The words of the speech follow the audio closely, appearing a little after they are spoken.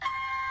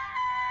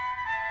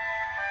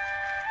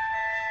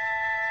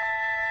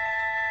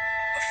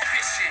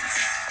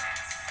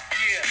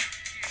Yeah,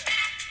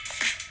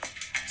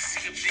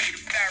 CMD to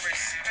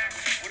Paris.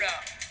 What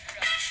up?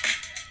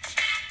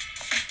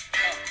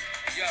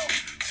 Yo,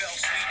 Phil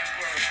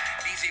Swedenberg,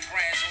 DJ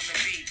Brands on the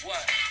beat.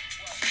 What?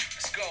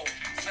 Let's go.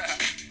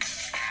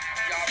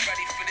 Y'all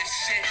ready for this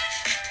shit?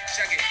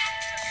 Check it.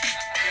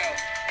 Yo,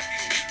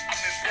 I'm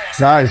in Boston.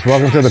 Guys,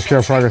 welcome to the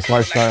Pure Progress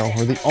Lifestyle,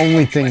 where the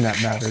only thing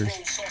that matters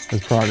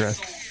is progress.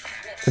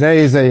 Today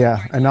is a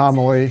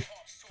anomaly.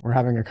 We're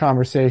having a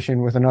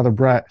conversation with another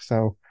Brett,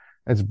 so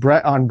it's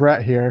Brett on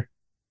Brett here.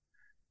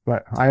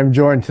 But I am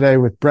joined today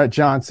with Brett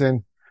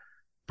Johnson.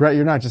 Brett,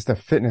 you're not just a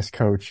fitness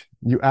coach.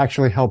 You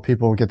actually help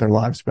people get their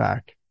lives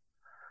back.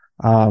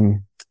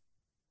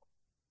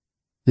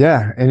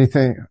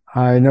 Anything.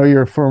 I know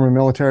you're a former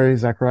military.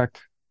 Is that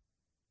correct?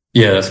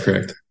 Yeah, that's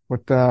correct.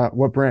 What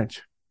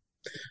branch?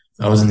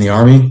 I was in the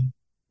Army.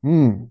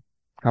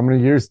 How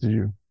many years did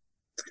you?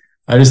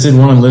 I just did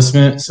one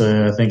enlistment,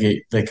 so I think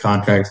the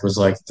contract was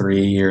like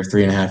 3 or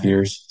 3.5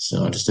 years.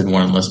 So I just did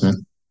one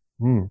enlistment.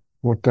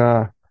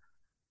 What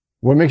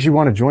makes you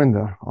want to join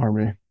the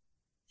Army?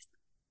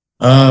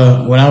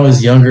 When I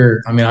was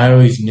younger, I mean, I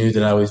always knew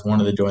that I always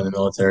wanted to join the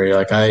military.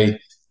 Like I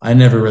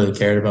never really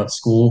cared about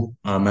school.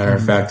 Matter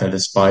of fact, I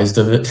despised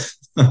of it.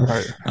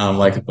 Right.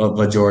 Like a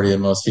majority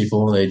of most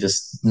people, they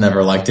just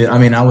never liked it. I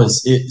mean,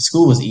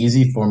 school was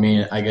easy for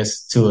me, I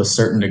guess, to a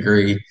certain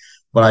degree,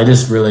 but I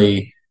just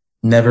really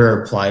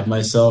never applied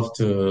myself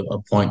to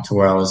a point to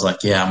where I was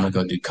like, yeah, I'm gonna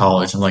go do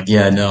college. I'm like,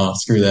 yeah, no,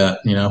 screw that,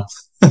 you know.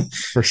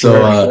 For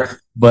sure.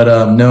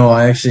 No,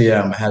 I actually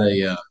had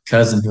a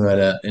cousin who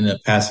ended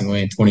up passing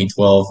away in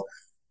 2012,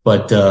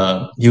 but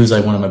he was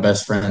like one of my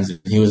best friends. And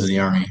he was in the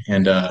Army,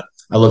 and I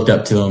looked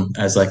up to him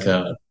as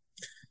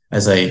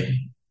a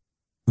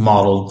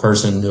model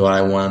person who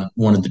I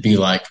wanted to be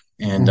like.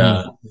 And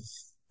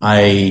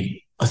I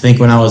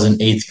think when I was in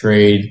 8th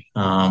grade,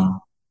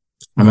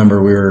 I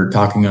remember we were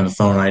talking on the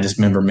phone, and I just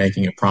remember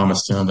making a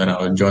promise to him that I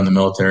would join the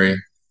military.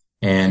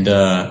 And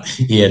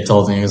he had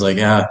told me, he was like,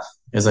 yeah,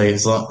 it's like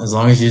as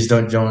long as you just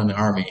don't join the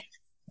Army.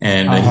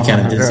 And he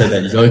kind of did say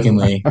that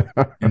jokingly.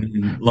 And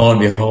then, lo and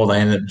behold, I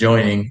ended up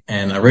joining,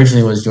 and I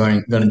originally was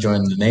going to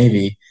join the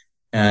Navy,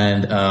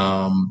 and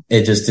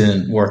it just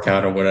didn't work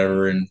out or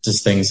whatever, and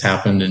just things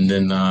happened, and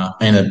then I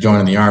ended up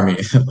joining the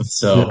Army.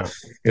 So Yeah.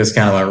 it was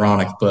kind of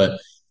ironic, but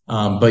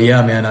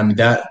yeah, man, I mean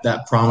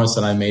that promise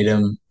that I made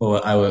him,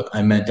 well,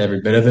 I meant every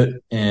bit of it,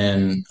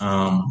 and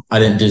I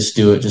didn't just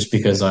do it just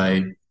because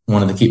I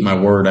wanted to keep my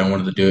word. I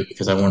wanted to do it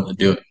because I wanted to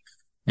do it.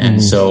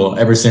 And so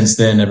ever since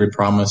then, every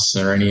promise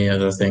or any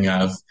other thing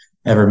I've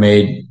ever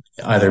made,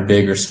 either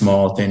big or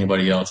small, to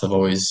anybody else, I've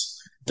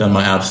always done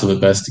my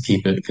absolute best to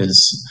keep it,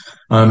 because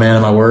I'm a man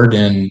of my word,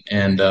 and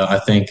I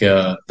think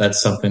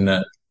that's something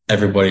that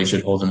everybody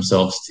should hold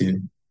themselves to.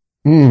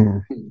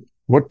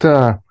 What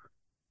are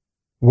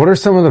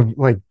some of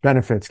the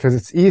benefits? Because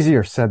it's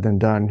easier said than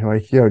done.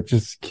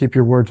 Just keep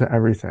your word to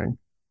everything.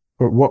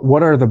 But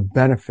what are the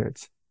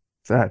benefits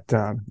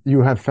that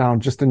you have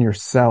found just in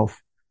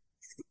yourself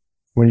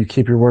when you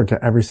keep your word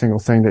to every single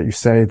thing that you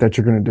say that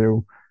you're going to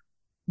do,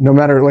 no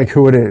matter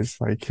who it is,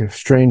 like a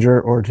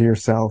stranger or to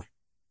yourself?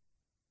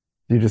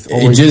 You just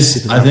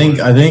always. I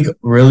think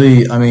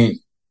really, I mean,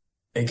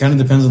 it kind of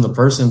depends on the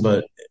person,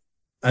 but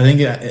I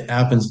think it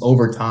happens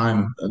over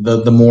time.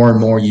 The more and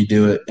more you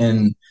do it,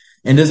 and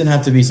it doesn't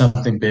have to be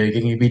something big.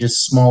 It can be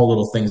just small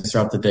little things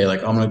throughout the day,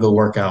 like I'm going to go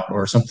work out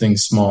or something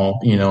small,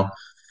 you know.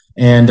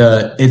 And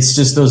it's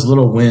just those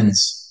little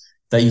wins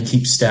that you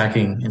keep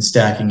stacking and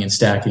stacking and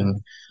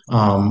stacking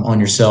on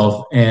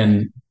yourself,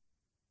 and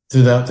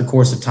throughout the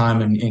course of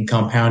time, and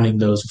compounding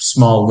those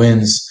small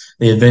wins,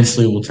 they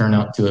eventually will turn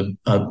out to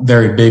a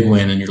very big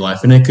win in your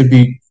life. And it could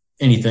be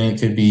anything. It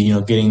could be, you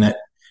know, getting that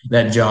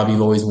job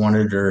you've always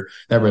wanted, or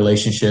that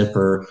relationship,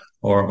 or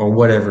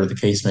whatever the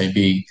case may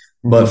be.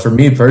 But for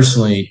me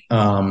personally,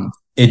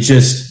 it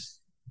just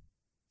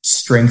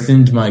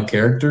strengthened my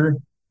character,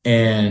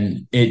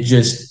 and it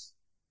just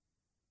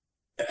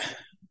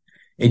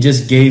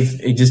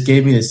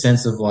gave me the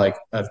sense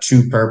of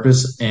true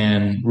purpose,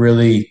 and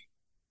really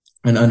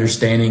an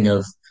understanding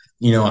of,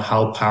 you know,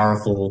 how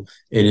powerful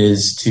it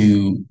is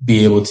to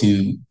be able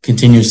to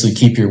continuously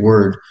keep your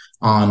word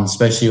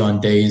especially on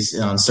days,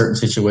 on certain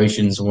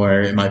situations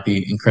where it might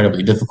be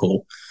incredibly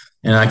difficult.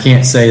 And I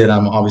can't say that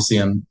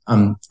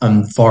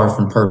I'm far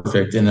from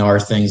perfect, and there are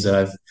things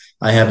that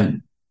I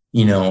haven't,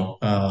 you know,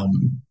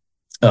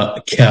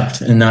 kept,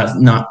 and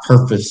not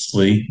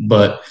purposely,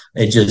 but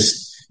it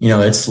just, you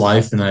know, it's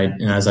life. And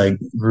as I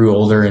grew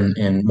older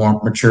and more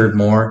matured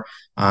more,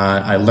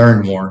 I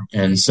learned more.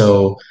 And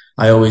so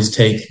I always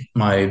take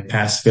my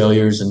past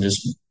failures and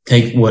just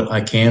take what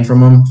I can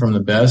from them, from the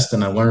best,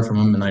 and I learn from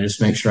them, and I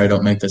just make sure I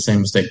don't make the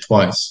same mistake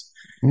twice.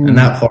 And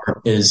that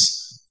part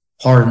is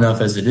hard enough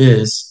as it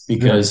is,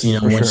 because, you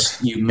know,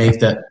 once you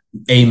make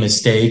a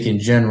mistake in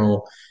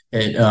general,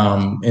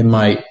 it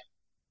might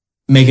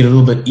make it a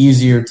little bit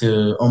easier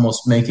to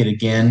almost make it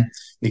again,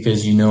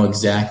 because you know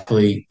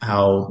exactly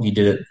how you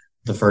did it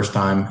the first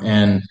time.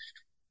 And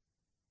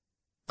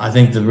I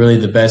think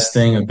the best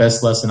thing, the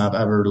best lesson I've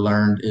ever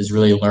learned is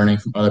really learning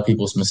from other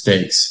people's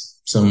mistakes.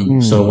 So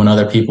Mm, when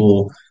other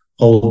people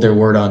hold their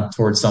word on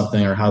towards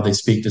something, or how they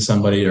speak to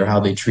somebody, or how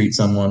they treat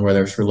someone,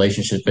 whether it's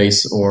relationship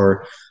based,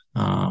 or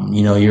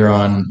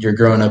you're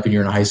growing up and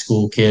you're in a high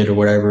school kid or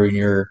whatever, and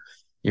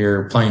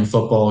you're playing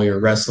football,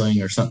 you're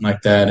wrestling or something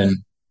like that, and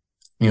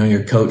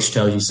your coach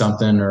tells you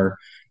something,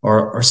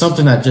 or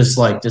something that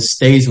just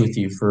stays with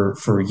you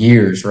for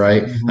years,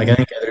 right? Like, mhm. I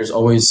think there's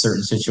always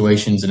certain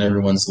situations in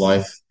everyone's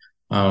life,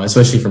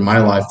 especially for my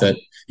life, that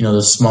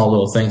those small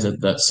little things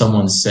that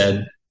someone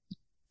said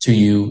to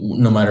you,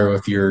 no matter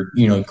if you're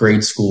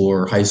grade school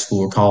or high school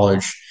or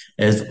college,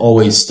 has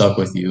always stuck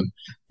with you.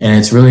 And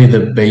it's really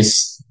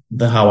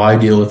the how I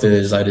deal with it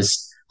is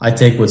I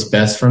take what's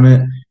best from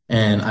it,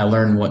 and I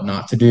learn what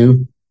not to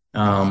do.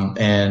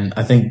 And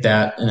I think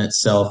that in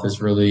itself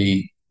has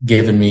really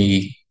given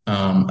me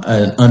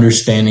an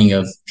understanding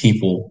of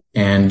people,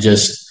 and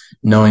just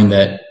knowing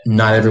that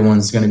not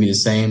everyone's going to be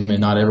the same, and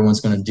not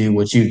everyone's going to do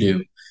what you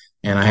do.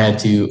 And I had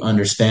to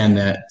understand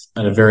that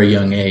at a very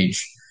young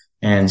age.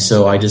 And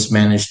so I just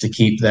managed to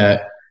keep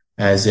that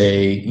as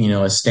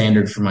a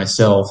standard for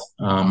myself.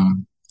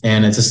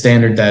 And it's a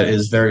standard that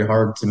is very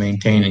hard to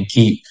maintain and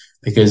keep,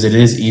 because it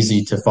is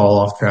easy to fall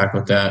off track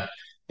with that,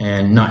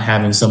 and not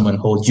having someone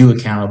hold you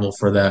accountable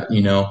for that,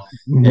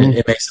 Mhm.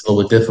 it makes it a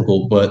little bit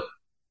difficult. But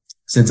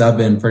since I've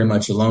been pretty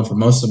much alone for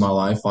most of my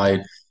life, my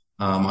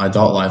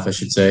adult life, I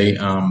should say,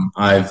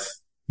 I've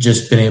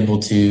just been able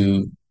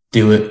to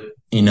do it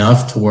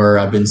enough to where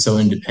I've been so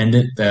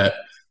independent that,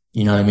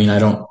 you know what I mean? I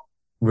don't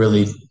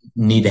really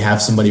need to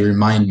have somebody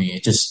remind me.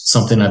 It's just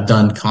something I've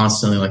done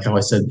constantly, like how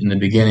I said in the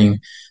beginning,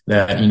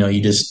 that,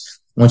 you just,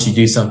 once you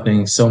do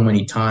something so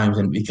many times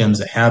and it becomes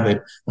a habit.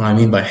 What I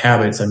mean by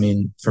habits, I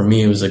mean, for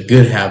me, it was a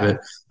good habit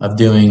of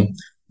doing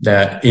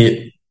that.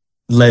 It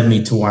led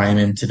me to where I am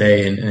in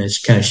today, and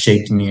it's kind of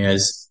shaped me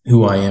as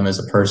who I am as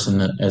a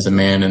person, as a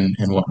man,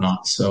 and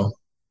whatnot. So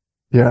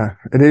Yeah,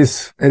 it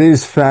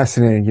is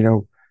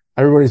fascinating.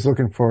 Everybody's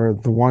looking for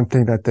the one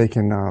thing that they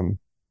can,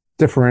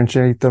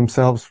 differentiate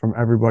themselves from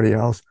everybody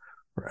else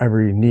or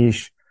every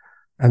niche.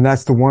 And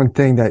that's the one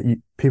thing that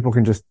people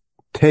can just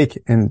take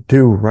and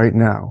do right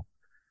now.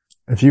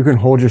 If you can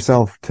hold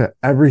yourself to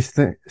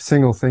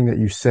single thing that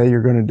you say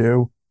you're going to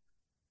do,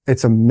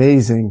 it's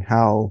amazing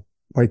how,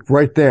 like,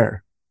 right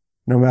there,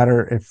 no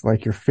matter if,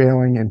 like, you're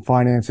failing in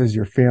finances,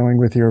 you're failing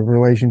with your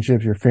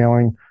relationships, you're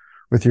failing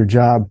with your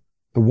job,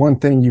 the one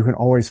thing you can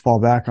always fall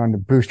back on to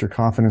boost your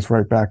confidence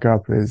right back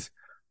up is,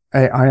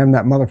 hey, I am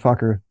that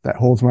motherfucker that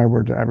holds my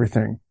word to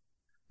everything.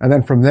 And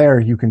then from there,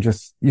 you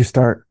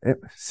start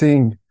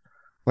seeing,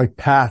 like,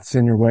 paths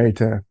in your way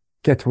to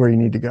get to where you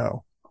need to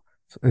go.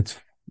 So it's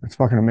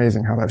fucking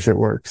amazing how that shit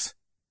works.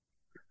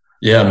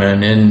 yeah,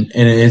 man, and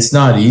it's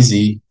not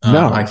easy.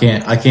 No. I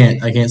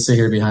can't sit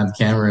here behind the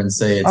camera and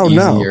say it's Oh, easy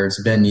no. or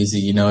it's been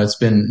easy. It's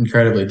been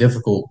incredibly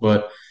difficult,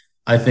 but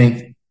I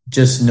think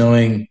just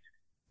knowing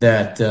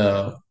that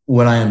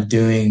what I am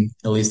doing,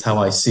 at least how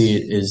I see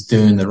it, is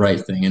doing the right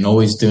thing, and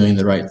always doing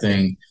the right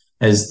thing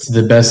as to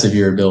the best of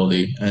your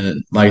ability.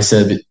 And like I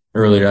said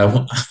earlier,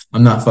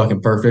 I'm not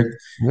fucking perfect,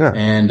 Yeah.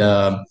 and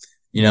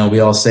we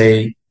all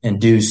say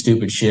and do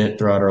stupid shit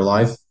throughout our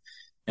life,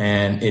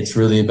 and it's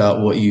really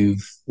about what you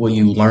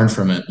learn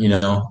from it.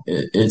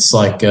 It's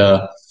like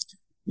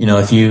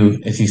if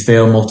you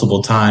fail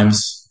multiple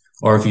times,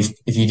 or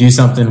if you do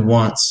something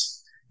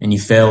once and you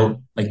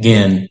fail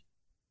again,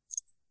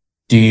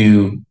 do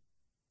you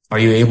are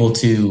you able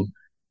to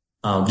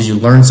did you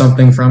learn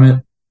something from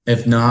it?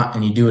 If not,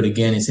 and you do it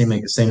again, and say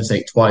make the same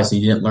mistake twice,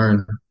 and you didn't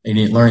learn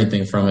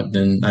anything from it,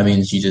 then that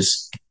means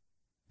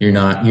you're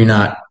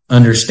not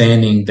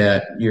understanding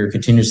that you're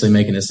continuously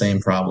making the same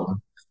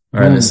problem,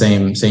 or in the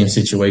Mm, same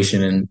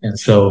situation. And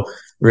so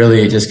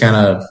really it just kind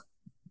of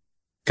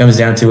comes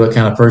down to what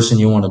kind of person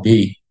you want to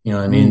be. You know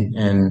what I mm, mean?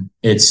 And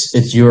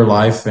it's your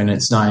life, and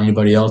it's not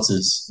anybody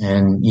else's.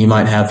 And you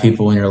might have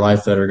people in your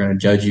life that are going to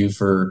judge you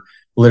for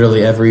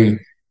literally every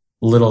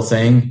little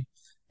thing,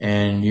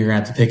 and you're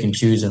going to have to pick and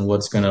choose in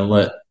what's going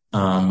to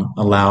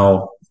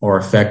allow or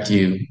affect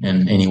you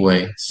in any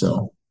way.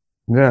 So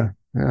yeah.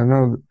 Yeah.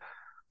 No,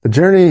 the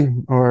journey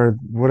or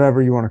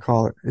whatever you want to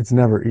call it, it's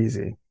never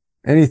easy.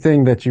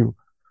 Anything that you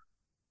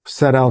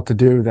set out to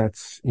do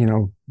that's,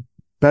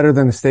 better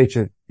than the state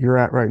that you're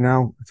at right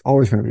now, it's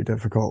always going to be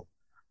difficult.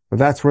 But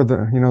that's where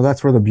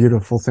the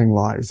beautiful thing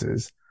lies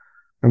is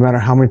no matter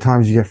how many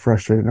times you get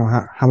frustrated, no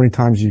how many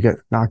times you get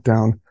knocked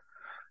down,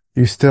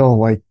 you still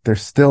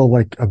there's still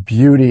like a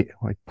beauty,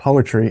 like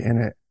poetry in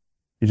it.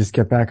 You just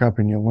get back up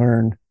and you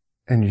learn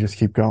and you just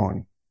keep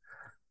going.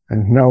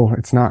 And no,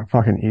 it's not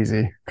fucking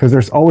easy because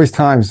there's always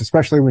times,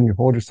 especially when you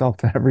hold yourself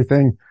to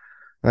everything.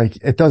 Like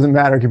it doesn't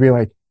matter. It could be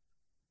like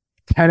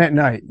 10 at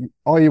night.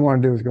 All you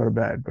want to do is go to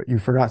bed, but you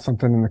forgot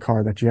something in the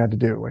car that you had to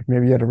do. Like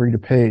maybe you had to read a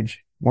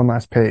page, one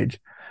last page,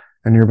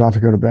 and you're about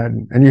to go to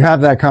bed. And you have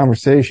that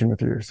conversation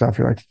with yourself.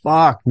 You're like,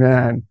 fuck,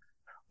 man,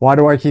 why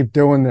do I keep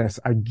doing this?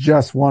 I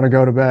just want to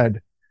go to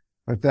bed.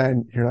 But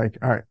then you're like,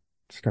 all right,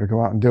 just got to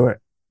go out and do it.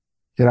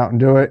 Get out and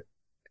do it.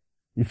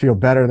 you feel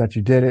better that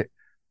you did it.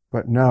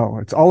 But no,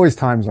 it's always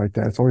times like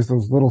that. It's always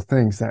those little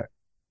things that,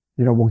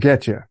 will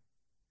get you.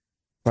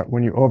 But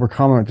when you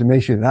overcome it, it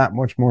makes you that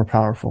much more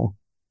powerful.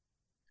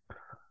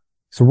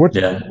 So what,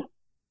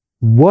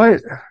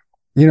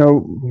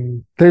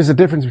 there's a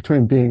difference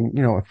between being,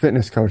 a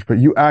fitness coach, but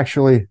you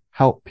actually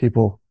help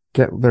people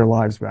get their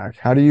lives back.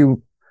 How do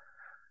you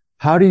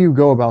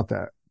go about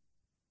that?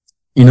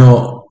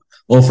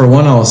 Well, for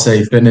one, I'll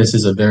say fitness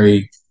is a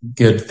very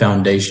good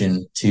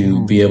foundation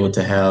to be able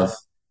to have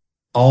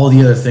all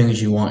the other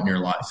things you want in your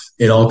life.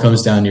 It all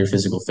comes down to your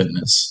physical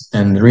fitness.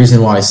 And the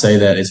reason why I say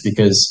that is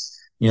because,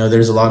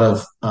 there's a lot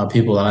of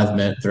people that I've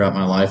met throughout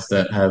my life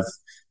that have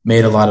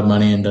made a lot of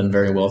money and done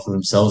very well for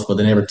themselves, but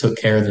they never took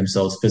care of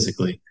themselves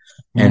physically.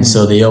 And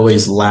so they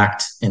always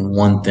lacked in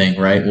one thing,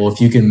 right? Well,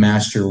 if you can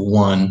master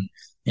one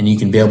and you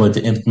can be able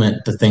to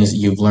implement the things that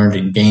you've learned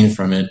and gained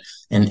from it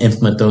and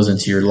implement those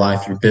into your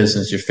life, your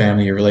business, your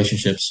family, your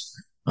relationships,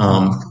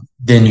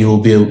 then you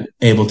will be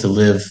able to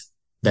live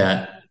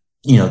that,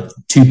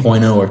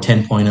 2.0 or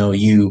 10.0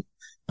 you,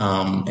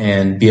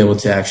 and be able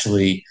to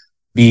actually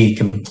be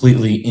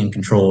completely in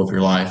control of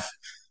your life.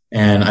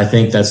 And I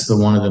think that's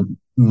one of the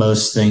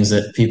most things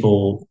that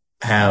people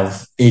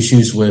have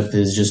issues with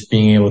is just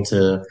being able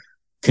to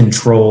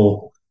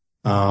control,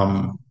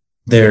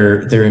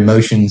 their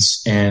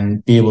emotions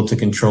and be able to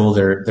control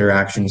their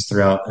actions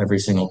throughout every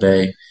single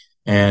day.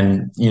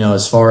 And,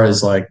 as far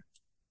as like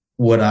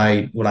what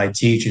I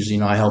teach is,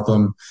 I help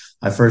them.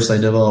 I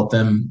develop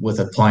them with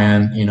a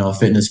plan, a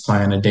fitness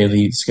plan, a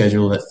daily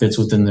schedule that fits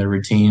within their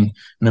routine,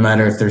 no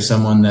matter if there's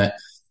someone that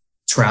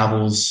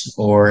travels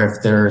or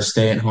if they're a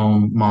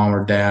stay-at-home mom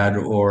or dad,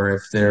 or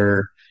if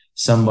they're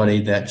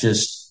somebody that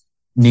just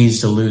needs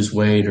to lose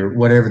weight or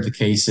whatever the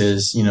case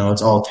is,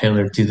 it's all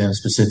tailored to them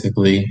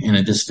specifically, and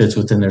it just fits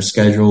within their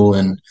schedule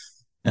and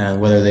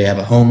whether they have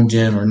a home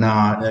gym or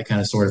not, that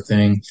kind of sort of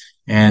thing.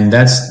 And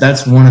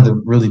that's one of the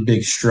really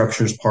big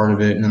structures part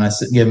of it. And then I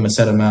give them a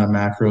set amount of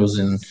macros,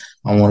 and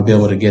I want to be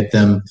able to get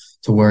them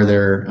to where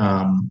they're,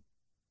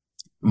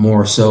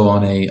 more so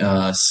on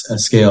a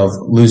scale of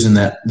losing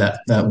that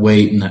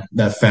weight and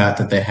that fat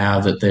that they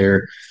have that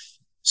they're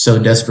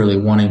so desperately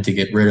wanting to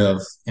get rid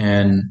of.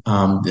 And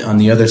on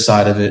the other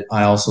side of it,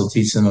 I also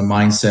teach them a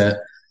mindset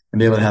and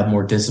be able to have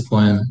more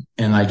discipline.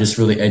 And I just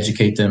really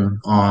educate them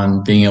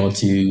on being able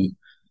to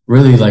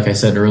really, like I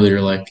said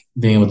earlier, like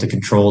being able to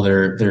control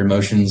their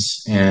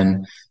emotions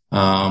and,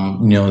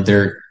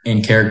 they're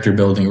in character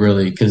building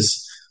really.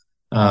 Cause,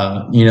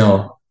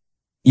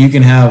 you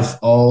can have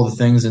all the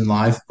things in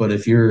life, but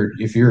if you're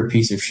a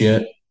piece of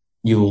shit,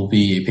 you will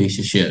be a piece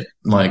of shit.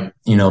 Like,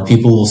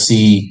 people will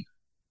see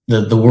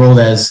the world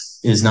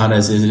is not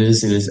as it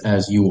is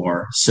as you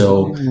are.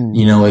 So,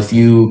 if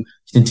you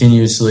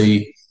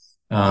continuously,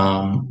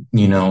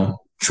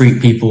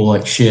 treat people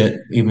like shit,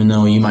 even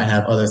though you might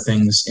have other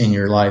things in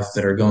your life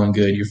that are going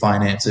good, your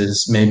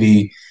finances,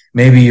 maybe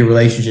your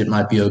relationship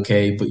might be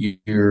okay, but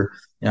your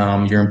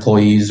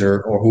employees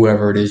or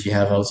whoever it is you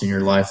have else in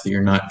your life that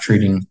you're not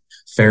treating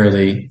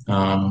fairly,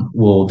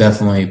 will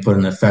definitely put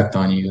an effect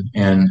on you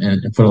and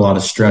put a lot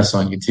of stress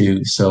on you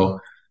too. So,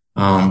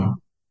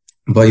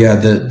 but yeah,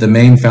 the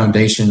main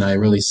foundation I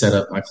really set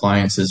up my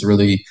clients is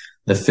really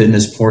the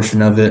fitness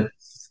portion of it.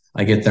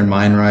 I get their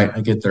mind right.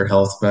 I get their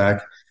health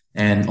back.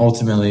 And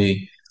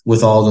ultimately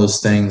with all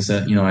those things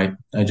that,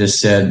 I just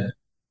said,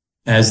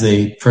 as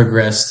they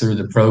progress through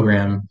the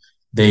program,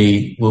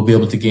 they will be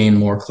able to gain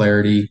more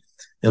clarity.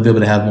 They'll be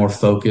able to have more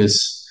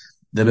focus.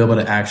 They'll be able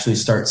to actually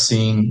start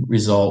seeing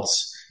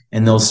results,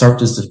 and they'll start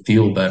just to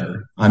feel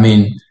better. I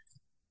mean,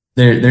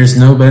 there's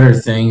no better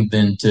thing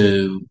than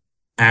to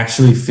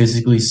actually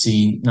physically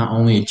see not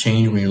only a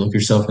change when you look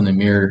yourself in the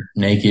mirror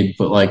naked,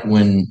 but like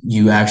when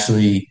you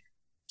actually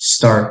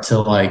start to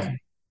like,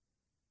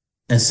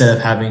 instead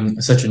of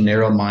having such a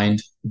narrow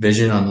mind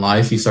vision on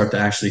life, you start to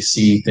actually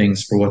see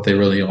things for what they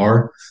really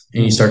are.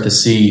 And you start to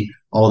see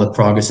all the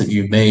progress that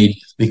you've made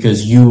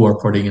because you are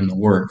putting in the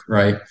work,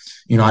 right?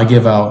 I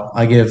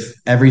give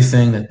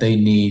everything that they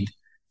need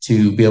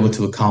to be able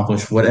to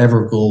accomplish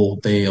whatever goal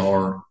they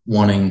are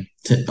wanting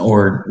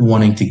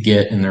to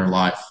get in their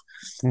life.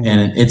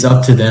 And it's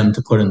up to them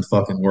to put in the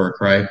fucking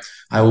work, right?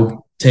 I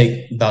will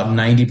take about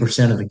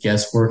 90% of the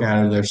guesswork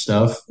out of their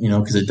stuff,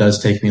 cause it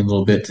does take me a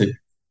little bit to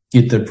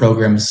get the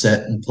program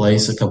set in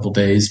place, a couple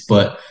days.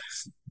 But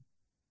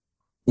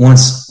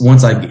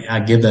once I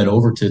give that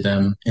over to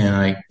them,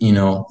 and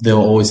they'll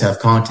always have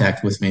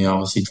contact with me,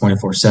 obviously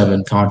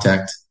 24/7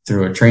 contact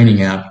through a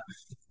training app,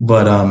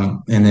 but,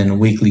 and then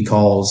weekly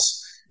calls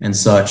and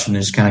such, and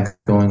just kind of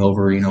going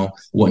over,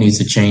 what needs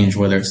to change,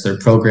 whether it's their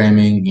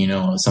programming,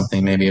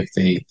 something maybe if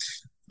they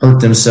hurt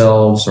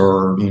themselves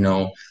or,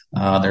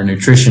 their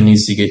nutrition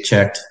needs to get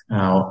checked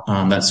out,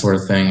 that sort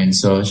of thing. And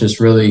so it's just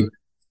really,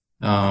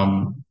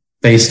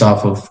 based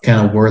off of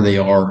kind of where they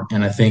are.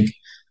 And I think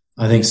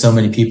so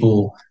many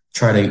people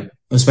try to,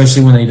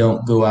 especially when they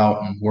don't go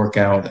out and work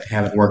out, they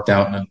haven't worked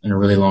out in a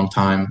really long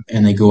time,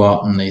 and they go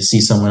out and they see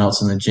someone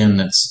else in the gym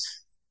that's,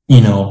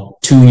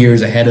 2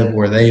 years ahead of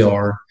where they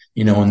are,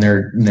 in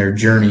their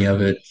journey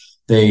of it.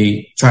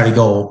 they try to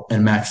go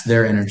and match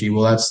their energy.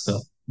 Well, that's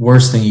the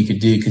worst thing you could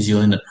do because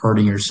you'll end up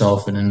hurting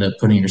yourself and end up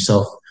putting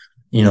yourself,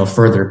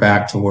 further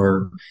back to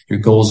where your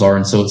goals are.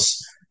 And so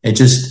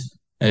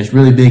it's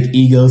really big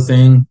ego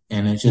thing.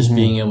 And it's just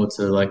being able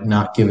to like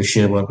not give a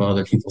shit about what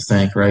other people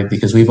think, right?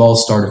 Because we've all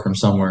started from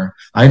somewhere.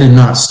 I did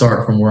not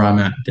start from where I'm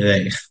at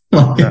today.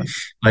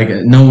 Like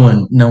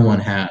no one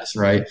has,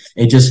 right?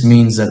 It just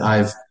means that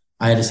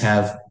I just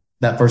have,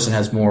 that person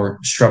has more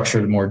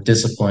structure, more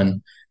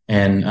discipline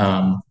and,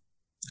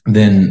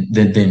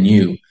 than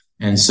you.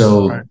 And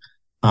so, Right.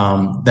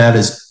 That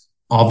is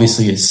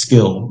obviously a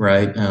skill,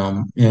 right?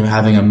 Having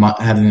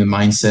the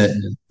mindset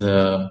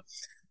and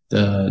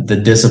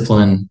the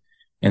discipline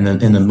and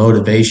the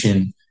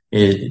motivation,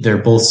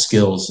 they're both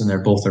skills and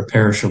they're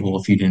perishable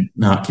if you do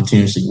not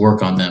continuously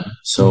work on them.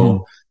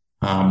 So,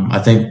 I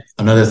think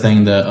another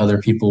thing that other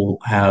people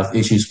have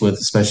issues with,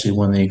 especially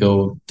when they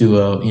go do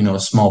a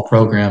small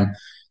program,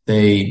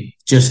 they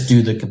just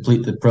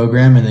complete the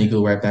program and they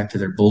go right back to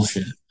their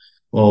bullshit.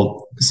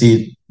 Well,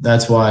 see,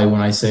 that's why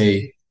when I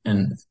say,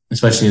 and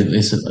especially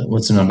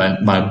what's in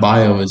my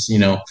bio is,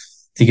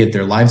 to get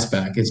their lives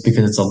back, it's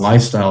because it's a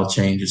lifestyle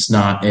change. It's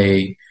not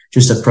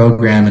just a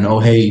program and, oh,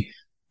 hey,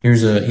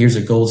 here's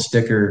a gold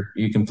sticker.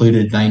 You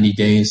completed 90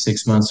 days,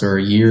 6 months or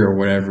a year or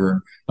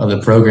whatever of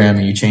the program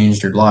and you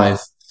changed your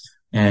life.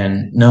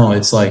 And no,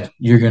 it's like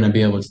you're going to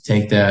be able to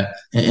take that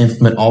and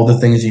implement all the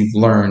things you've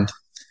learned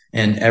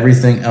and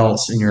everything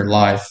else in your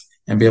life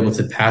and be able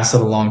to pass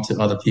it along to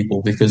other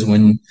people. Because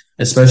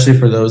especially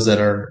for those that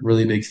are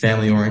really big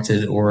family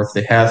oriented, or if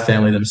they have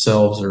family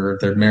themselves or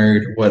if they're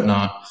married or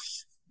whatnot,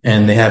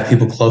 and they have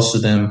people close to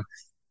them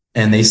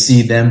and they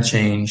see them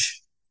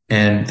change,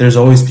 and there's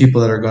always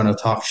people that are going to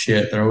talk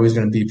shit. There are always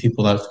going to be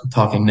people that are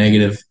talking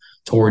negative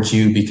towards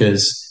you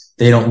because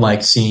they don't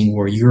like seeing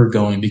where you're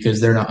going because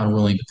they're not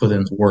unwilling to put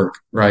in the work,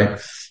 right?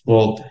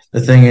 Well,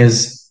 the thing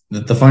is,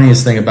 the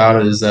funniest thing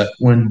about it is that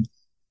when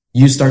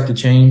you start to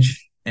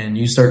change and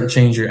you start to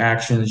change your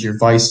actions, your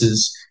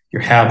vices,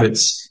 your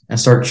habits, and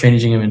start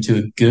changing them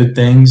into good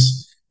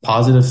things,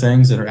 positive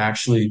things that are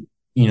actually,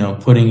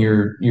 putting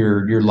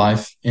your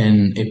life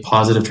in a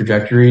positive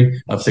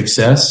trajectory of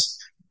success,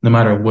 no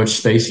matter which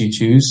space you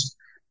choose.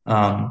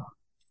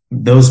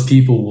 Those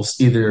people will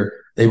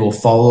they will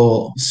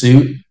follow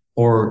suit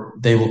or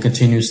they will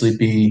continuously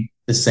be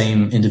the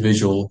same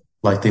individual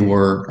like they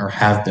were or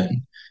have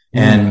been.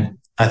 And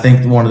I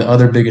think one of the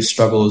other biggest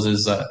struggles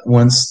is that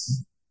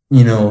once,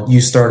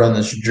 you start on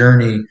this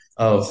journey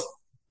of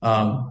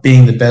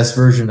being the best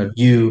version of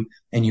you,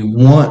 and you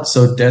want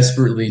so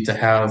desperately to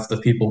have the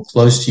people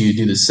close to you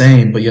do the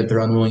same, but yet they're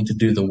unwilling to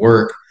do the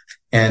work.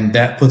 And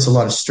that puts a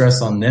lot of stress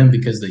on them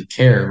because they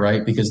care,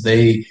 right? Because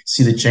they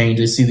see the change,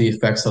 they see the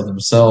effects of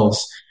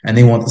themselves, and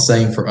they want the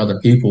same for other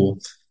people.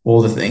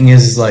 Well, the thing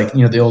is like,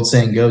 the old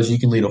saying goes, you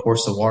can lead a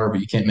horse to water, but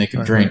you can't make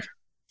him drink.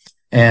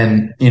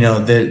 And,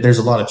 there's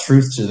a lot of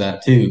truth to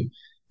that too,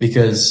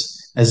 because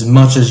as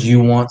much as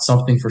you want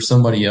something for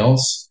somebody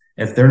else,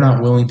 if they're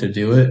not willing to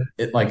do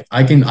it, like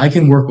I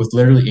can work with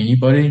literally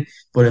anybody,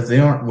 but if they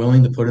aren't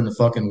willing to put in the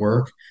fucking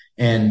work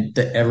and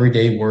the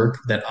everyday work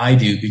that I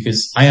do,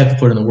 because I have to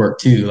put in the work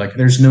too. Like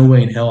there's no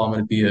way in hell I'm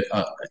going to be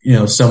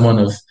someone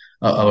of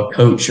a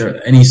coach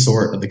or any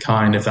sort of the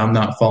kind if I'm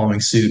not following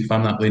suit, if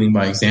I'm not leading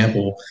by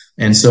example.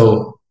 And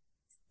so,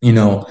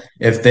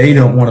 if they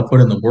don't want to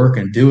put in the work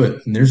and do it,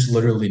 then there's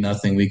literally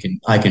nothing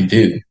I can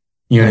do.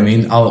 You know what I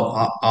mean?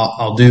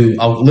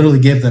 I'll literally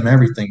give them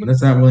everything, but if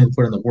they're not willing to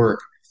put in the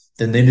work,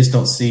 then they just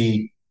don't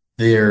see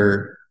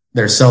their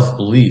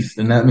self-belief.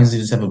 Then that means they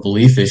just have a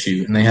belief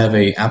issue and they have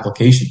a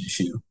application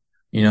issue,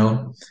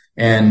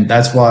 and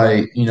that's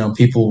why,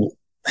 people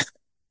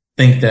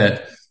think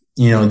that,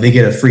 they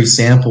get a free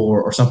sample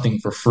or something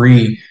for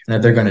free and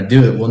that they're going to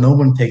do it. Well, no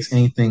one takes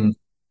anything,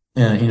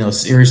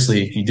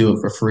 seriously if you do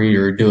it for free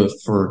or do it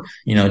for,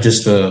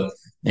 just a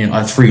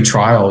free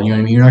trial. You know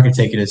what I mean? You're not going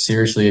to take it as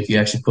seriously if you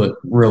actually put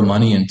real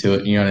money into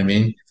it. You know what I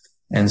mean?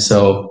 And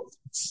so,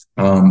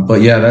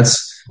 but yeah,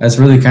 that's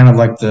really kind of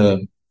like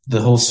the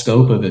whole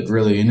scope of it,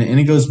 really. And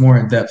it goes more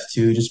in depth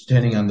too, just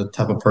depending on the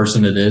type of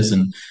person it is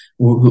and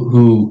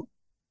who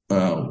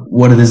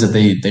what it is that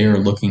they are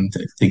looking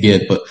to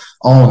get. But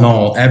all in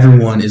all,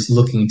 everyone is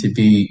looking to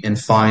be and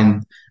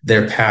find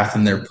their path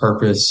and their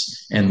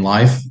purpose in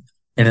life.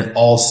 And it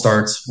all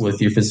starts with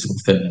your physical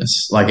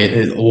fitness. Like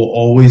it will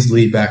always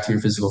lead back to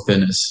your physical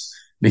fitness,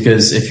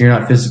 because if you're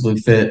not physically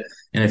fit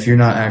and if you're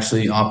not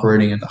actually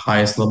operating at the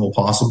highest level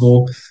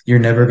possible, you're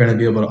never going to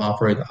be able to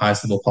operate at the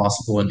highest level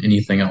possible in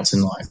anything else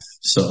in life.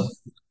 So,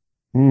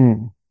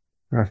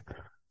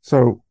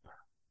 so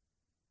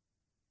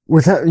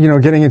with that,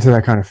 getting into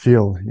that kind of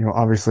field,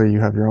 obviously you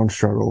have your own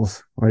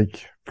struggles.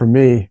 Like for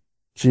me,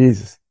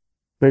 Jesus,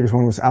 biggest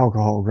one was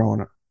alcohol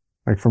growing up.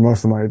 Like for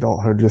most of my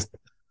adulthood, just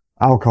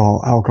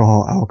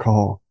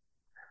alcohol.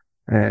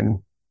 And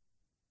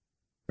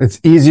it's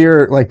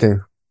easier like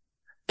to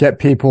get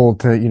people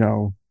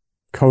to,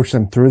 coach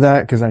them through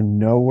that because I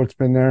know what's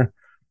been there.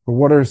 But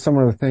what are some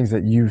of the things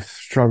that you've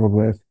struggled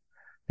with?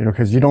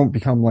 Because you don't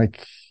become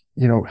like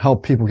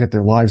help people get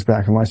their lives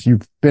back unless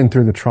you've been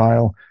through the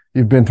trial,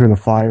 you've been through the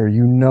fire,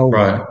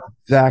 Right.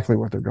 exactly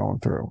what they're going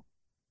through.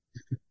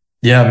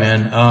 Yeah,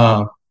 man.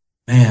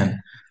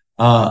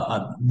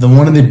 The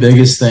one of the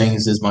biggest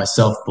things is my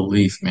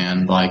self-belief,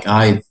 man. Like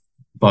I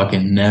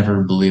fucking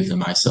never believed in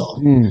myself.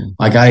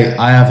 Like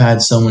I have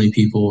had so many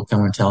people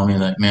come and tell me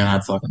like, man, I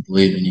fucking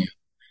believe in you.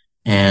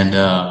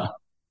 And,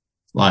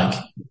 like,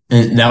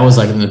 and that was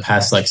like in the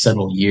past like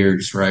several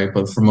years, right?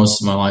 But for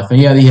most of my life,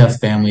 and yeah, you have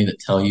family that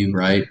tell you,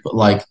 right? But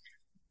like,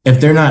 if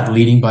they're not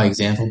leading by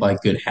example, by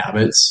good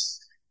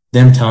habits,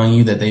 them telling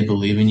you that they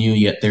believe in you,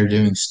 yet they're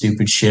doing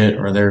stupid shit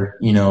or they're,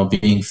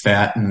 being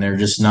fat and they're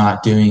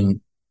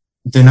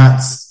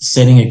not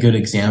setting a good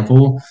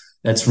example.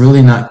 That's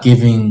really not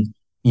giving,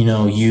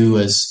 you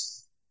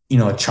as,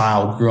 a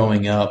child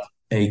growing up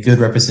a good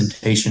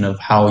representation of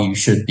how you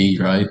should be,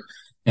 right?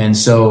 And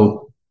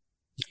so,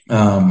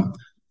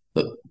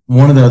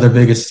 one of the other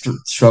biggest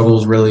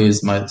struggles really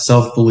is my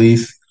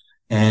self-belief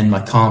and my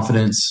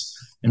confidence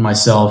in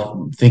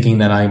myself, thinking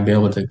that I'd be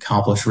able to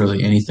accomplish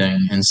really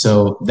anything. And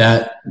so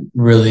that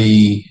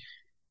really,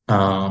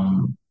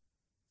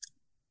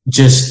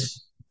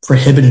 just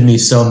prohibited me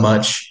so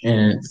much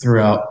and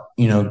throughout,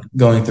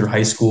 going through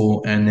high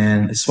school. And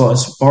then as far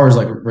as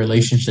like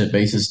relationship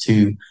basis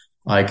too,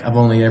 like I've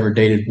only ever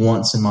dated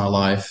once in my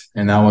life,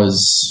 and that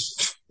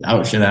was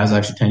actually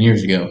 10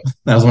 years ago.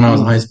 That was when I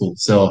was in high school.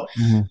 So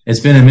it's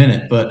been a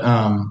minute, but,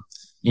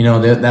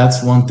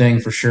 that's one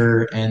thing for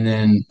sure. And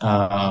then,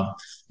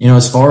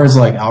 as far as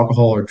like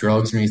alcohol or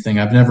drugs or anything,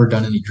 I've never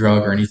done any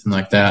drug or anything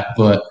like that.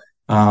 But,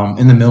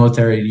 in the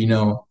military,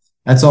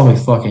 that's all we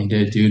fucking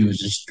did, dude, was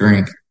just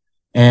drink.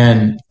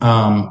 And,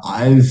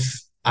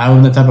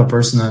 I'm the type of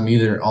person that I'm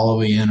either all the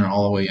way in or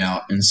all the way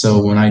out. And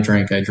so when I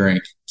drank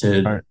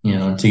to, Right.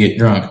 To get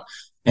drunk.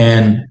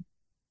 And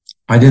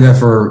I did that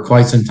for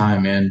quite some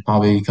time, man,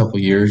 probably a couple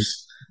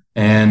years.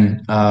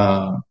 And,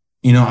 I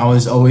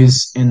was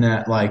always in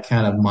that like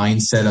kind of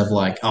mindset of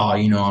like, oh,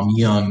 I'm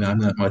young,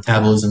 my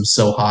metabolism's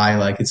so high,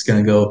 like it's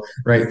going to go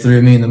right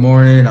through me in the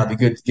morning and I'll be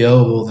good to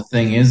go. Well, the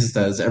thing is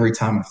that every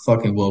time I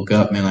fucking woke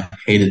up, man, I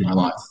hated my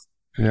life.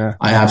 Yeah.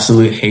 I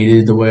absolutely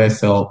hated the way I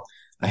felt.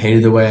 I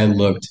hated the way I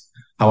looked,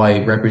 how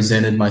I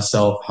represented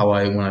myself,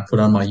 when I put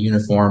on my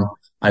uniform,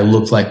 I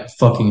looked like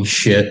fucking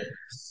shit.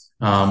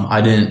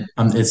 I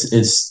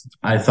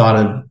thought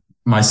of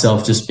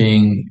myself just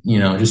being,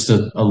 just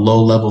a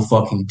low level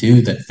fucking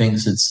dude that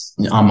thinks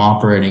I'm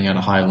operating at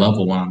a high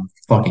level when I'm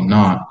fucking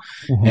not.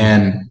 Mm-hmm.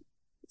 And,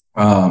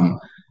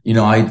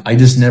 I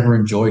just never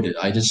enjoyed it.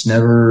 I just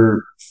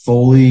never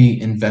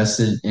fully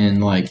invested in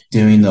like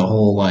doing the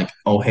whole like,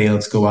 oh, hey,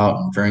 let's go out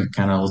and drink,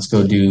 kind of let's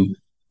go to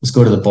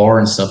the bar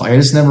and stuff. I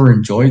just never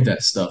enjoyed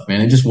that stuff,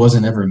 man. It just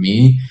wasn't ever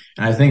me.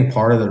 And I think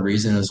part of the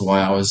reason is why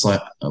I was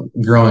like,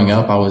 growing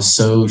up, I was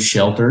so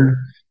sheltered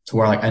to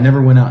where like I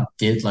never went out and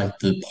did like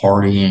the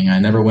partying. I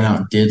never went out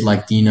and did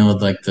like,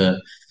 like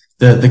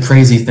the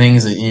crazy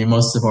things that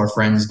most of our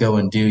friends go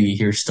and do. You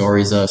hear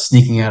stories of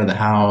sneaking out of the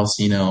house,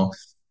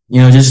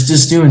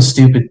 just doing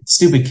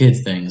stupid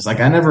kid things. Like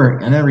I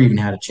never even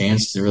had a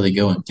chance to really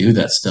go and do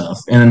that stuff.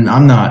 And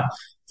I'm not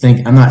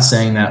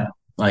saying that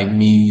like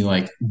me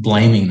like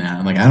blaming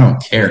that. Like I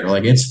don't care.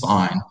 Like it's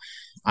fine.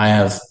 I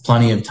have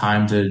plenty of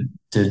time to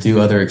do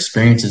other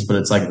experiences, but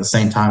it's like at the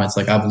same time, it's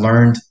like I've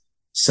learned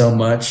so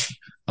much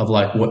of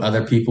like what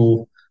other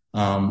people,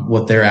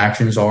 what their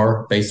actions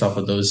are based off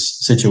of those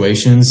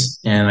situations.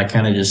 And I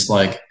kind of just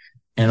like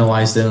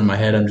analyze them in my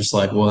head. I'm just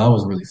like, well, that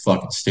was really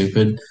fucking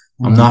stupid.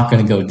 I'm not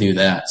going to go do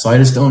that. So I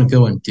just don't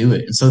go and do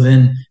it. And so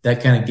then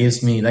that kind of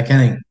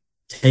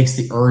takes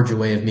the urge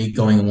away of me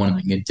going and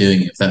wanting and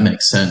doing it, if that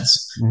makes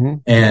sense. Mm-hmm.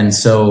 And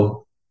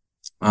so,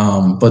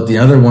 but the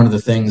other one of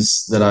the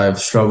things that I've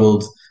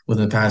struggled with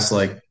in the past,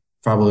 like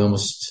probably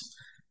almost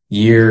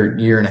year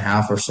and a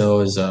half or so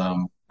is, a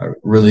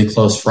really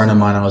close friend of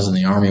mine I was in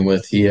the Army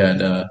with. He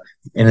had,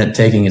 ended up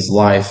taking his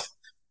life,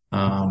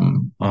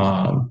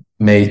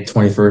 May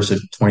 21st of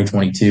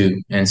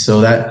 2022. And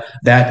so that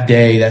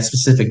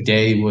specific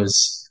day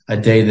was a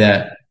day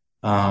that,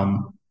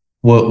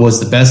 what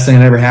was the best thing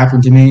that ever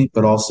happened to me,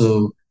 but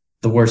also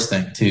the worst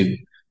thing too.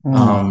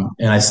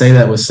 And I say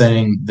that with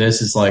saying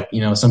this is like,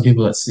 some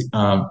people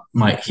that,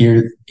 might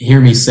hear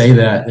me say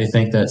that, they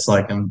think that's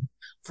like, I'm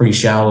pretty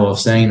shallow of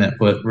saying that,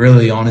 but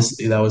really,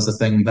 honestly, that was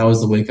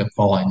the wake up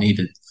call I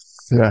needed.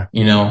 Yeah.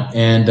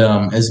 And,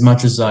 as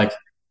much as like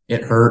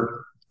it hurt,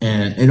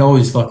 and it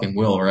always fucking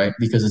will, right?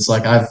 Because it's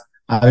like, I've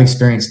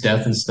experienced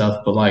death and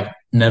stuff, but like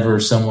never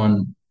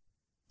someone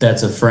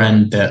that's a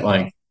friend that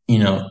like,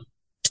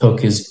 took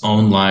his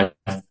own life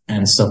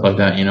and stuff like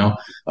that,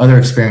 other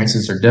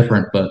experiences are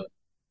different, but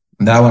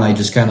that one, I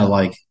just kind of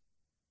like,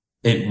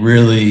 it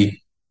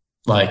really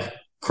like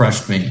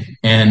crushed me.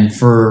 And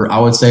for, I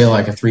would say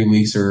like a 3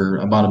 weeks or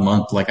about a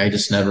month, like I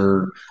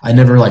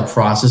never like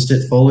processed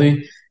it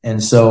fully.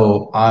 And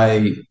so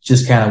I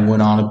just kind of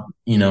went on,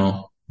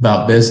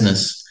 about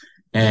business.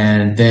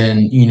 And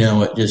then,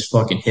 it just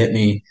fucking hit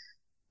me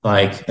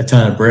like a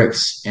ton of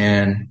bricks.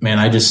 And man,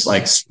 I just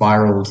like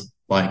spiraled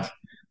like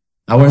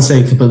I wouldn't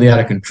say completely out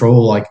of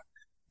control. Like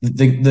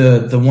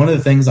the one of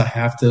the things I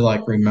have to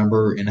like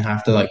remember and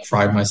have to like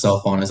pride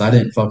myself on is I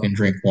didn't fucking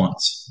drink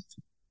once.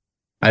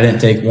 I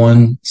didn't take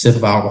one sip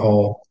of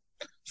alcohol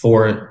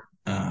for it.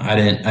 I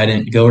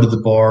didn't go to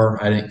the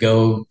bar. I didn't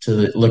go to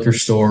the liquor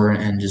store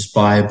and just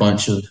buy a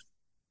bunch of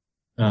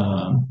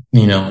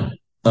you know,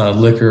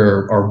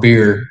 liquor or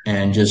beer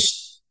and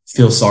just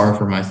feel sorry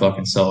for my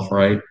fucking self,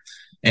 right?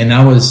 And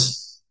that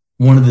was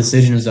one of the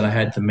decisions that I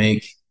had to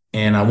make.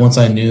 And once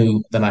I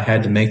knew that I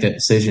had to make that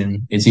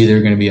decision, it's either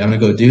going to be I'm going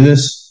to go do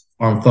this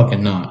or I'm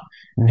fucking not.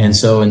 And Mm.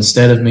 so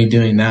instead of me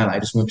doing that, I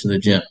just went to the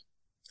gym.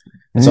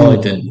 That's all I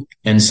Mm. did.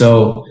 And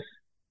so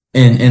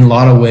in a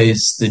lot of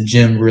ways, the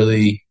gym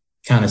really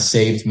kind of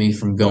saved me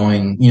from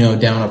going, you know,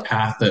 down a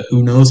path that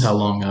who knows how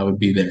long I would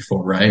be there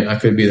for, right? I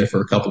could be there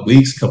for a couple of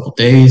weeks, a couple of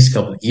days, a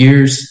couple of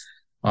years,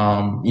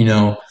 you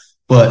know,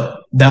 but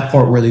that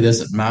part really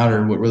doesn't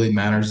matter. What really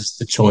matters is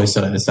the choice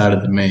that I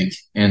decided to make.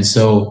 And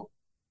so,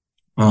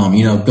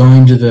 you know,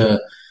 going to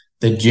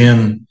the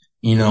gym,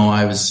 you know,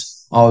 I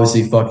was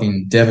obviously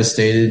fucking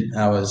devastated.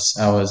 I was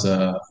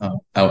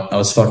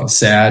fucking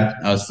sad.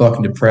 I was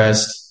fucking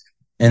depressed.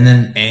 And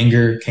then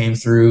anger came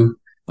through.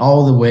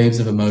 All the waves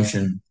of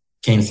emotion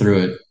came through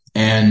it.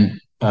 And,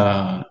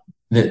 I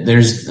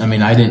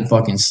mean, I didn't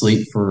fucking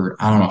sleep for,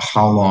 I don't know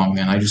how long,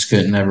 man.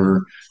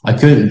 I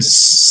couldn't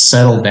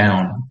settle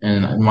down.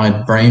 And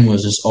my brain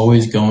was just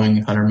always going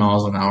 100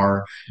 miles an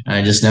hour. And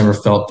I just never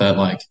felt that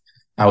like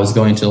I was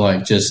going to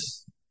like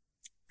just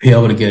be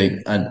able to get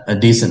a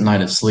decent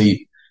night of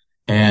sleep.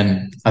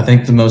 And I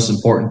think the most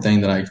important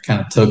thing that I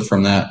kind of took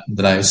from that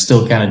I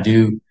still kind of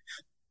do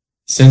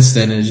since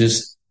then is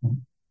just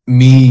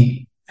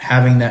me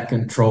having that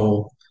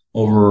control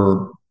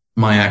over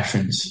my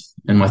actions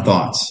and my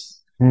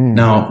thoughts. Mm.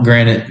 Now,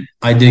 granted,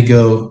 I did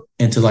go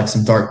into like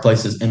some dark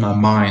places in my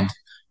mind,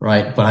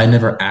 right? But I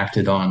never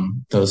acted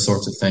on those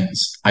sorts of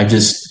things.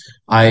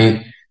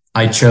 I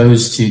I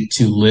chose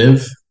to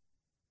live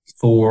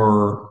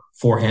for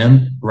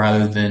him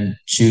rather than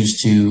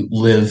choose to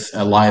live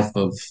a life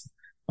of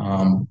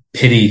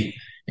pity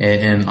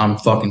and I'm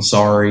fucking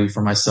sorry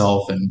for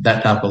myself and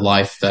that type of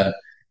life that,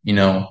 you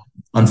know,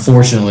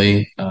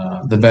 unfortunately,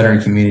 the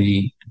veteran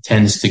community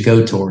tends to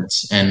go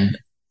towards. And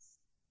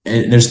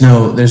there's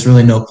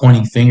really no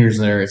pointing fingers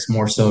there. It's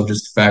more so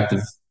just the fact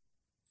of,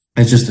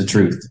 it's just the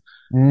truth.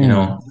 You Mm.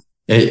 know,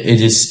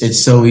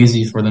 it's so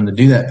easy for them to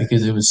do that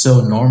because it was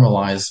so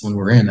normalized when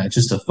we're in. It's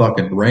just a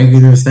fucking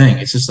regular thing.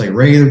 It's just like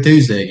regular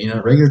Tuesday, you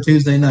know, regular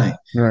Tuesday night,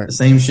 Right. the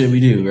same shit we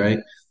do, right?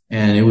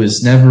 And it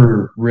was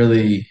never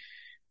really,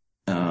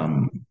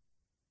 um,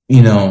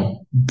 you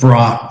know,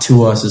 brought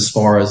to us as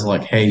far as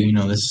like, hey, you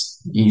know,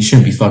 this, you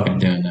shouldn't be fucking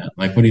doing that.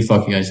 Like, what are you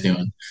fuck you guys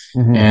doing?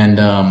 Mm-hmm.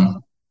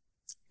 And,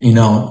 you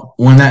know,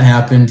 when that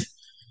happened,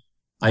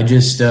 I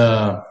just,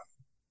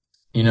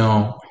 you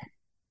know,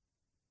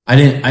 I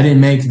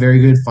didn't make very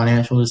good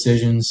financial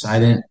decisions. I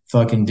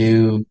didn't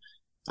do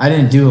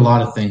a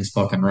lot of things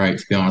fucking right,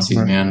 to be honest with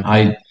you, Right.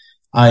 man.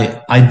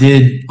 I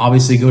did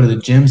obviously go to the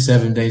gym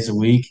 7 days a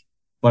week,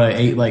 but I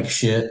ate like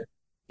shit.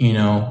 You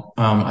know,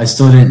 I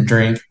still didn't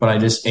drink, but I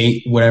just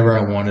ate whatever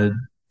I wanted.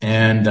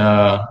 And,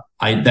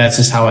 that's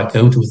just how I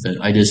coped with it.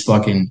 I just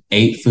fucking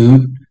ate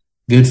food,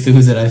 good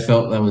food that I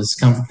felt that was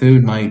comfort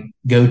food. My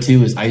go-to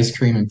was ice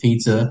cream and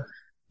pizza.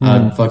 Mm.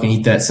 I'd fucking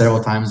eat that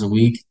several times a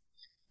week.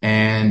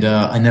 And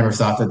I never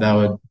thought that that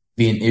would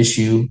be an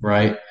issue,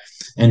 right?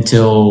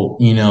 Until,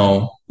 you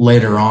know,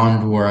 later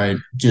on where I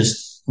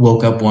just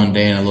woke up one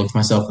day and I looked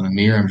myself in the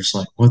mirror. I'm just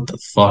like, what the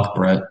fuck,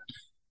 Brett?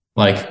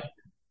 Like,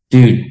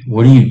 dude,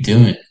 what are you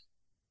doing?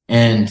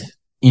 And,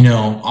 you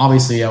know,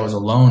 obviously I was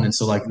alone. And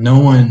so like no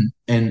one,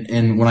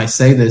 and when I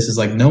say this is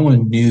like no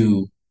one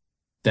knew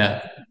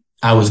that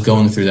I was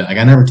going through that. Like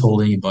I never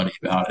told anybody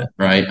about it,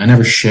 right? I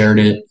never shared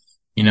it.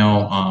 You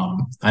know,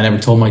 I never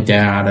told my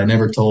dad.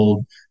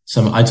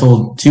 I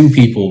told two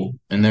people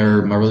and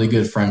they're my really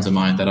good friends of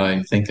mine that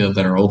I think of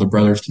that are older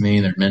brothers to me.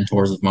 They're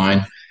mentors of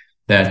mine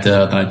that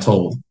I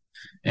told.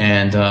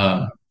 And,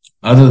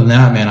 other than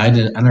that, man, I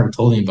never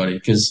told anybody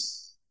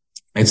because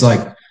it's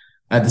like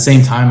at the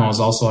same time, I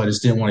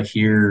just didn't want to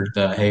hear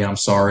hey, I'm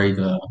sorry,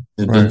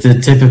 Right.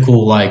 the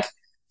typical like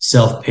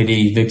self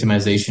pity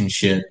victimization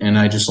shit. And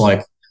I just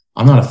like,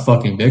 I'm not a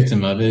fucking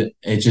victim of it.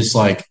 It's just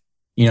like,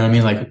 you know what I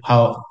mean? Like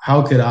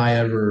how could I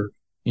ever,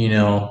 you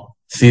know,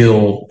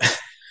 feel,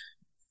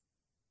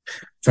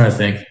 trying to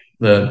think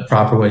the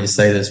proper way to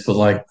say this, but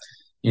like,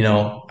 you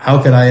know,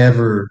 how could I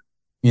ever,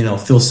 you know,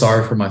 feel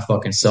sorry for my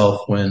fucking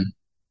self when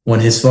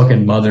his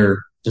fucking mother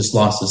just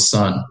lost his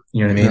son?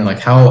 You know what I mean? Yeah. Like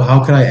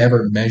how could I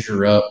ever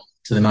measure up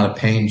to the amount of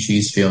pain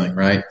she's feeling,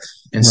 right?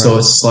 And so Right.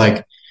 it's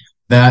like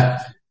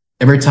that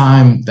every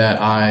time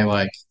that I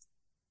like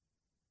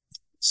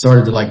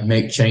started to like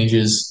make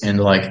changes and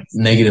like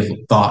negative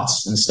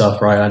thoughts and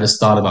stuff, right? I just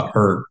thought about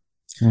her.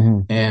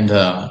 Mm-hmm. And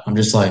I'm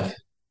just like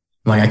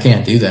I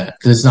can't do that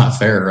because it's not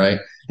fair, right?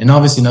 And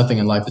obviously nothing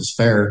in life is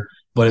fair,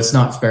 but it's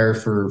not fair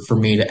for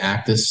me to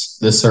act this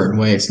certain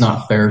way. It's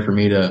not fair for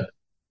me to,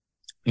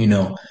 you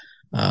know,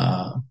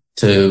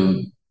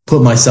 to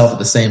put myself at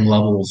the same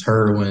level as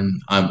her when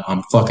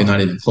I'm fucking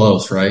not even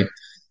close, right?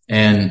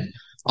 And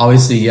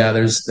obviously, yeah,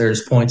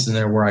 there's points in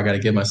there where I got to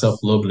give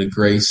myself a little bit of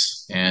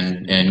grace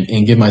and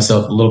give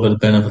myself a little bit of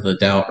benefit of the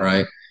doubt,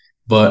 right?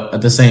 But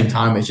at the same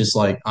time, it's just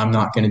like I'm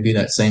not going to be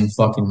that same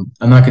fucking.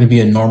 I'm not going to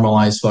be a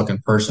normalized fucking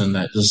person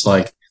that just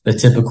like the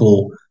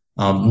typical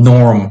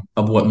norm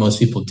of what most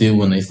people do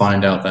when they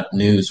find out that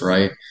news,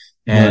 right?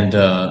 And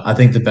I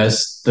think the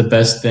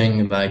best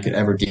thing that I could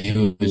ever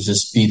do is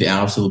just be the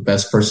absolute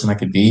best person I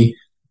could be,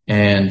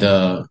 and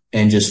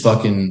just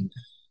fucking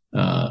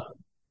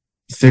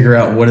figure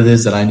out what it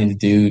is that I need to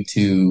do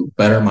to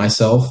better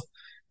myself.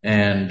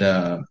 And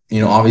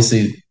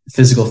obviously,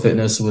 physical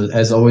fitness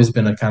has always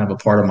been a kind of a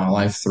part of my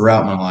life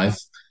throughout my life,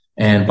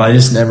 but I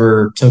just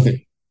never took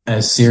it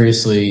as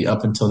seriously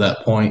up until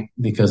that point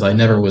because I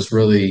never was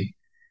really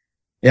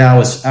yeah,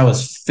 I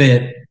was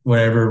fit,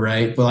 whatever,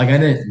 right? But like I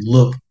didn't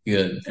look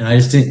good, and I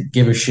just didn't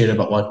give a shit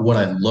about like what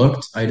I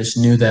looked. I just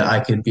knew that I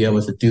could be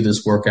able to do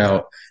this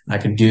workout, I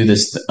could do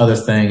this other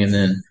thing, and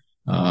then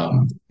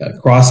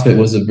CrossFit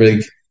was a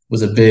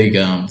big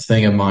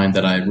thing of mine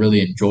that I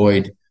really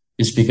enjoyed,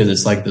 just because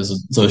it's like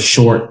those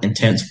short,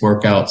 intense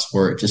workouts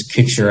where it just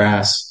kicks your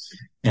ass,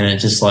 and it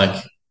just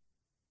like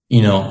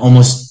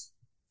almost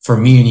for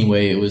me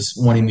anyway, it was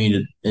wanting me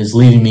to is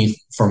leading me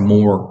for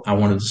more. I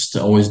wanted just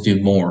to always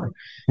do more.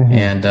 Mhm.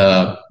 And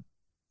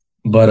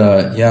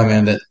yeah,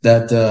 man,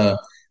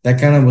 that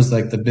kind of was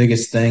like the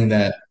biggest thing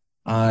that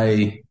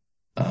I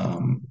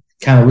kind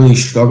of really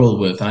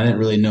struggled with. I didn't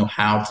really know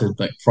how to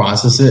like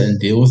process it and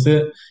deal with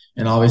it.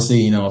 And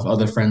obviously, if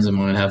other friends of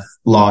mine have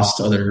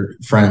lost other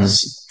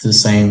friends to the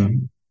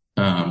same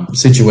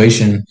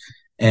situation,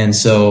 and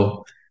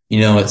so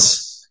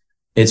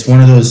it's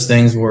one of those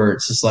things where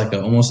it's just like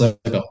almost like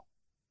a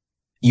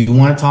you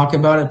want to talk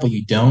about it, but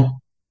you don't.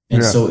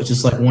 And Yeah. so it's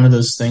just like one of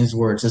those things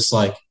where it's just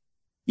like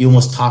you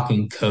almost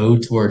talking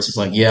code to where it's just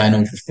like, yeah, I know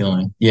what you're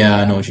feeling. Yeah,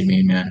 I know what you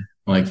mean, man.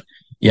 Like,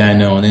 yeah, I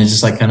know. And then it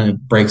just like kind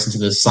of breaks into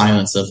the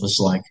silence of just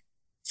like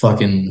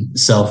fucking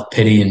self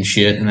pity and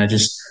shit. And I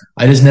just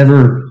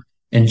never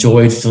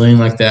enjoyed feeling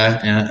like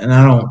that. And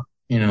I don't,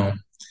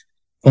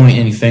 point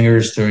any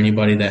fingers to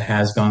anybody that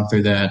has gone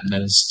through that and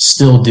that is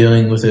still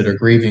dealing with it or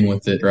grieving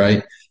with it,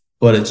 right?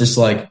 But it's just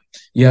like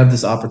you have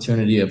this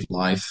opportunity of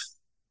life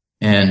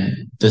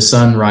and the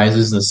sun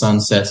rises and the sun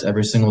sets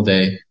every single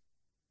day.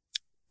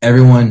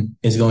 Everyone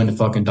is going to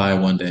fucking die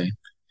one day.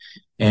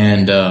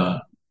 And,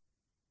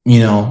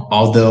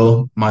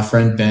 although my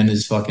friend Ben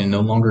is fucking no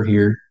longer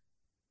here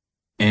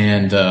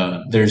and,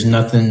 there's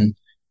nothing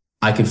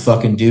I could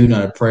fucking do,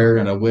 not a prayer,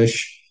 not a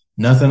wish,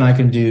 nothing I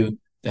can do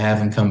to have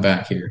him come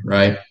back here,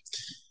 right?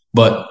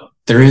 But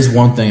there is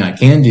one thing I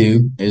can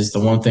do is the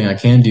one thing I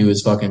can do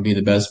is fucking be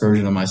the best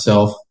version of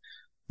myself,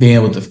 being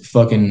able to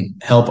fucking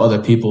help other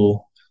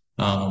people,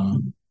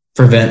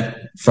 prevent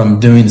from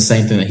doing the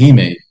same thing that he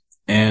made.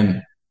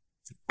 And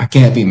I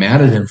can't be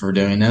mad at him for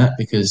doing that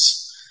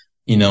because,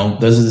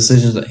 those are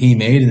decisions that he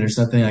made and there's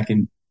nothing I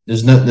can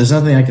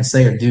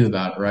say or do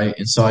about it. Right.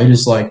 And so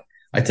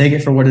I take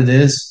it for what it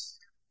is.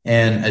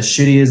 And as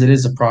shitty as it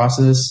is a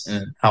process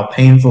and how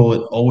painful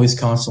it always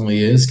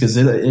constantly is, cause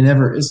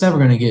it's never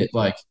going to get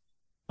like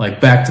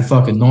back to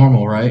fucking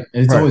normal. Right.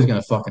 It's Right. always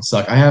going to fucking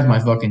suck. I have my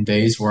fucking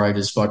days where I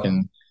just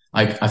fucking,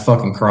 I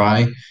fucking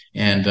cry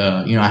and,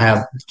 I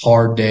have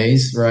hard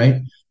days. Right.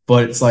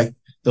 But it's like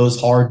those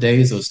hard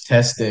days, those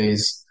test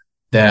days,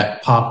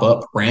 that pop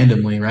up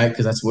randomly, right?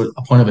 Because that's what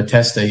a point of a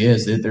test day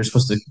is.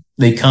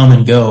 They come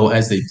and go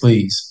as they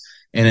please.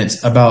 And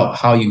it's about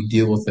how you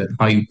deal with it,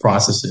 how you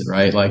process it,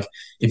 right? Like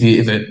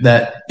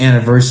that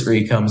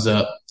anniversary comes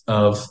up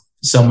of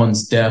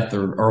someone's death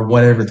or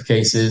whatever the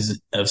case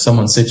is of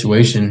someone's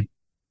situation,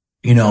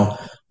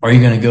 are you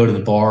going to go to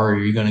the bar? Or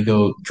are you going to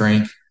go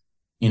drink,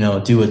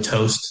 do a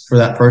toast for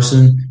that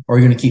person? Or are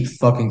you going to keep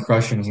fucking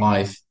crushing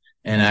life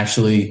and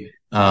actually,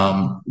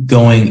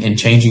 going and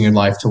changing your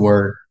life to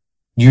where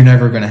you're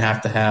never going to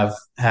have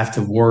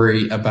to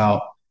worry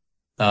about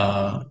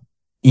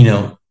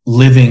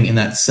living in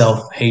that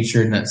self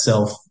hatred and that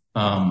self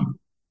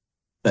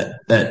that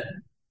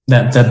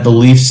that that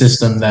belief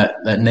system, that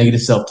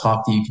negative self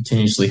talk that you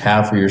continuously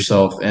have for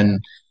yourself. And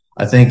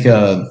I think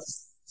that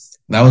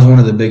was one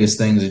of the biggest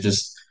things. It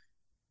just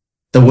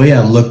the way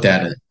I looked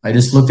at it. I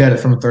just looked at it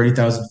from a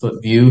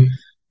 30,000-foot view,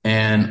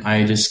 and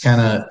I just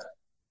kind of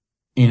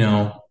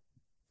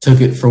took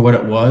it for what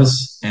it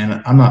was.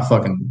 And I'm not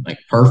fucking like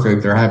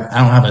perfect or I don't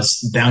have a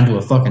down to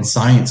a fucking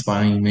science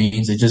by any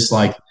means. It just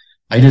like,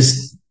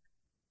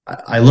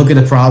 I look at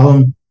a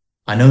problem.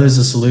 I know there's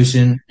a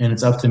solution and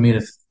it's up to me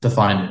to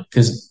find it.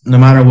 Cause no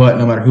matter what,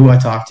 no matter who I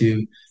talk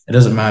to, it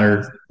doesn't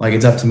matter. Like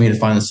it's up to me to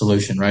find the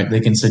solution, right?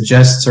 They can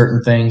suggest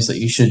certain things that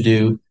you should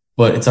do,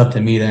 but it's up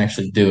to me to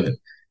actually do it.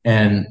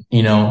 And,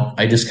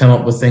 I just come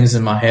up with things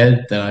in my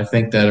head that I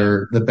think that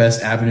are the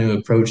best avenue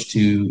approach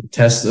to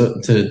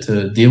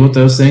to deal with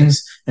those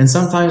things. And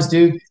sometimes,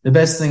 dude, the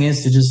best thing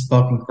is to just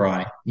fucking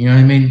cry. You know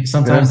what I mean?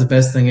 Sometimes Yeah. the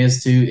best thing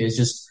is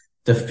just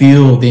to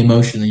feel the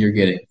emotion that you're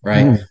getting,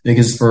 right? Mm.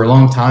 Because for a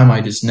long time,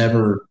 I just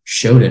never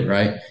showed it,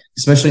 right?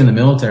 Especially in the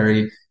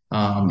military,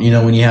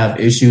 when you have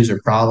issues or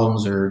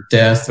problems or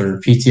death or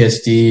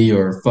PTSD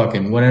or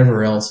fucking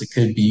whatever else it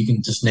could be, you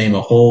can just name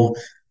a whole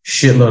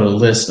shitload of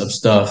list of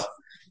stuff,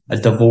 a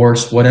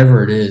divorce,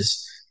 whatever it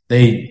is.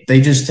 They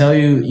just tell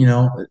you,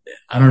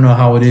 I don't know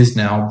how it is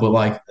now, but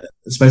like,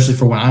 especially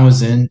for when I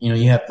was in,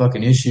 you have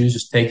fucking issues,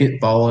 just take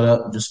it, bottle it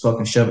up, and just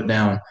fucking shove it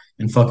down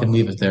and fucking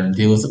leave it there and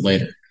deal with it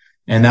later.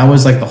 And that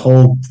was like the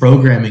whole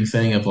programming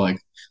thing of like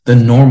the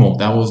normal.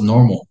 That was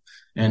normal.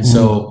 And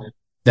so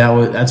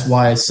that's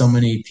why so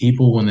many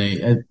people when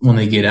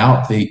they get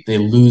out, they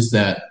lose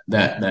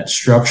that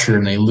structure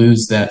and they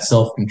lose that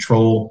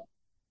self-control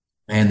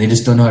and they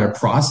just don't know how to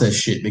process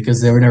shit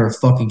because they were never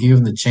fucking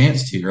given the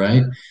chance to,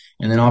 right?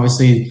 And then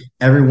obviously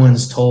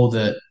everyone's told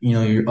that,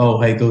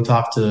 hey, go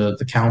talk to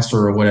the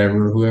counselor or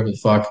whatever, whoever the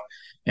fuck,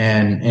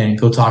 and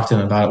go talk to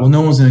them about it. Well,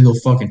 no one's going to go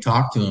fucking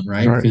talk to them,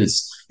 right?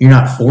 Because you're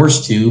not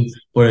forced to,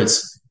 but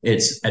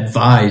it's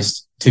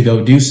advised to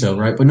go do so,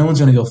 right? But no one's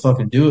going to go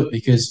fucking do it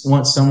because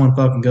once someone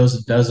fucking goes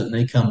and does it and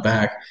they come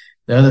back,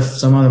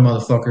 some other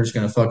motherfucker is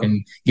going to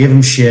fucking give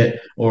them shit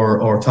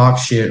or talk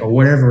shit or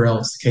whatever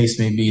else the case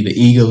may be, the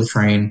ego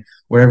train,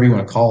 whatever you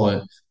want to call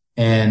it.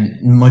 And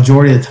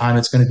majority of the time,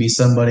 it's going to be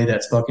somebody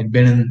that's fucking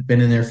been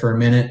in there for a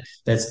minute,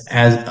 that's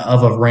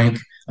of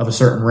a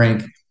certain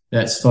rank,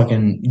 that's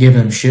fucking giving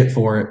them shit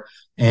for it.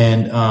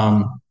 And,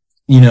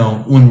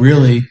 when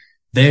really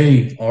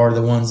they are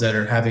the ones that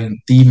are having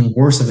the even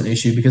worse of an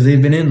issue because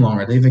they've been in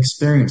longer, they've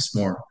experienced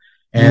more,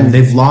 and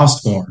they've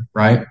lost more,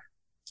 right?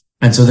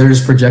 And so they're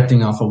just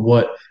projecting off of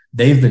what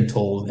they've been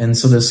told. And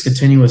so this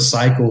continuous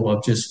cycle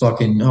of just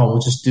fucking, we'll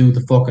just do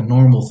the fucking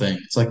normal thing.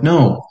 It's like,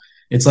 no.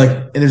 It's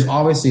like there's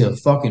obviously a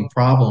fucking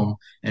problem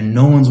and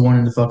no one's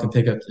wanting to fucking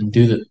pick up and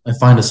and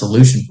find a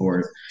solution for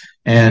it.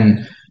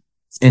 And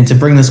to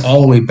bring this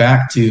all the way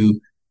back to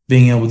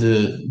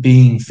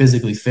being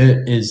physically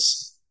fit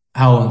is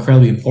how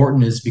incredibly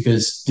important it is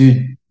because,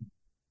 dude,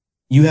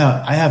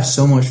 I have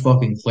so much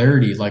fucking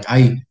clarity. Like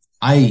I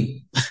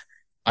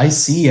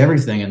see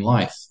everything in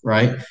life,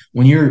 right?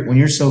 When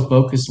you're so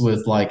focused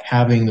with like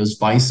having those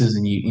vices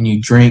and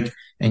you drink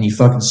and you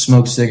fucking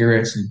smoke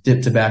cigarettes and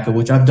dip tobacco,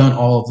 which I've done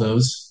all of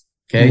those.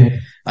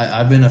 Okay.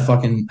 I've been a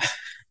fucking,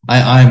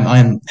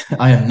 I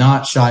am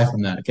not shy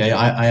from that. Okay.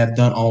 I have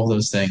done all of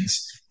those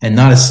things and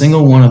not a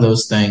single one of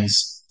those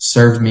things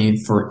served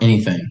me for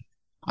anything.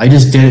 I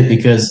just did it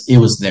because it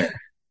was there.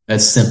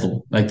 That's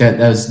simple. Like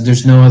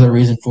there's no other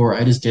reason for it.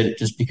 I just did it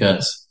just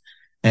because.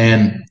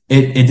 And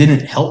it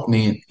didn't help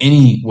me in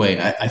any way.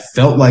 I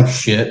felt like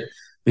shit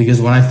because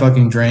when I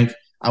fucking drank,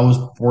 I was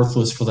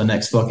worthless for the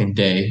next fucking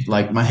day.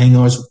 Like my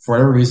hangovers, for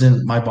whatever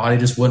reason, my body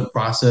just wouldn't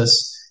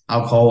process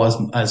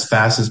alcohol as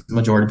fast as the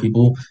majority of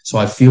people. So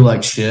I feel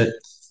like shit.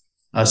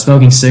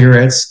 Smoking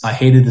cigarettes, I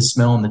hated the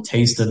smell and the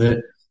taste of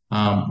it.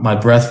 My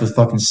breath would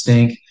fucking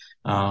stink.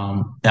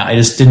 I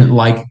just didn't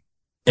like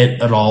it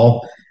at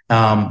all.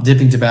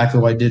 Dipping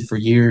tobacco, I did for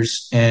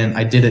years, and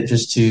I did it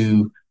just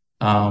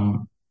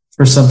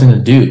for something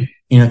to do,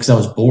 because I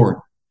was bored.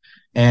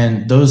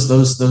 And those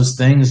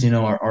things,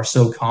 are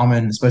so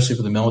common, especially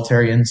for the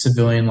military and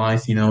civilian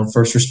life,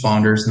 first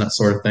responders and that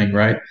sort of thing,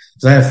 right?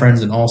 Because I have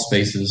friends in all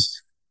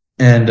spaces,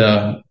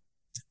 and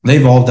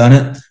they've all done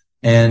it,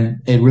 and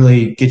it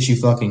really gets you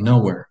fucking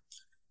nowhere.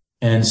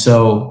 And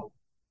so,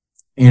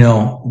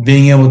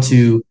 being able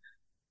to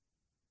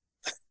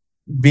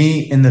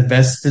be in the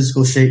best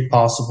physical shape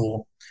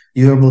possible,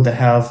 you're able to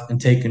have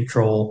and take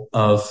control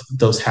of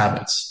those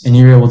habits, and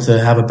you're able to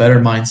have a better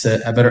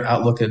mindset, a better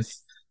outlook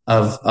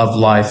of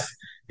life,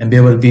 and be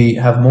able to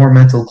have more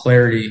mental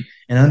clarity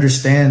and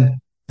understand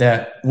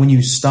that when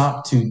you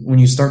start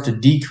to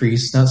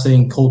decrease, not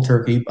saying cold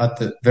turkey at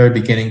the very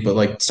beginning, but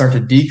like start to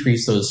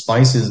decrease those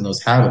vices and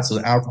those habits,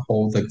 the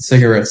alcohol, the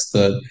cigarettes,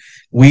 the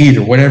weed,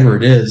 or whatever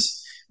it is,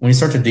 when you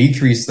start to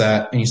decrease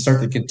that and you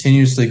start to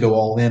continuously go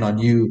all in on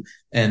you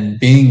and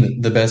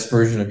being the best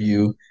version of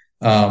you,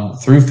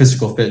 through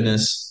physical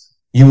fitness,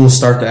 you will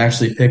start to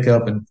actually pick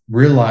up and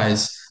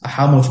realize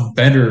how much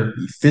better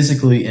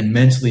physically and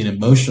mentally and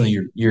emotionally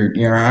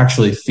you're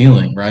actually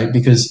feeling, right?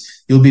 Because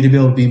you'll be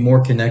able to be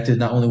more connected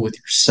not only with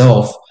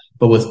yourself,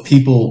 but with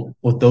people,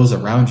 with those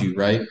around you,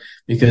 right?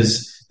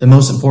 Because the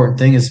most important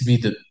thing is to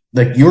be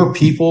like your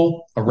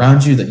people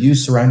around you that you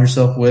surround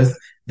yourself with,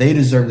 they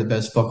deserve the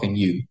best fucking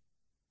you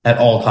at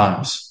all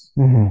times.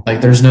 Mm-hmm.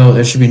 Like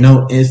there should be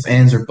no ifs,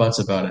 ands, or buts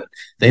about it.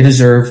 They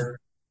deserve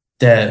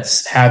that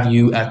have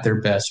you at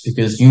their best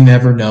because you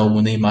never know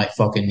when they might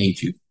fucking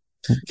need you.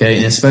 Okay.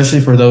 And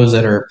especially for those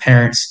that are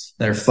parents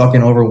that are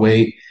fucking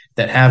overweight,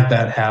 that have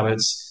bad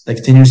habits, that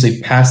continuously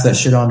pass that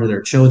shit on to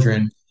their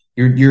children,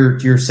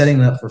 you're setting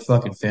them up for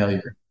fucking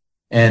failure.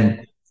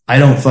 And I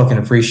don't fucking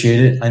appreciate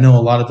it. I know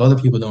a lot of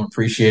other people don't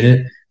appreciate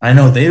it. I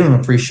know they don't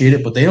appreciate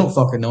it, but they don't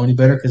fucking know any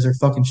better because they're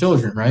fucking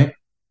children, right?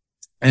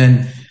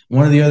 And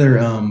one of the other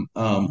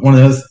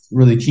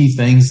really key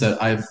things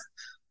that I've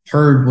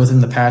heard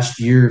within the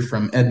past year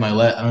from Ed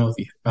Milet, I don't know if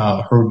you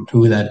heard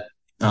who that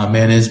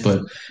man is,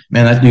 but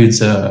man, that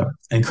dude's a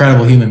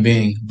incredible human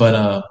being,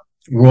 but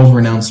world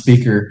renowned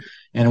speaker.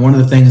 And one of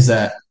the things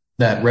that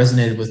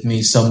resonated with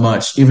me so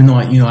much, even though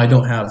I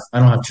don't have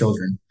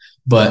children,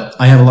 but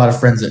I have a lot of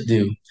friends that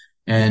do.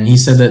 And he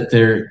said that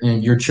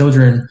your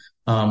children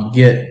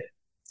get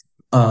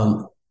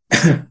um,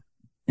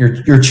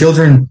 your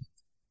children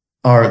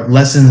are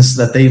lessons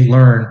that they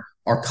learn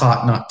are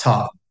caught, not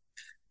taught.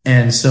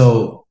 And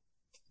so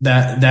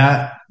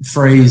that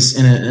phrase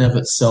in and of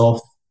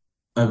itself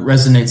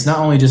resonates not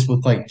only just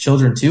with like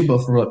children too,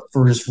 but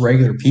for just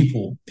regular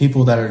people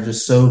that are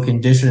just so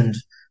conditioned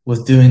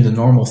with doing the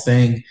normal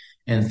thing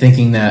and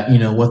thinking that,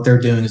 what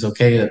they're doing is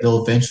okay, that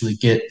they'll eventually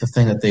get the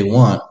thing that they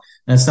want.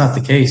 And that's not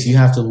the case. You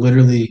have to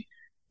literally,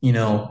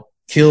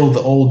 kill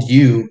the old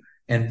you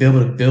and be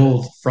able to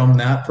build from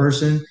that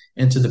person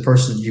into the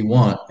person you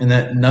want. And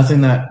that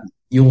nothing that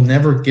you'll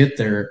never get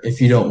there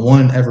if you don't,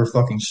 one, ever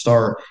fucking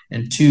start,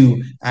 and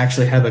two,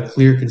 actually have a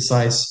clear,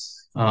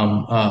 concise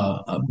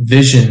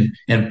vision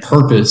and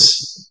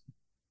purpose.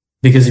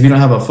 Because if you don't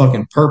have a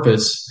fucking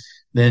purpose,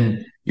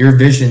 then your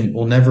vision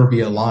will never be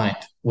aligned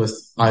with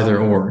either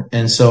or.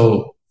 And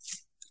so,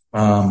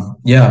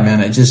 yeah, man,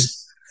 I don't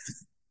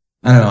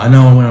know. I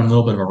know I went on a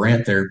little bit of a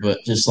rant there, but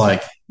just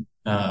like,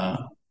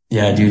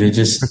 yeah, dude,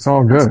 it's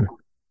all good.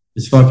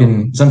 It's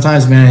fucking,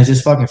 sometimes, man, it's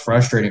just fucking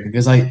frustrating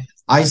because I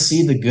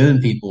see the good in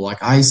people.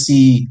 Like, I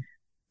see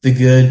the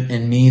good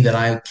in me that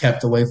I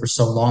kept away for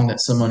so long that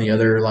so many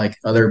other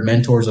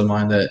mentors of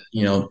mine that,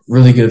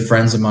 really good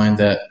friends of mine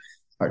that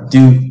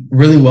do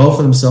really well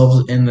for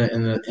themselves in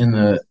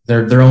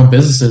their own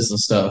businesses and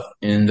stuff.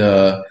 And,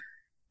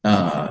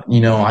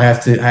 I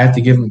have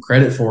to give them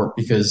credit for it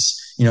because,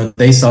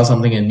 they saw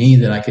something in me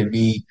that I could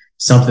be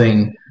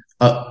something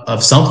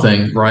of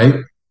something, right?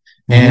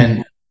 Mm-hmm.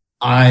 And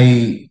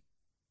I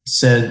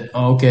said,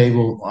 oh, okay,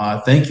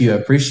 well, thank you. I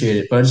appreciate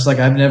it. But it's like,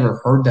 I've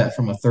never heard that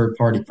from a third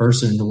party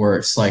person to where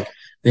it's like,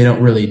 they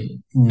don't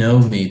really know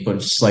me, but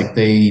it's just like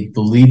they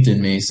believed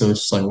in me. So it's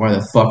just like, why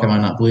the fuck am I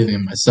not believing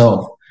in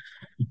myself?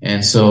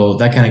 And so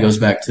that kind of goes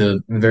back to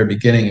the very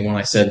beginning when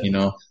I said,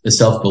 the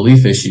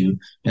self-belief issue.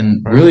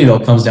 And really it all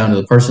comes down to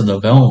the personal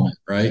development,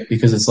 right?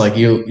 Because it's like,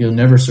 you'll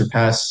never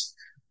surpass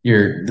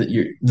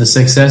the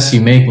success you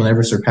make will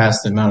never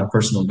surpass the amount of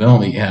personal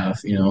development you have,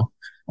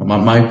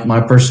 My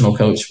personal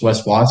coach,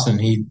 Wes Watson,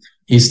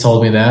 he's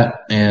told me that.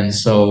 And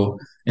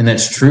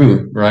that's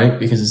true, right?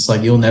 Because it's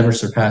like, you'll never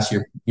surpass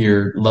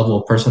your level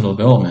of personal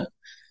development.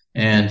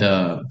 And,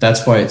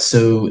 that's why it's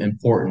so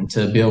important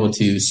to be able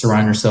to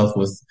surround yourself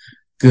with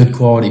good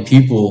quality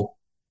people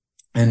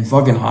and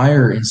fucking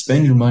hire and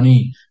spend your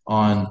money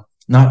on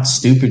not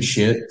stupid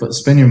shit, but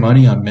spend your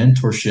money on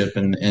mentorship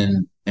and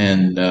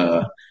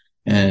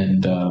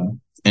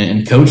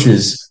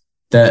coaches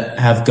that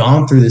have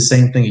gone through the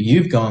same thing that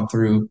you've gone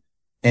through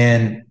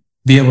and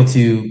be able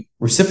to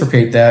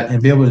reciprocate that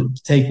and be able to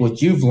take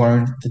what you've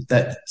learned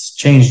that's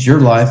changed your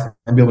life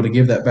and be able to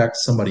give that back to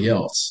somebody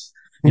else.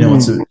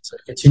 It's a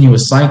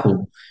continuous cycle,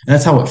 and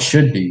that's how it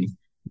should be.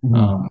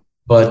 Mm-hmm.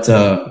 But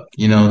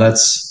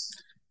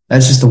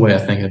that's just the way I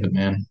think of it,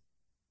 man.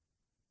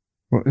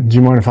 Well, do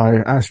you mind if I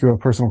ask you a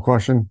personal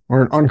question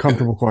or an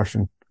uncomfortable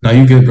question? No,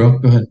 you're good, bro.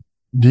 Go ahead.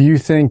 Do you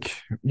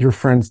think your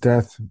friend's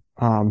death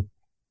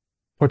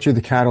put you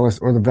the catalyst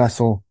or the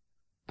vessel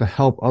to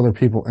help other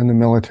people in the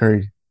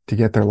military to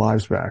get their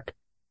lives back?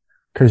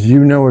 Because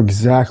you know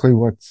exactly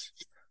what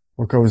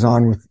goes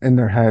on in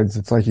their heads.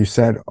 It's like you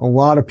said, a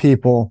lot of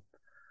people,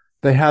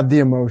 they have the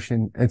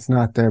emotion, it's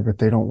not there, but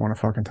they don't want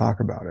to fucking talk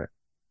about it.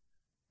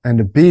 And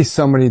to be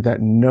somebody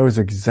that knows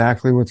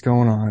exactly what's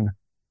going on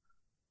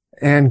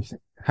and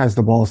has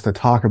the balls to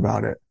talk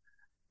about it,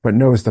 but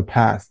knows the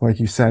path, like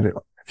you said,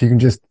 if you can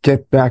just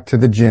get back to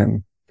the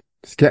gym,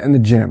 just get in the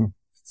gym.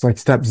 It's like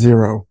step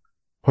 0,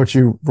 puts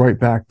you right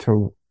back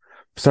to,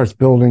 starts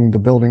building the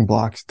building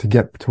blocks to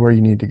get to where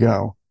you need to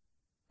go.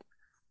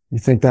 You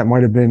think that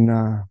might have been,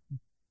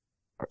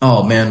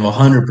 Oh man,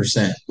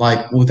 100%.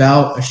 Like,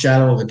 without a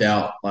shadow of a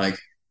doubt, like,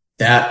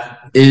 that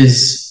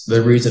is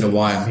the reason of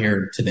why I'm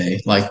here today.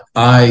 Like,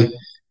 I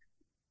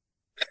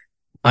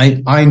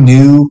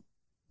knew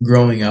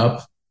growing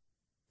up,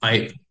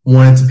 I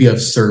wanted to be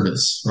of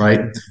service,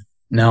 right?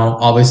 Now,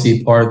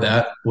 obviously, part of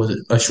that was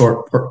a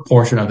short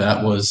portion of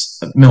that was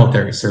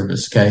military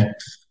service. Okay.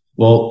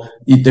 Well,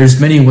 there's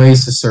many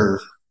ways to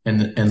serve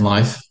in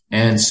life.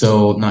 And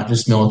so not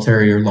just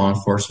military or law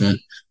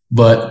enforcement,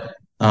 but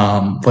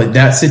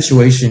that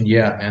situation,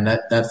 yeah, man,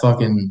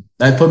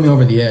 that put me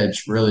over the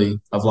edge, really,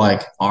 of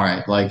like, all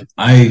right, like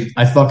I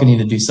fucking need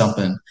to do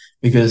something,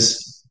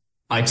 because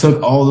I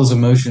took all those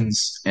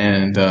emotions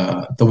and,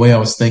 the way I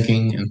was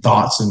thinking and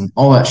thoughts and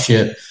all that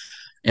shit.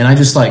 And I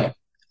just I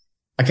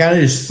kind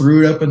of just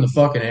threw it up in the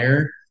fucking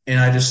air, and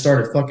I just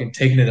started fucking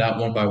taking it out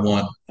one by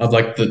one of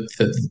like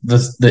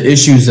the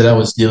issues that I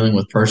was dealing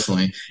with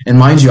personally. And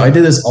mind you, I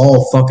did this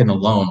all fucking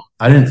alone.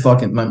 I didn't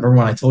fucking remember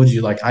when I told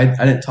you, like, I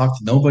didn't talk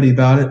to nobody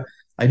about it.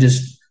 I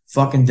just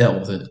fucking dealt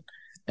with it.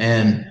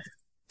 And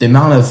the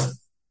amount of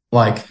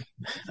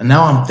and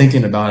now I'm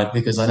thinking about it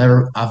because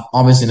I've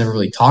obviously never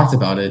really talked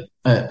about it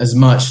as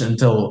much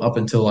up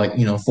until like,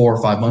 4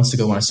 or 5 months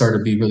ago when I started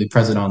to be really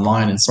present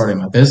online and starting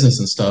my business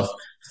and stuff.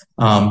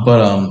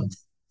 But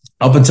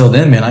up until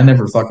then, man, I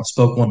never fucking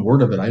spoke one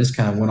word of it. I just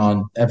kind of went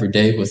on every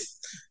day with,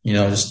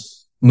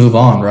 just move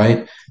on,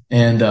 right?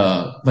 And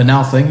but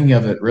now thinking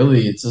of it,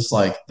 really, it's just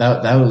like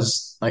that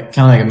was like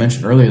kind of like I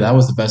mentioned earlier, that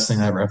was the best thing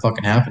that ever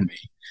fucking happened to me.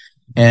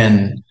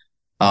 And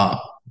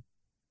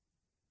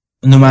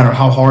no matter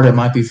how hard it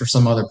might be for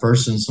some other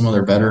person, some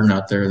other veteran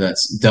out there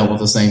that's dealt with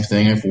the same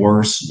thing, if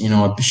worse, a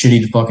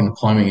shitty fucking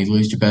deployment, you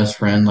lose your best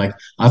friend. Like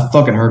I've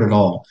fucking heard it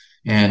all.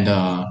 And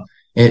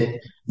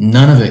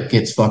none of it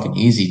gets fucking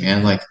easy,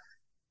 man. Like,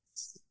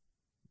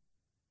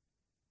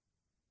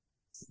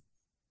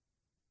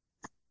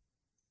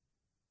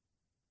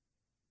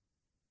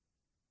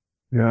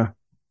 Yeah.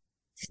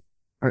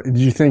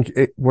 Do you think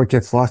what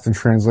gets lost in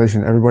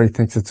translation, everybody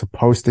thinks it's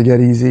supposed to get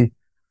easy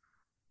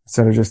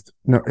instead of just,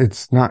 no,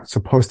 it's not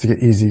supposed to get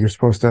easy. You're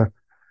supposed to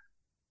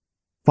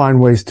find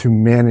ways to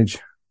manage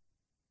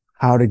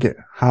how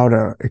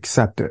to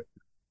accept it.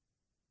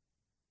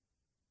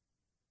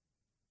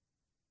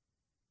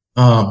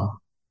 um,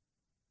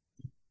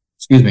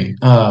 excuse me.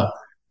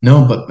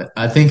 No, but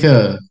I think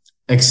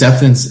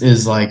acceptance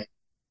is like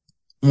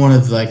one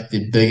of like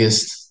the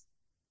biggest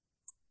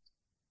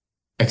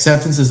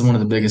acceptance is one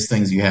of the biggest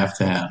things you have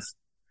to have.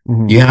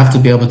 Hmm. You have to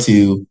be able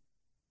to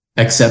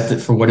accept it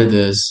for what it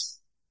is,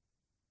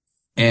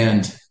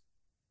 and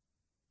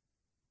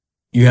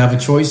you have a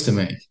choice to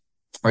make.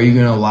 Are you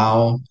going to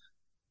allow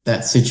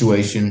that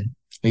situation?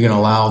 Are you going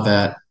to allow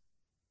that,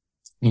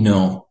 you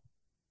know,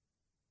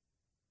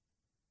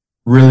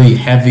 really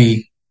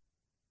heavy,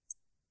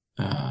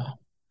 uh,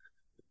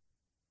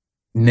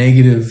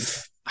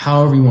 negative,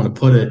 however you want to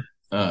put it,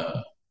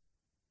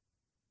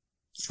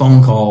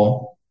 phone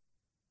call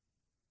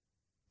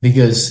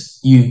because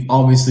you've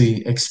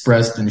obviously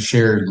expressed and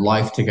shared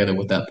life together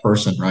with that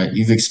person, right?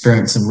 You've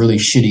experienced some really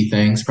shitty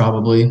things,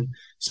 probably,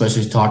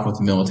 especially talking with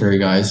the military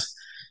guys.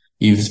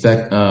 You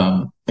expect,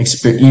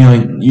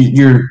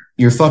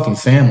 you're fucking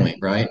family,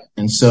 right?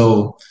 And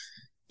so,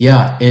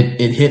 yeah,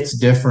 it hits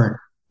different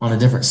on a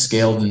different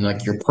scale than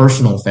like your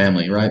personal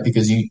family, right?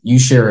 Because you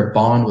share a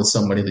bond with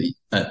somebody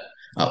that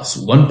at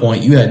one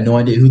point you had no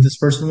idea who this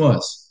person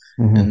was,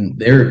 Hmm. and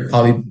they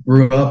probably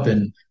grew up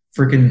in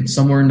freaking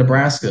somewhere in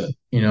Nebraska.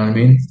 You know what I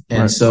mean?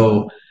 And Right.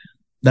 so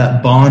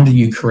that bond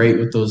you create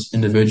with those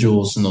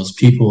individuals and those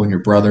people and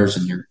your brothers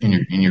and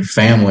your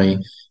family,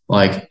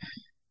 like,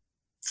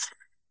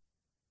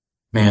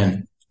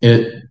 man,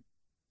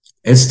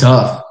 it's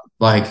tough.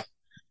 Like,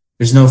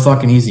 there's no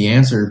fucking easy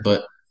answer,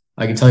 but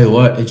I can tell you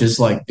what, it's just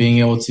like being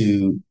able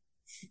to,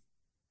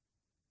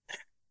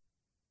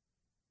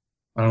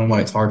 I don't know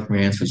why it's hard for me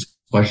to answer this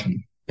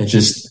question. It's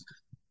just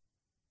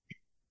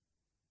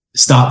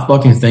stop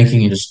fucking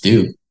thinking and just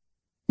do.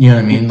 You know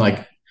what I mean?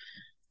 Like,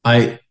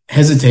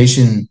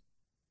 hesitation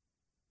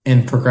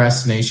and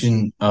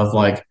procrastination of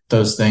like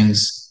those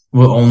things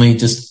will only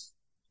just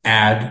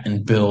add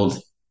and build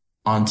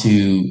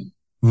onto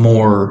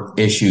more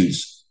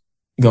issues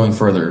going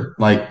further.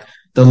 Like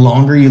the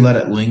longer you let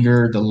it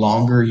linger, the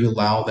longer you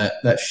allow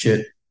that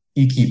shit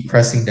you keep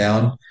pressing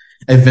down,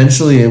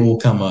 eventually it will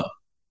come up.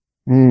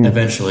 Mm.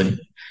 Eventually.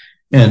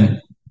 And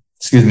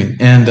excuse me.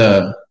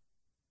 And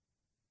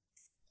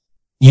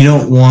you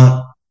don't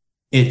want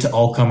it to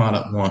all come out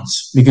at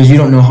once because you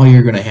don't know how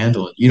you're going to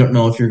handle it. You don't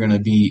know if you're going to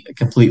be a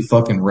complete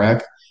fucking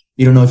wreck.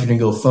 You don't know if you're going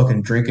to go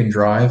fucking drink and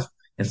drive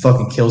and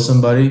fucking kill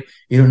somebody.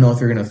 You don't know if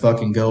you're going to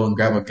fucking go and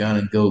grab a gun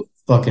and go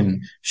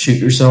fucking shoot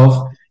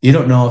yourself. You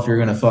don't know if you're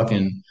going to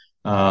fucking,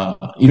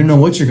 you don't know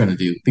what you're going to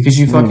do because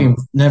you Mm. fucking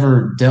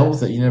never dealt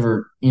with it. You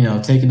never,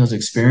 taken those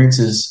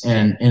experiences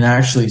and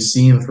actually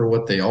see them for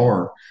what they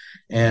are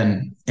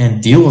and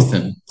deal with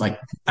them, like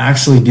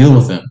actually deal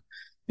with them.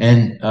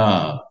 And,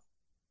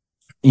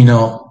 you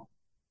know,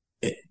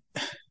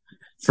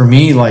 for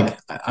me, like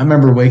I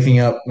remember waking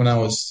up when I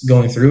was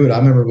going through it. I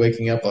remember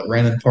waking up like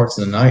random parts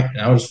of the night, and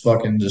I would just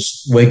fucking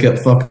just wake up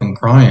fucking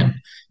crying,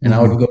 and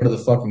I Hmm. would go to the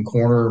fucking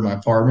corner of my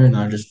apartment, and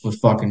I just would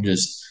fucking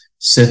just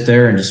sit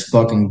there and just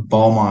fucking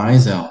bawl my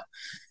eyes out.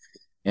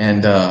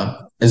 And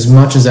as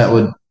much as that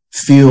would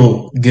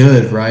feel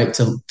good, right,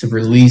 to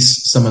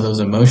release some of those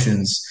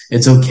emotions,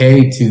 it's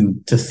okay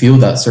to feel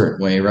that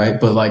certain way, right?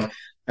 But like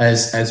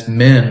as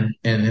men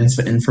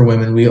and for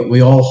women,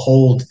 we all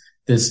hold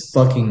this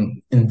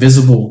fucking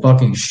invisible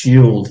fucking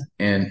shield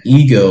and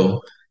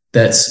ego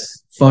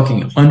that's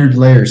fucking 100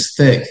 layers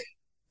thick.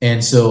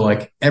 And so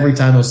like every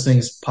time those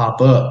things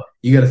pop up,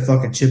 you got to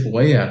fucking chip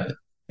away at it.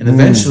 And Mm.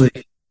 eventually,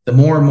 the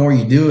more and more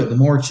you do it, the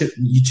more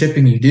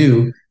chipping you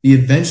do,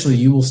 eventually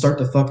you will start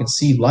to fucking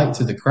see light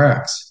through the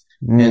cracks.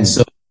 And Mm.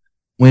 so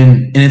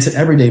and it's an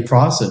everyday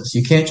process.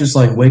 You can't just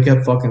like wake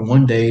up fucking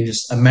one day,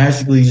 just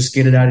magically just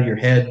get it out of your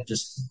head.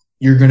 Just,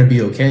 you're going to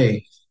be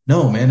okay.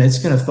 No, man, it's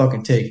going to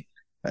fucking take,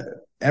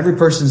 every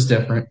person's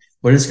different,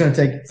 but it's going to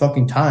take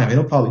fucking time.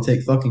 It'll probably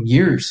take fucking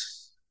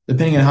years,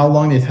 depending on how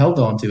long they've held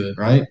on to it,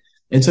 right?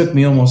 It took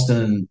me almost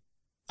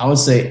I would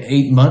say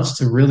 8 months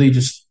to really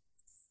just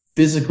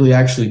physically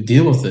actually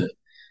deal with it.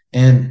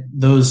 And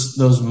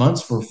those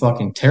months were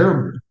fucking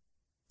terrible.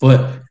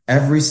 But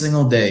every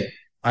single day,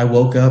 I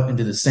woke up and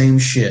did the same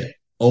shit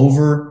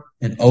over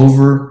and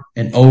over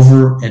and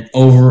over and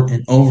over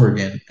and over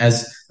again.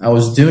 As I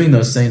was doing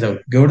those things, I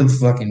would go to the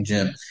fucking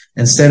gym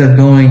instead of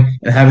going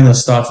and having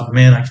those thoughts of,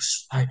 man,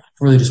 I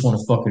really just want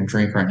to fucking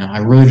drink right now. I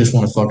really just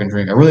want to fucking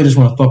drink. I really just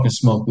want to fucking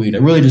smoke weed. I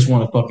really just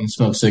want to fucking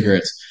smoke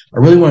cigarettes. I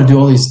really want to do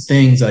all these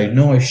things that I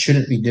know I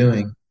shouldn't be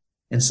doing.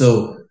 And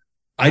so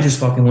I just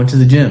fucking went to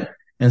the gym.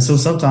 And so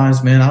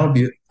sometimes, man,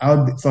 I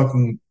would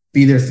fucking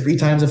be there 3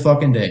 times a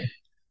fucking day.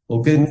 Well,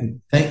 good.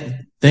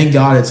 Thank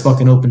God it's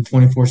fucking open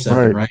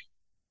 24/7, right?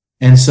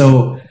 And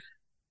so,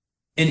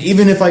 and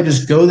even if I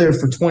just go there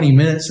for 20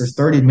 minutes or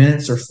 30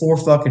 minutes or 4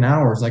 fucking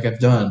hours, like I've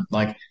done,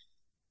 like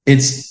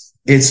it's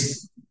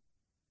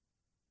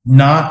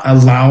not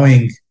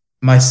allowing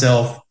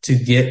myself to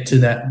get to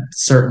that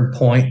certain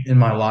point in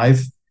my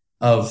life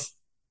of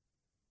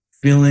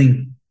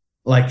feeling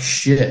like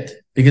shit,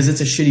 because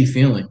it's a shitty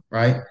feeling,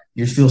 right?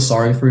 You feel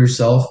sorry for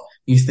yourself.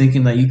 You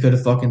thinking that you could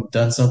have fucking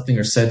done something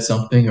or said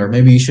something, or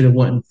maybe you should have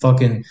went and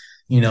fucking,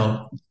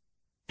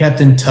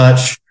 kept in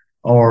touch,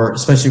 or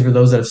especially for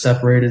those that have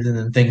separated and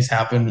then things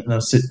happen in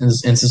those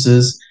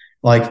instances,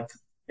 like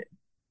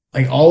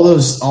all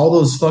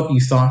those fucking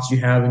thoughts you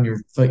have in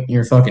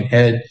your fucking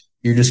head,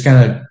 you're just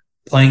kind of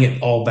playing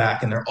it all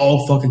back, and they're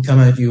all fucking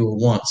coming at you at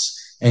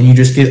once, and you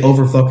just get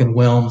over fucking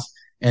whelmed,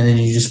 and then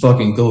you just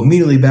fucking go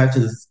immediately back to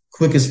the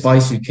quickest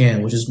vice you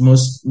can, which is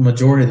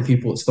majority of the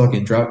people it's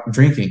fucking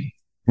drinking.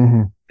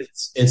 Mm-hmm.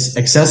 It's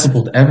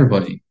accessible to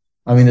everybody.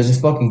 I mean, there's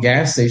a fucking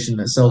gas station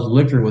that sells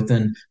liquor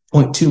within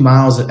 0.2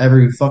 miles of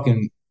every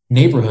fucking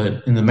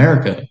neighborhood in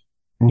America.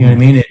 Mm-hmm. You know what I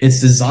mean?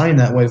 It's designed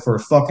that way for a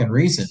fucking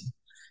reason.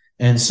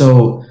 And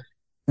so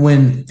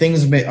when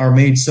things are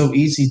made so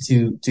easy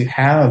to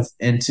have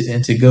and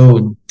to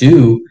go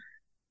do,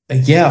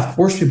 yeah, of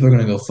course people are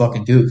going to go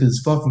fucking do it because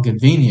it's fucking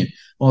convenient.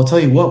 Well, I'll tell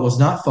you what was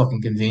not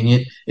fucking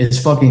convenient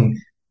is fucking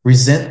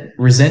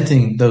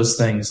resenting those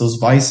things, those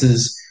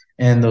vices,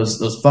 and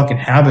those fucking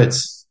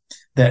habits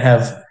that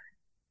have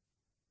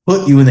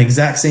put you in the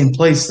exact same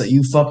place that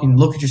you fucking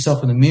look at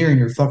yourself in the mirror and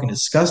you're fucking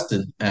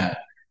disgusted at,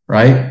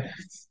 right?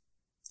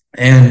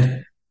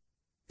 And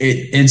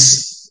it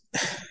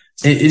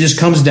just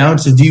comes down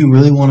to, do you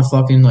really want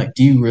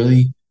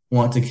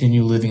to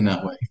continue living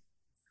that way?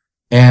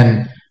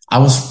 And I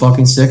was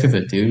fucking sick of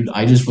it, dude.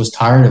 I just was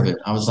tired of it.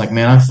 I was like,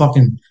 man,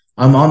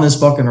 I'm on this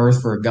fucking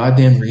earth for a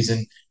goddamn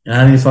reason, and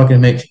I need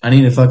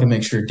to fucking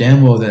make sure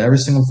damn well that every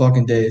single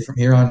fucking day from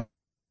here on.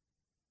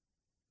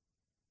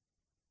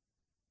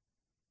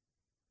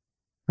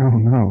 Oh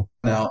no.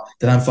 Now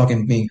that I'm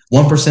fucking being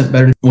 1%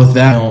 better with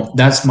that,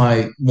 that's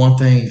my one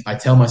thing I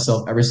tell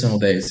myself every single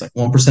day. It's like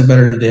 1%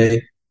 better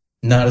today,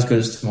 not as good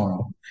as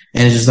tomorrow.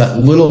 And it's just that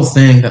little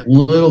thing, that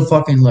little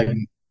fucking like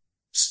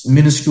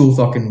minuscule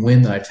fucking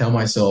win that I tell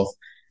myself,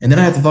 and then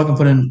I have to fucking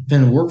put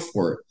in work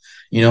for it.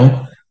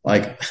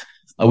 Like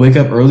I wake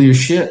up early as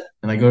shit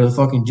and I go to the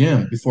fucking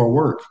gym before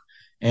work,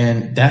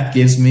 and that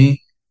gives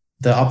me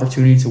the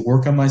opportunity to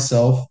work on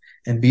myself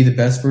and be the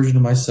best version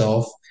of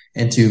myself,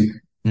 and to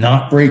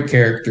not break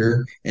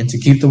character, and to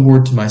keep the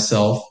word to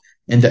myself,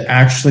 and to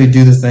actually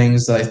do the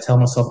things that I tell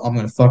myself I'm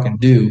going to fucking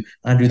do.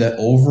 I do that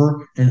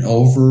over and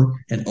over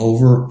and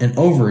over and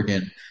over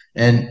again.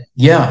 And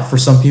yeah, for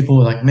some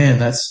people, like, man,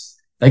 that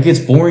gets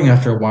boring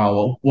after a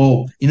while.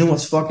 Well, you know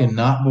what's fucking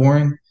not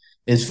boring?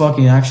 Is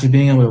fucking actually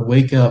being able to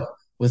wake up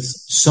with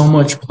so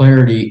much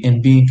clarity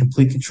and be in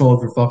complete control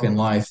of your fucking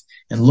life,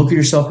 and look at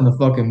yourself in the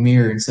fucking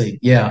mirror and say,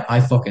 yeah, I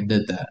fucking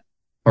did that.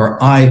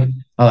 Or I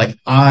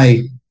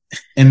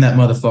am that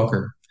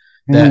motherfucker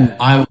that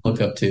I would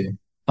look up to.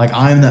 Like,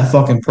 I'm that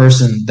fucking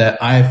person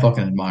that I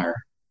fucking admire.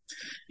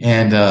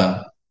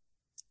 And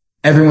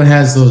everyone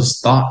has those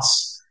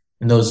thoughts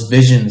and those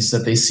visions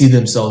that they see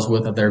themselves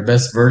with, of their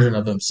best version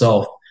of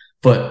themselves.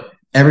 But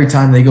every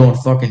time they go and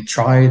fucking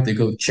try it, they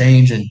go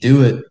change and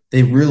do it,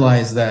 they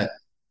realize that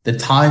the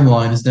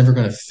timeline is never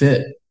going to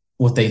fit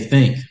what they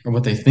think or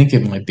what they think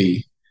it might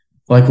be.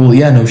 Like, well,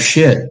 yeah, no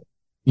shit.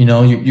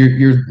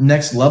 Your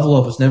next level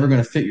up is never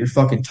going to fit your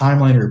fucking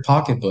timeline or your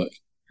pocketbook.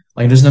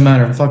 Like, it doesn't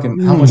matter fucking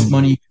how much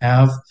money you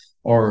have,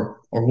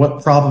 or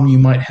what problem you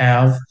might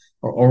have,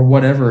 or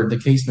whatever the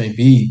case may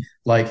be.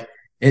 Like,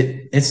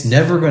 it's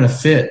never going to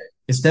fit.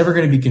 It's never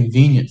going to be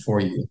convenient for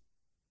you.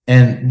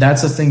 And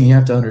that's the thing you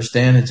have to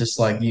understand. It's just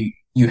like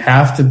you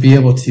have to be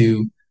able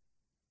to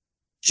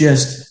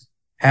just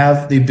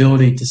have the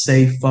ability to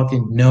say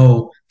fucking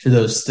no to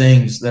those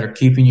things that are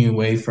keeping you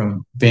away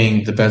from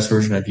being the best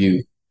version of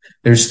you.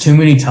 There's too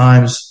many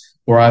times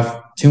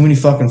where too many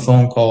fucking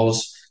phone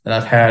calls that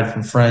I've had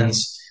from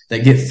friends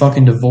that get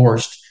fucking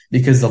divorced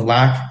because the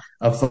lack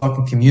of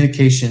fucking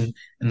communication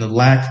and the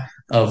lack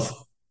of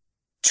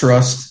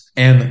trust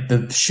and the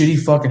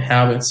shitty fucking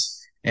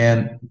habits,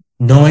 and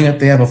knowing that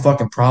they have a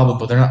fucking problem,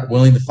 but they're not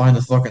willing to find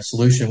the fucking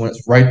solution when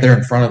it's right there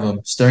in front of them,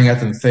 staring at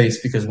them in the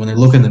face, because when they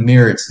look in the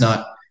mirror, it's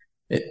not,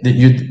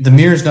 the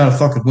mirror's not a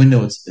fucking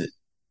window.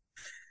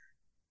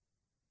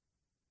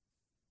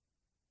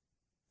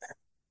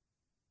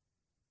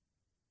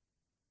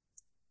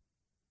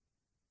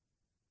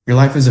 Your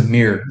life is a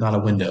mirror, not a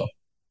window,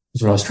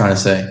 is what I was trying to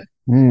say.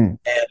 Mm.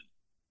 And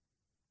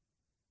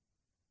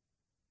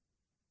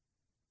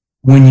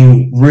when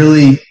you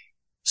really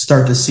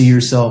start to see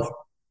yourself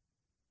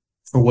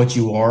for what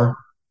you are,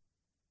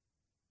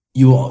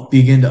 you will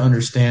begin to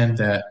understand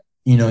that,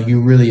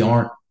 you really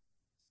aren't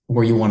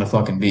where you want to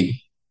fucking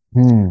be.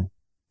 Mm.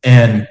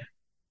 And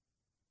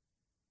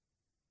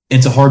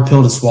it's a hard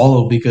pill to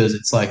swallow because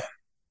it's like,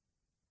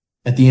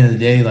 at the end of the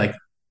day, like,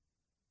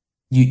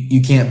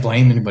 you can't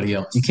blame anybody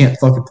else. You can't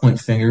fucking point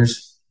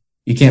fingers.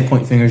 You can't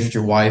point fingers at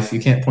your wife. You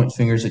can't point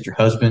fingers at your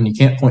husband. You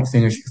can't point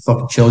fingers at your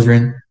fucking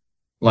children.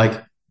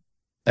 Like,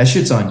 that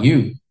shit's on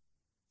you.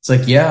 It's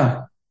like,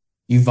 yeah,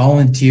 you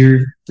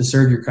volunteered to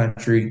serve your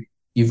country.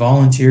 You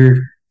volunteered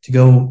to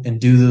go and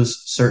do those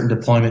certain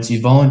deployments.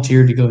 You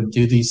volunteered to go and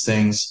do these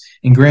things.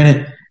 And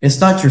granted, it's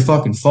not your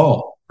fucking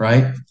fault,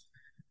 right?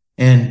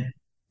 And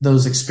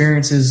those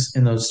experiences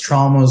and those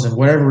traumas and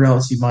whatever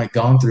else you might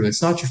gone through,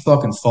 it's not your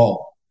fucking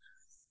fault.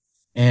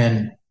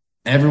 And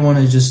everyone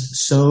is just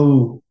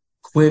so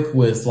quick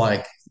with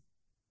like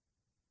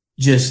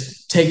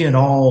just taking it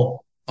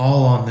all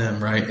on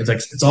them, right? It's like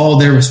it's all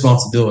their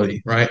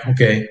responsibility, right?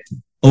 Okay.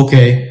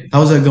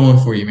 How's that going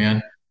for you,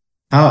 man?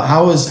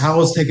 How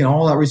is taking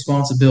all that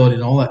responsibility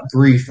and all that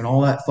grief and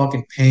all that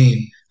fucking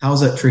pain?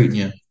 How's that treating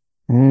you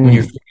when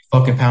you're Mm. 50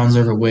 fucking pounds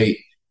overweight,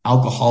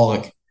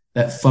 alcoholic,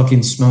 that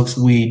fucking smokes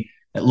weed,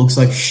 that looks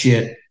like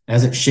shit,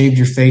 hasn't shaved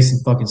your face in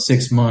fucking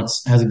 6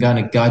 months, hasn't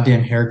gotten a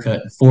goddamn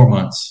haircut in 4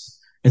 months?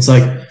 It's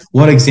like,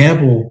 what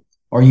example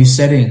are you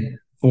setting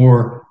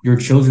for your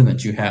children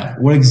that you have?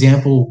 What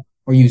example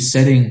are you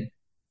setting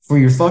for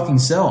your fucking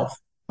self?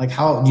 Like,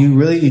 how do you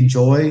really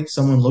enjoy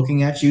someone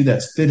looking at you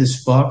that's fit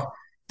as fuck,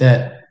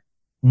 that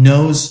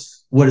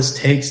knows what it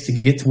takes to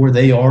get to where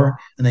they are,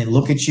 and they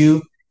look at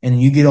you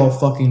and you get all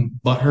fucking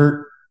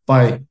butthurt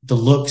by the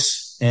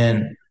looks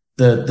and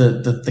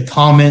the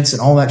comments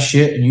and all that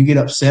shit, and you get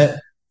upset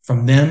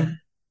from them?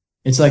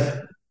 It's like,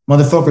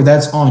 motherfucker,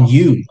 that's on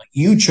you. Like,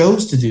 you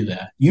chose to do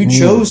that. You Mm.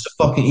 chose to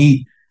fucking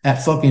eat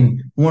at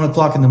fucking 1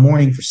 o'clock in the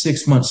morning for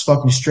 6 months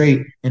fucking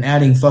straight and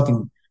adding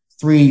fucking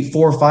 3,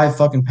 4,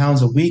 5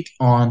 pounds a week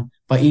on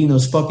by eating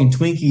those fucking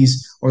Twinkies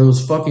or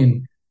those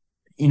fucking,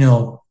 you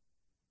know,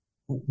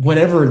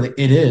 whatever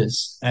it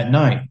is at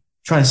night,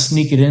 trying to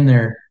sneak it in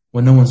there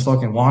when no one's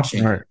fucking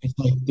watching. Right. It's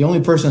like the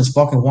only person that's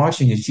fucking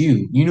watching is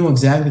you. You know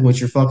exactly what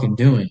you're fucking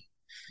doing.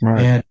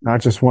 Right. And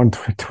Not just one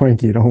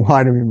Twinkie. Don't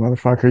lie to me,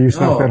 motherfucker. You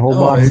snuck that whole no,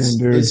 box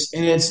it's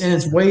in, dude.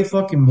 it's way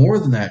fucking more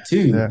than that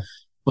too. Yeah.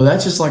 But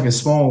that's just like a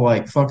small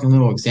like fucking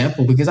little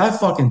example because I've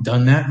fucking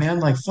done that, man.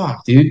 Like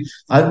fuck, dude.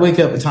 I'd wake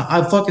up at time.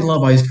 I fucking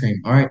love ice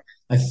cream. All right,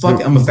 I'm a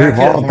fat We've kid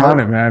all at done heart,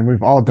 it, man.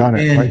 We've all done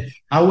it. Like,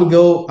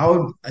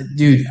 and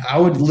dude, I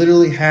would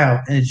literally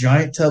have a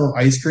giant tub of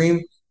ice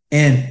cream,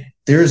 and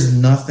there's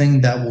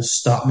nothing that will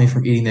stop me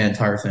from eating that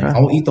entire thing. yeah, I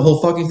will eat the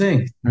whole fucking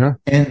thing. yeah.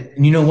 And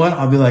you know what?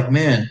 I'll be like,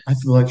 man, I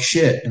feel like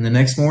shit. And the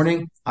next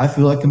morning, I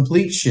feel like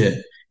complete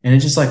shit. And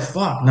it's just like,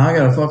 fuck, now I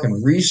gotta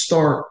fucking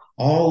restart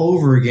all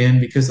over again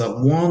because that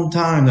one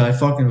time that I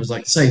fucking was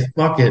like, say,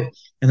 fuck it.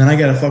 And then I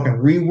gotta fucking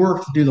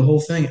rework to do the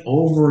whole thing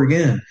over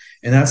again.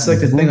 And that's like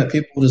the thing Mhm. that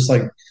people just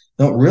like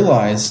don't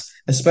realize,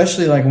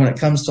 especially like when it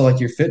comes to like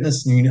your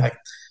fitness and you like,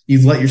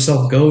 you've let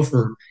yourself go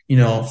for,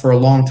 for a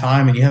long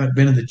time and you haven't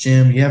been to the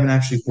gym, you haven't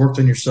actually worked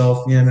on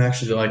yourself, you haven't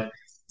actually like,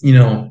 you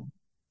know,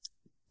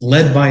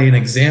 led by an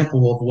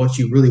example of what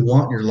you really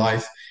want in your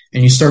life,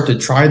 and you start to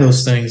try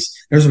those things.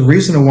 There's a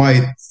reason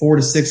why 4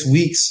 to 6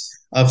 weeks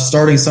of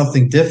starting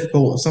something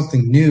difficult,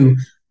 something new,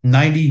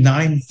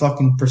 99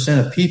 fucking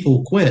percent of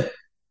people quit,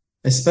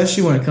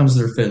 especially when it comes to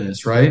their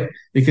fitness, right?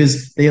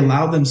 Because they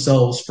allow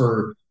themselves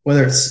for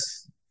whether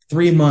it's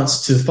 3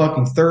 months to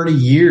fucking 30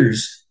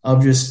 years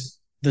of just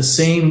the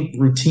same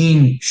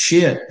routine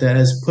shit that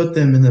has put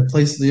them in the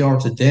place that they are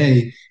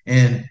today,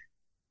 and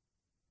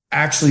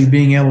actually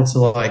being able to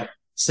like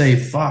say,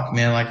 fuck,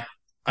 man, like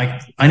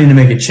I need to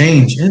make a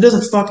change. And it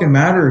doesn't fucking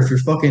matter if you're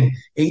fucking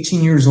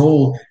 18 years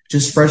old,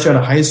 just fresh out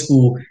of high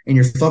school, and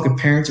your fucking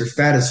parents are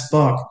fat as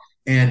fuck,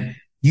 and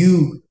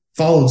you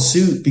followed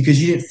suit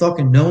because you didn't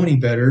fucking know any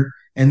better.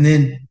 And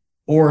then,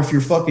 or if you're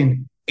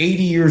fucking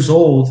 80 years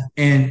old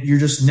and you're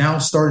just now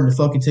starting to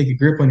fucking take a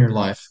grip on your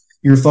life.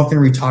 You're fucking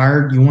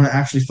retired. You want to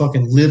actually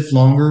fucking live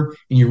longer,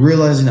 and you're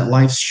realizing that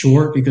life's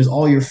short because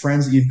all your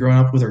friends that you've grown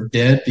up with are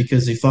dead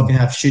because they fucking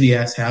have shitty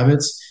ass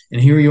habits. And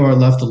here you are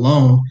left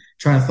alone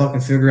trying to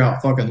fucking figure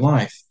out fucking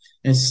life.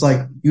 And it's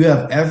like you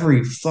have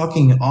every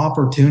fucking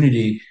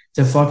opportunity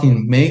to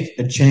fucking make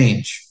a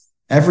change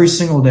every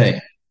single day.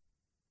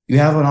 You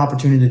have an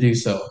opportunity to do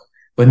so.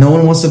 But no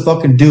one wants to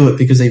fucking do it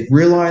because they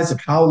realize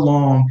of how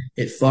long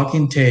it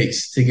fucking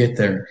takes to get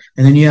there.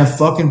 And then you have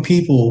fucking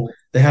people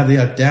that have the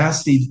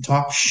audacity to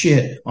talk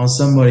shit on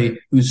somebody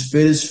who's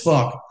fit as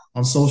fuck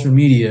on social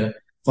media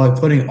by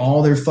putting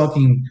all their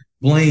fucking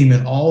blame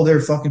and all their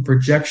fucking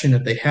projection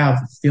that they have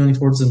feeling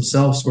towards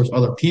themselves, towards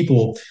other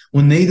people,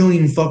 when they don't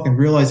even fucking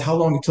realize how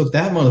long it took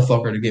that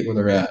motherfucker to get where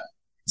they're at.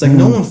 It's like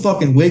no one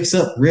fucking wakes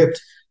up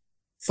ripped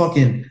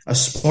fucking a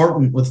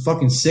Spartan with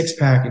fucking six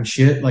pack and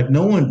shit. Like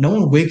no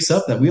one wakes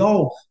up that we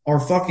all are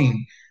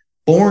fucking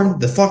born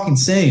the fucking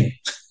same.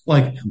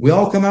 Like we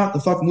all come out the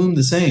fucking womb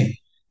the same.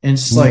 And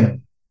it's like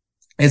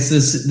Mm. it's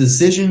the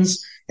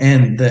decisions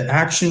and the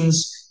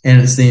actions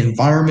and it's the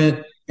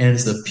environment and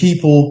it's the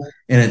people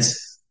and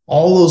it's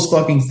all those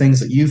fucking things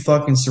that you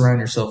fucking surround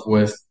yourself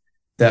with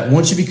that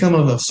once you become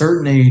of a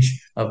certain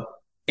age of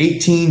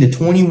 18 to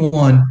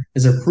 21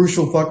 is a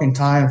crucial fucking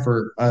time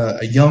for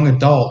a young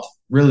adult,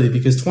 really,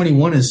 because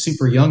 21 is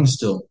super young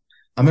still.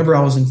 I remember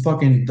I was in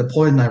fucking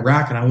deployed in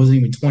Iraq and I wasn't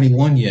even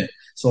 21 yet.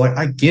 So like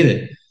I get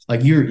it.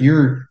 Like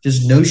you're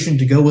just notion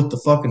to go with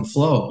the fucking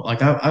flow.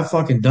 Like I've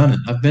fucking done it.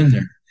 I've been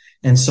there.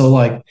 And so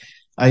like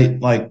I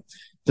like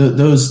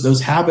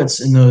those habits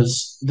and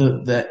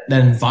that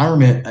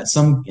environment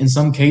in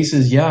some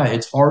cases, yeah,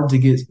 it's hard to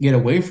get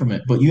away from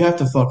it, but you have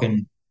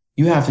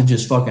to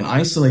just fucking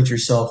isolate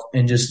yourself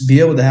and just be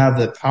able to have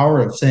the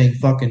power of saying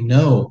fucking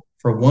no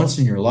for once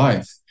in your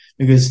life.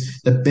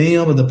 Because being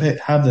able to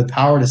have the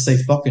power to say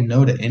fucking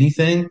no to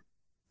anything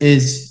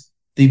is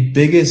the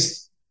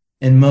biggest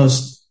and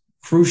most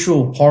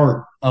crucial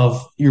part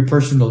of your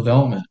personal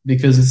development.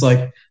 Because it's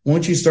like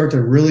once you start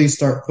to really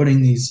start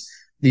putting these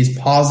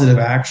positive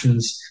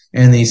actions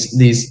and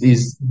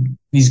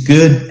these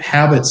good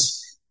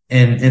habits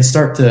and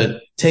start to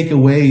take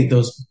away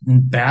those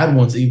bad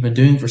ones that you've been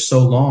doing for so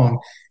long.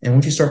 And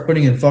once you start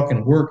putting in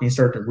fucking work and you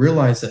start to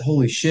realize that,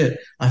 holy shit,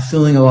 I'm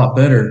feeling a lot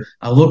better.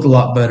 I look a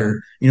lot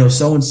better. You know,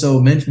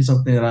 so-and-so mentioned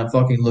something that I'm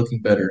fucking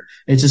looking better.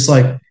 It's just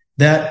like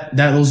that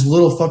those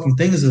little fucking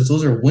things,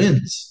 those are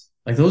wins.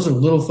 Like those are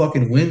little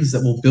fucking wins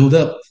that will build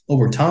up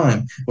over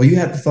time. Well, you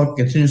have to fucking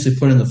continuously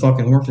put in the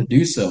fucking work to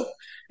do so.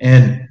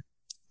 And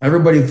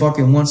everybody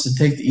fucking wants to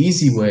take the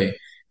easy way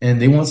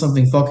and they want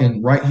something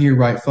fucking right here,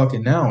 right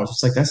fucking now. It's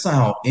just like, that's not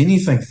how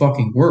anything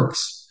fucking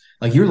works.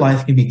 Like your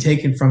life can be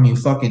taken from you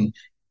fucking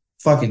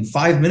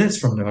 5 minutes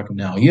from fucking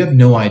now. You have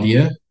no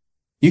idea.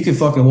 You could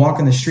fucking walk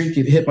in the street,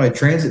 get hit by a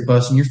transit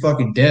bus and you're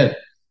fucking dead.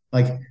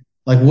 Like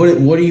what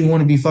do you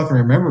want to be fucking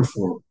remembered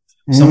for?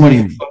 Somebody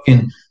who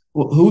fucking,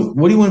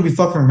 what do you want to be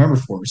fucking remembered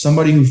for?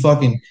 Somebody who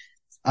fucking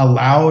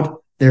allowed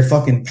their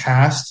fucking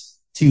past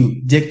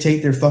to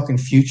dictate their fucking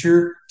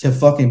future, to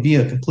fucking be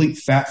a complete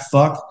fat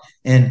fuck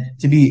and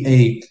to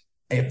be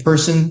a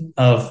person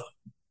of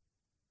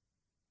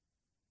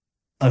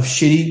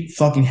shitty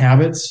fucking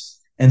habits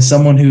and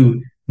someone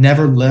who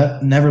never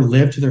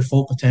lived to their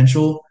full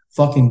potential,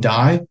 fucking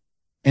die.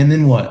 And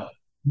then what?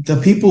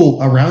 The people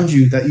around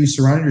you that you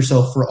surrounded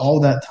yourself for all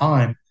that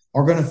time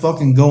are going to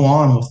fucking go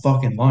on with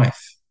fucking life.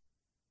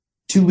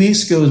 2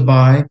 weeks goes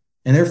by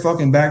and they're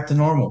fucking back to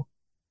normal.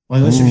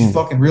 Like, let's just be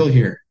fucking real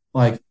here.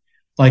 Like,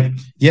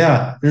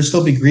 yeah, there's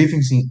still be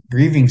grieving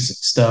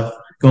stuff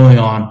going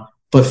on,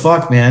 but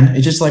fuck, man,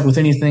 it's just like with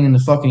anything in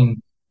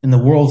the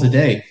world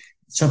today.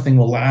 Something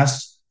will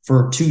last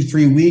for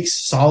 2-3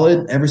 weeks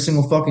solid every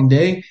single fucking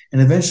day,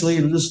 and eventually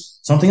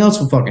something else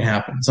will fucking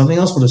happen. Something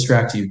else will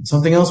distract you.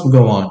 Something else will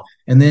go on,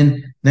 and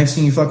then next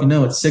thing you fucking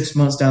know, it's 6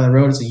 months down the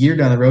road, it's a year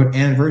down the road,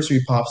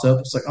 anniversary pops up.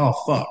 It's like, oh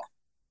fuck,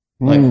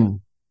 like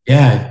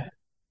yeah,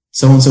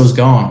 so and so's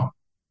gone,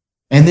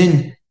 and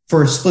then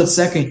for a split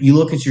second, you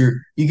look at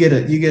you get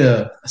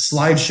a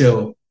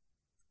slideshow,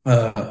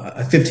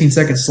 a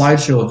 15-second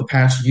slideshow of the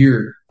past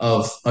year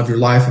of your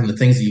life and the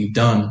things that you've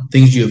done,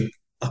 things you've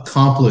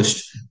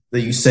accomplished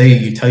that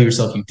you tell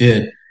yourself you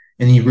did,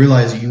 and then you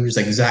realize that you were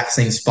the exact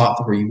same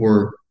spot where you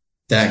were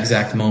that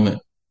exact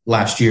moment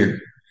last year.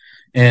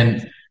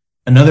 And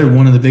another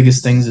one of the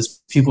biggest things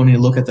is people need to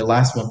look at the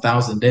last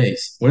 1,000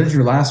 days. What does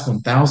your last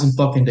 1,000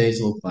 fucking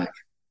days look like?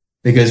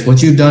 Because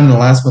what you've done in the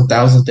last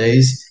 1,000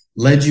 days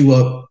led you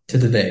up to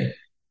today.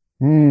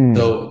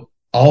 So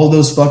all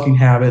those fucking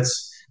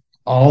habits,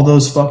 all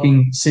those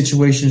fucking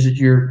situations that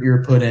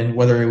you're put in,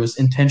 whether it was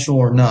intentional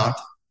or not,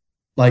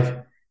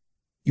 like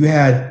you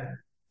had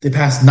the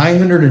past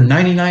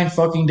 999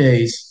 fucking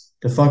days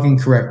to fucking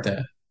correct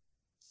that.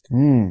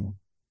 And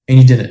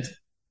you didn't.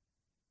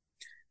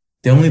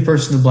 The only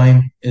person to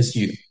blame is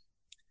you.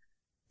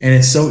 And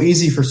it's so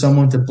easy for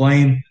someone to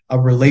blame a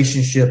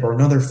relationship or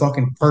another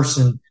fucking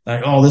person,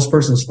 like, oh, this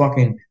person's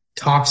fucking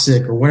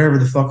toxic or whatever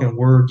the fucking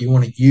word you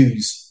want to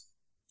use.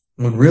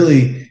 When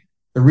really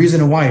the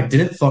reason why it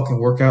didn't fucking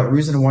work out, the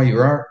reason why you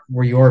are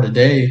where you are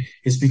today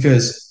is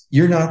because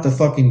you're not the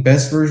fucking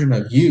best version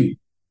of you.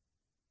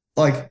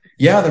 Like,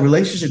 yeah, the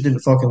relationship didn't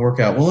fucking work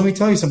out. Well, let me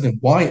tell you something.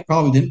 Why it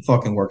probably didn't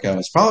fucking work out.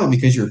 It's probably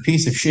because you're a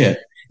piece of shit.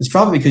 It's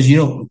probably because you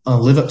don't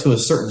live up to a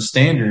certain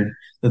standard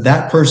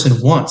that person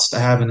wants to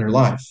have in their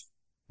life.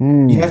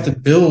 You have to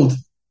build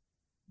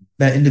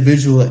that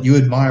individual that you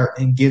admire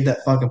and give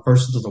that fucking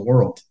person to the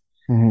world.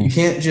 You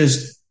can't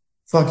just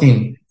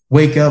fucking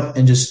wake up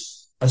and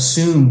just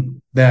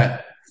assume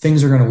that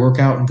things are going to work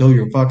out and go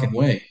your fucking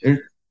way.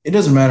 It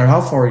doesn't matter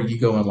how far you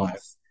go in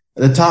life.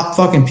 The top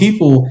fucking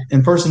people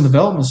in personal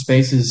development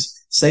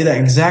spaces say that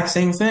exact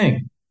same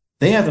thing.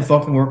 They have to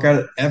fucking work at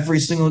it every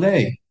single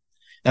day.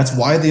 That's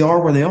why they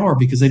are where they are,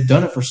 because they've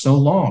done it for so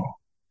long.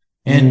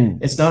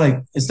 And it's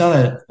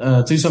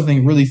not do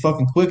something really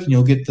fucking quick and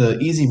you'll get the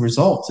easy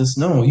results. It's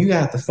no, you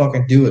have to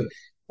fucking do it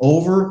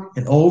over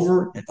and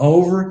over and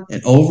over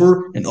and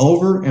over and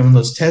over. And when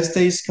those test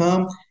days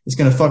come, it's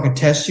going to fucking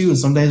test you. And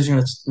some days it's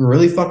going to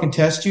really fucking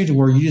test you to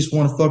where you just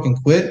want to fucking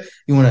quit.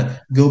 You want to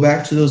go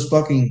back to those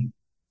fucking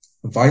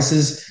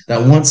vices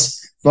that once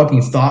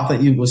fucking thought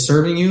that you was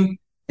serving you.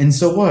 And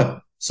so what?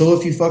 So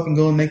if you fucking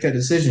go and make that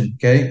decision,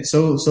 okay?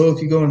 So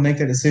if you go and make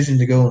that decision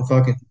to go and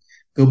fucking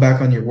go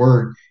back on your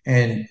word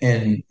and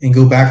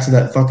go back to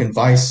that fucking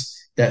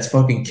vice that's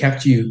fucking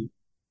kept you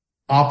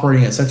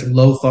operating at such a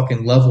low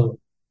fucking level,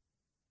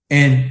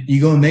 and you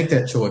go and make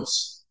that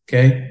choice,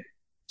 okay?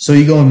 So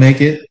you go and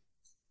make it,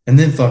 and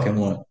then fucking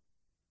what?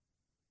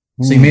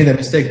 So you made that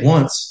mistake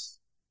once.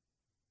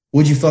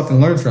 What'd you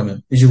fucking learn from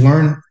it? Did you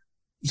learn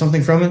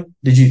something from it?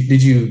 Did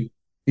you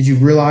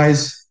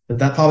realize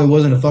that probably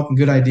wasn't a fucking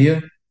good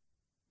idea?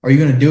 Are you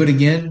going to do it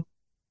again?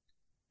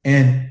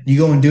 And you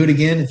go and do it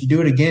again. If you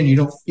do it again,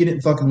 you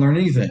didn't fucking learn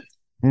anything.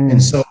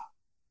 And so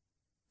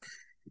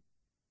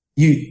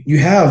you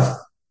have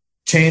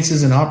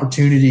chances and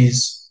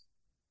opportunities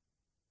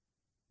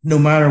no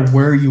matter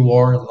where you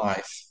are in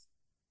life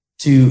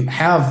to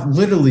have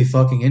literally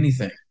fucking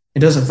anything. It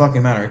doesn't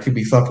fucking matter. It could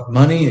be fucking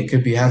money. It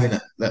could be having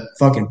that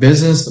fucking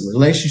business, the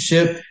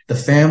relationship, the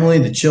family,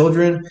 the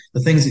children, the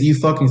things that you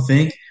fucking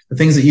think, the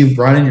things that you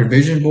write in your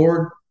vision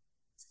board,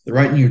 the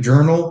write in your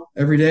journal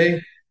every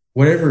day,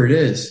 whatever it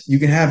is. You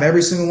can have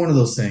every single one of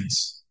those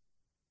things.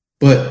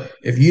 But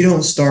if you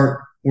don't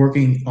start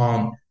working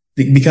on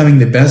becoming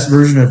the best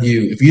version of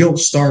you, if you don't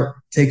start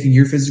taking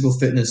your physical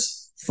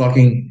fitness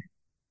fucking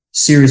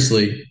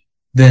seriously,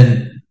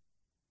 then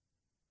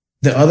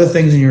the other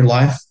things in your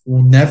life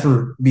will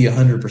never be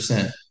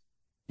 100%.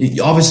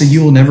 Obviously,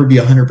 you will never be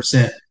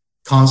 100%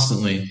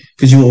 constantly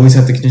because you will always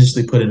have to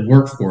continuously put in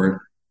work for it.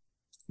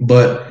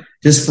 But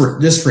just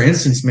for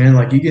instance, man,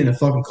 like you get in a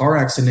fucking car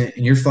accident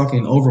and you're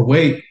fucking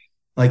overweight,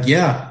 like,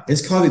 yeah,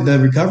 it's probably the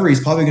recovery is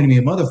probably going to be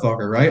a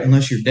motherfucker, right?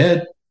 Unless you're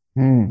dead.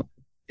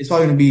 It's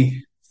probably going to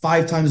be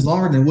 5 times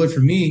longer than it would for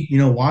me. You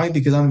know why?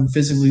 Because I'm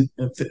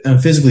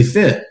physically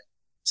fit.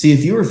 See,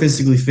 if you were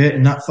physically fit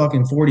and not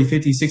fucking 40,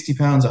 50, 60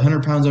 pounds,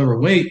 100 pounds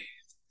overweight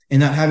and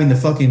not having to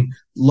fucking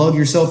lug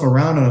yourself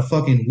around on a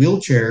fucking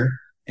wheelchair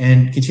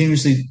and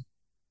continuously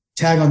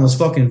tag on those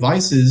fucking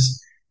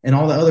vices and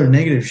all the other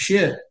negative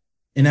shit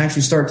and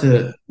actually start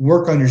to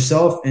work on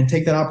yourself and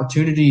take that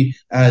opportunity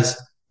as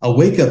a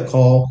wake-up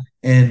call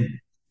and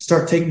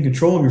start taking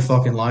control of your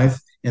fucking life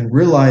and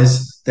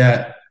realize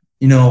that,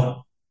 you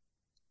know,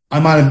 I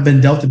might have been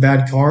dealt a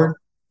bad card,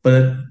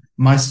 but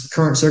my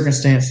current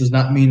circumstance does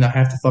not mean I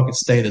have to fucking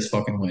stay this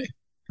fucking way.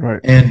 Right.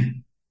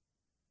 And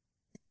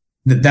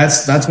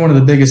that's one of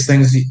the biggest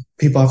things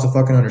people have to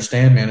fucking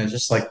understand, man. It's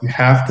just like you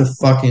have to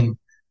fucking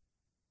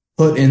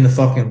put in the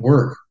fucking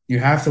work. You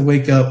have to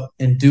wake up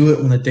and do it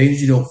when the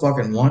days you don't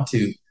fucking want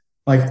to.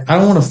 Like, I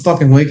don't want to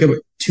fucking wake up at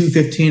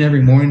 2:15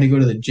 every morning to go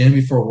to the gym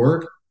before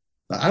work.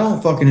 I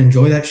don't fucking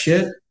enjoy that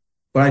shit,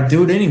 but I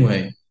do it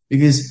anyway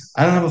because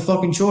I don't have a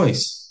fucking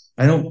choice.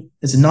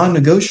 It's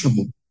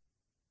non-negotiable.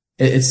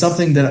 It's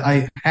something that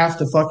I have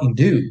to fucking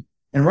do.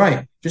 And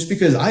right, just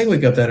because I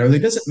wake up that early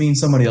doesn't mean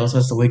somebody else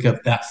has to wake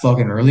up that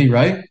fucking early,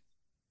 right?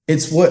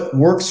 It's what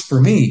works for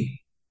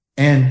me.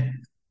 And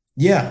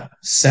yeah,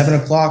 7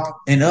 o'clock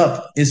and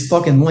up is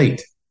fucking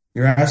late.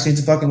 Your ass needs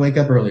to fucking wake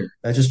up earlier.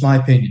 That's just my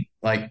opinion.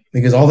 Like,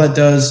 because all that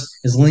does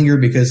is linger,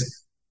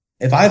 because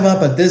if I'm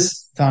up at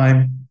this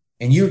time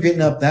and you're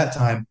getting up that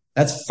time,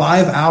 that's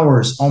 5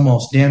 hours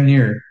almost damn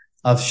near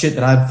of shit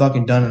that I've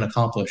fucking done and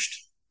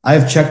accomplished. I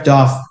have checked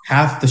off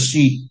half the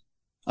sheet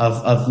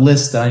of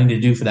lists that I need to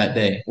do for that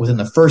day within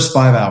the first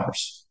 5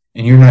 hours.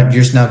 And you're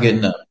just now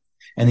getting up.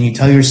 And then you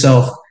tell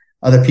yourself,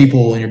 other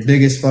people, and your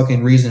biggest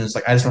fucking reason is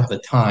like, I just don't have the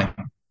time.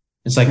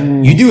 It's like,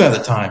 you do have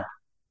the time.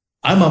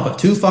 I'm up at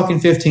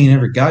 2:15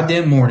 every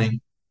goddamn morning,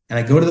 and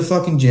I go to the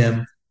fucking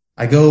gym.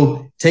 I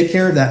go take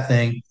care of that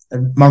thing,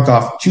 and mark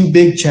off 2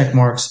 big check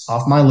marks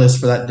off my list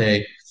for that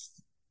day.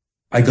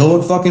 I go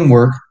and fucking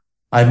work.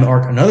 I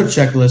mark another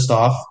checklist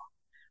off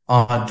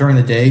during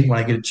the day when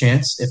I get a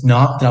chance. If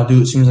not, then I'll do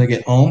it as soon as I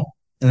get home.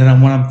 And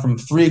then when I'm from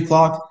 3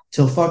 o'clock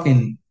till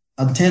fucking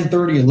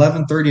 10:30,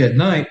 11:30 at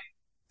night,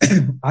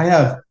 I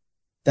have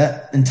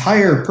that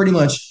entire pretty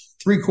much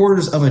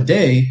 3/4 of a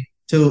day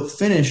to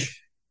finish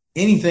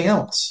anything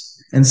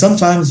else. And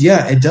sometimes,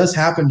 yeah, it does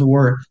happen to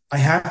where I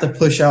have to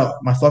push out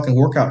my fucking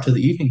workout to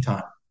the evening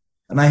time.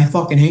 And I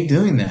fucking hate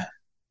doing that.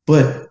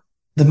 But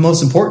the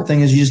most important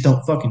thing is you just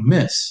don't fucking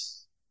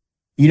miss.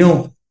 You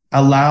don't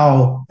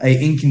allow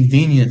a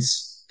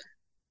inconvenience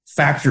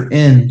factor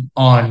in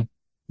on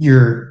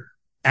your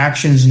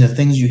actions and the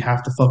things you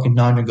have to fucking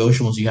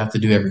non-negotiables you have to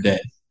do every day.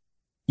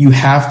 You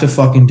have to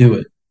fucking do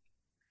it.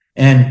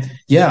 And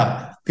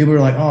yeah, people are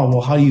like, oh,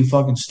 well, how do you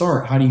fucking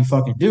start? How do you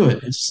fucking do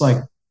it? It's just like,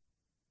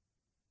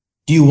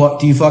 do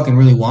you fucking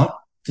really want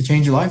to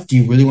change your life? Do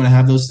you really want to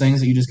have those things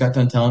that you just got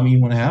done telling me you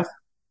want to have?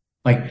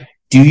 Like,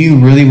 do you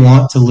really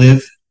want to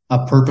live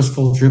a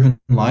purposeful, driven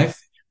life?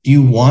 Do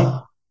you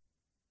want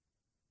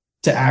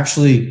to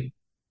actually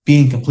be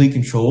in complete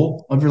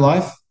control of your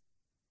life?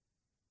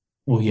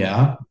 Well,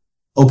 yeah.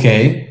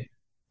 Okay.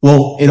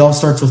 Well, it all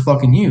starts with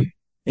fucking you.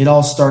 It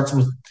all starts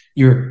with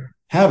your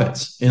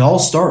habits. It all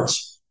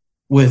starts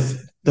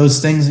with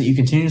those things that you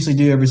continuously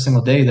do every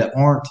single day that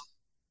aren't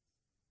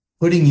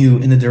putting you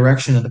in the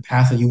direction of the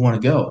path that you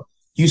want to go.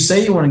 You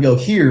say you want to go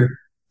here,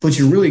 but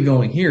you're really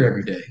going here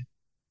every day.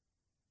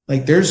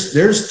 Like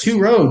there's two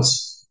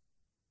roads,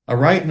 a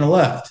right and a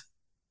left.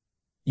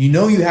 You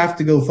know you have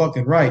to go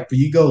fucking right, but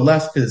you go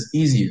left because it's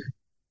easier,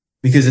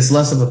 because it's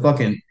less of a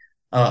fucking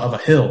of a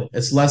hill.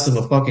 It's less of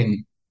a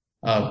fucking.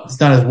 It's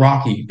not as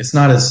rocky. It's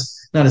not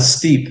as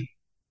steep.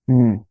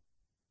 Mm.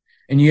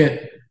 And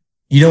yet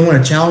you don't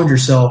want to challenge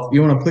yourself.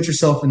 You want to put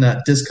yourself in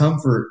that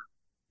discomfort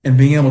and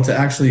being able to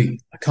actually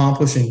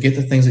accomplish and get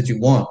the things that you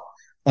want.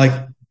 Like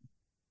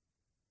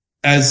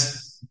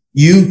as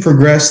you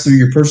progress through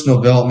your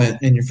personal development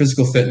and your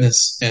physical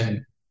fitness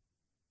and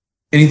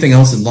anything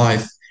else in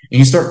life, and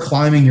you start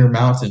climbing your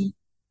mountain,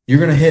 you're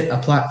going to hit a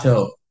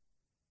plateau.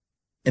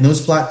 And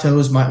those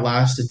plateaus might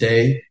last a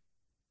day,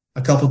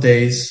 a couple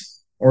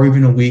days, or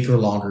even a week or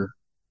longer.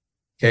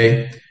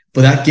 Okay.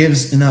 But that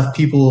gives enough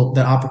people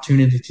the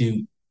opportunity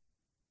to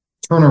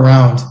turn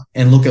around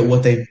and look at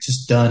what they've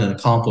just done and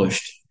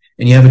accomplished.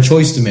 And you have a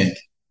choice to make.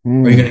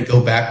 Are you going to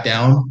go back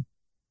down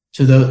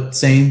to the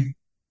same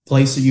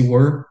place that you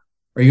were?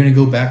 Are you going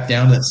to go back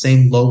down to that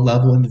same low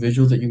level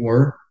individual that you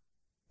were?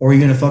 Or are you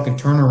going to fucking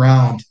turn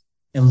around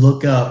and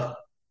look up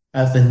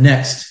at the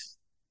next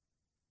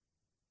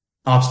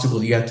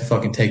obstacle you have to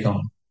fucking take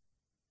on?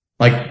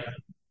 Like,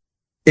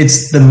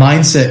 it's the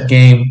mindset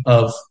game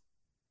of,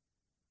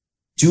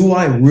 do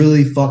I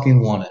really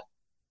fucking want it?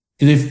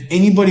 Because if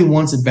anybody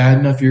wants it bad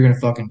enough, you're going to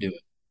fucking do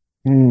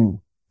it. Mm.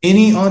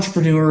 Any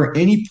entrepreneur,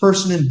 any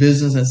person in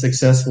business that's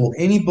successful,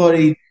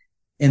 anybody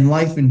in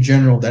life in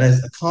general that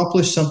has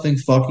accomplished something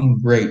fucking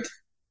great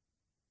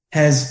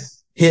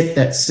has hit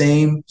that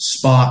same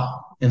spot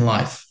in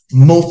life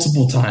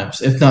multiple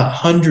times, if not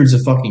hundreds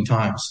of fucking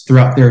times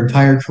throughout their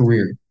entire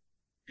career.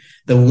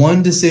 The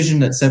one decision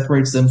that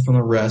separates them from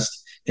the rest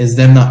is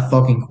them not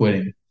fucking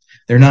quitting.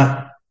 They're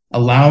not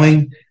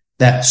allowing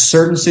that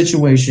certain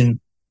situation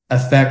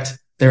affect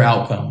their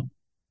outcome.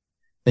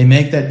 They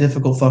make that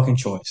difficult fucking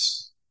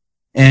choice.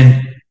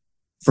 And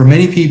for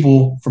many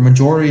people, for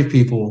majority of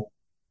people,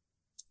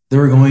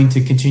 they're going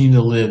to continue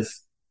to live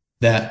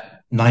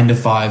that 9 to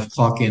 5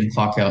 clock in,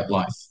 clock out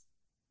life.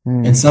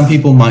 And some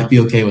people might be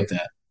okay with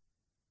that.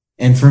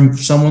 And for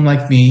someone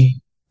like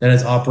me that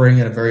is operating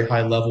at a very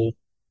high level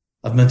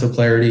of mental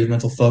clarity,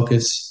 mental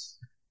focus,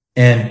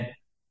 and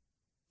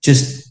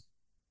just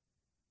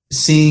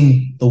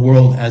seeing the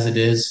world as it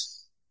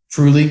is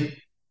truly,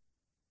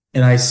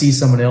 and I see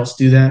someone else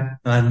do that,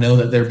 and I know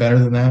that they're better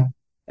than that,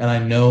 and I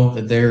know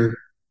that they're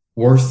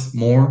worth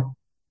more,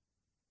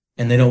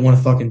 and they don't want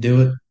to fucking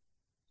do it,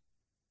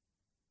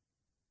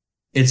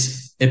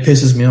 it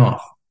pisses me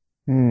off.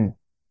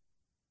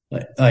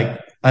 Like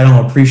I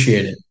don't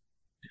appreciate it,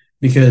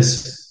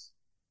 because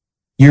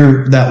you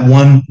could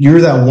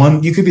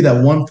be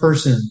that one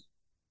person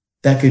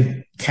that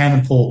could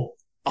catapult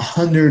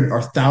 100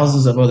 or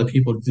thousands of other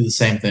people to do the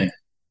same thing.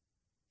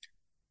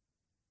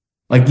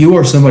 Like, you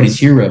are somebody's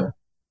hero.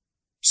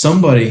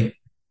 Somebody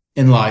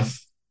in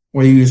life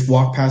where you just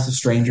walk past a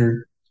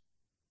stranger,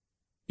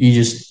 you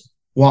just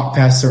walk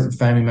past a certain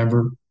family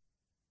member,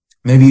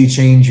 maybe you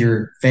change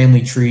your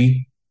family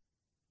tree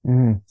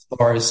as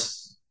far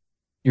as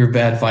your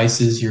bad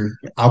vices, your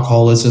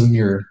alcoholism,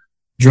 your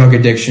drug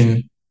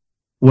addiction,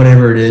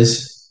 whatever it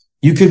is.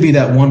 You could be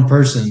that one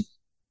person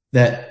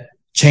that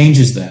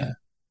changes that.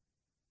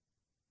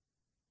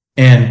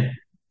 And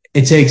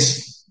it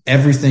takes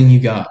everything you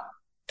got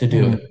to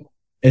do it.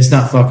 It's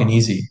not fucking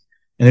easy.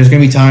 And there's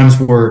going to be times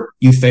where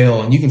you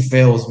fail, and you can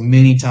fail as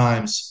many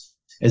times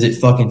as it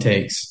fucking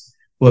takes.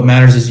 What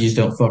matters is you just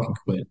don't fucking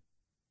quit.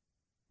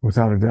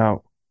 Without a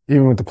doubt.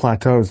 Even with the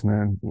plateaus,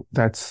 man,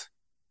 that's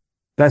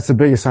the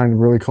biggest sign to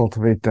really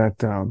cultivate that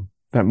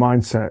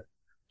mindset.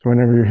 So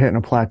whenever you're hitting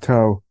a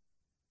plateau,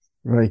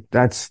 like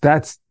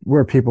that's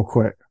where people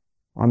quit,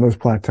 on those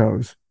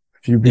plateaus.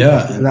 If you be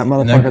that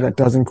motherfucker that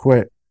doesn't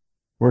quit,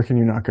 where can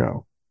you not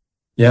go?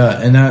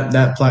 Yeah, and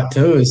that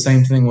plateau is the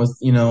same thing with,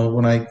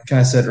 when I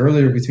kind of said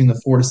earlier, between the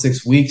 4 to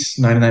 6 weeks,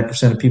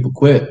 99% of people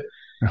quit.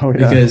 Oh,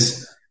 yeah.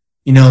 Because,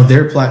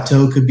 their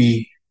plateau could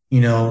be,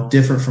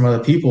 different from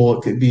other people.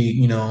 It could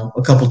be,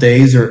 a couple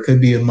days, or it could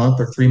be a month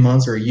or 3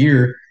 months or a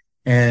year.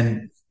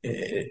 And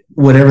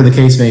whatever the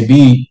case may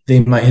be,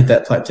 they might hit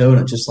that plateau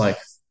and it's just like,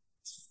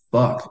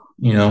 fuck,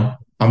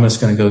 I'm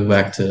just going to go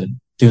back to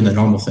doing the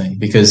normal thing,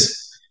 because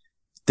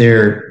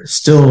they're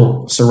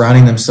still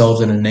surrounding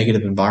themselves in a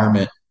negative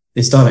environment.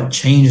 They still haven't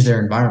changed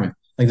their environment.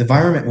 Like, the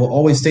environment will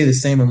always stay the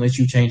same unless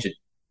you change it.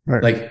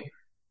 Right. Like,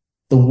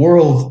 the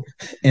world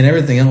and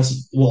everything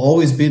else will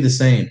always be the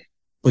same,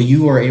 but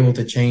you are able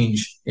to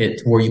change it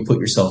to where you put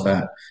yourself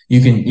at.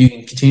 You can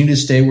continue to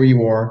stay where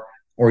you are,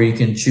 or you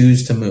can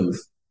choose to move.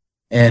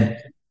 And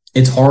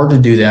it's hard to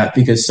do that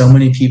because so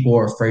many people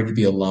are afraid to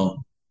be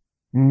alone.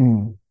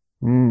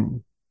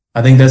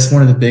 I think that's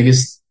one of the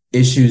biggest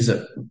issues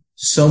that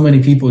so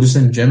many people just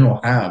in general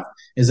have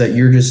is that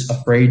you're just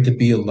afraid to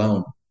be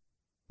alone.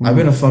 I've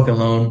been a fucking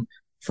alone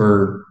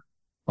for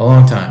a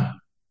long time.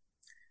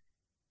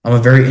 I'm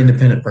a very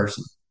independent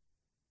person.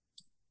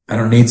 I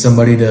don't need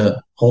somebody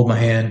to hold my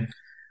hand.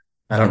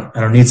 I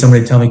don't need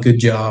somebody to tell me good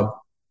job.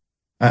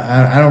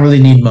 I don't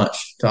really need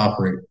much to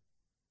operate.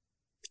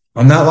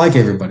 I'm not like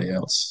everybody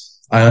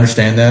else. I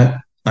understand that.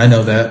 I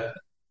know that.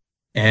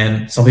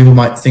 And some people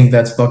might think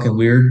that's fucking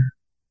weird.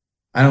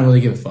 I don't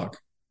really give a fuck.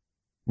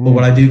 But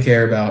what I do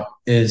care about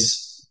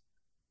is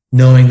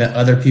knowing that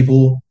other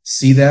people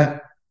see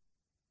that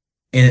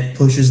and it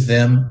pushes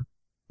them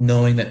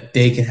knowing that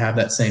they can have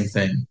that same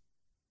thing.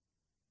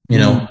 You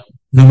know,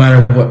 no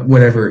matter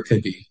whatever it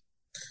could be.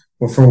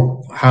 Or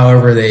for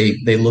however they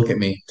look at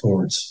me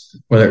towards,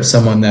 whether it's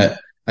someone that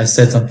I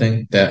said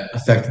something that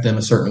affected them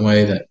a certain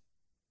way, that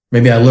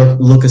maybe I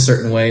look a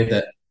certain way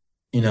that,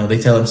 you know, they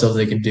tell themselves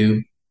they can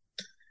do.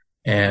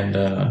 And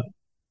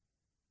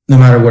no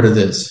matter what it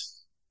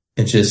is,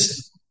 it's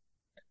just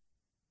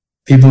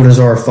people just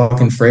are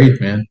fucking afraid,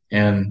 man.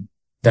 And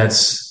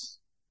it's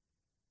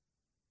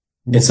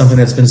something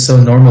that's been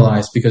so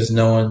normalized because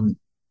no one,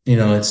 you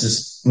know, it's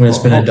just when it's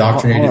been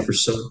indoctrinated for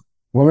so.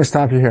 Let me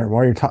stop you here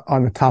while you're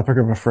on the topic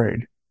of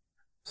afraid.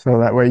 So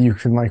that way you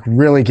can like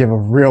really give a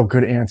real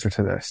good answer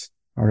to this.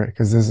 Okay.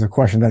 Because this is a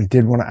question that I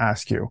did want to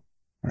ask you.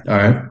 All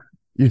right.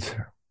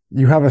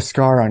 You have a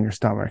scar on your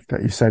stomach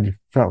that you said you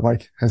felt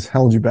like has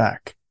held you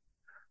back.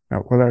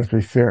 Now, whether it's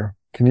be fear,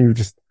 can you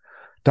just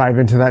dive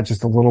into that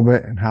just a little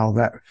bit and how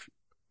that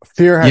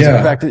fear has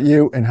affected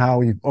you and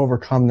how you've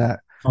overcome that?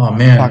 Oh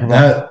man, talk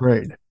about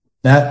afraid.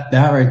 That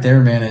right there,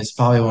 man, is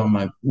probably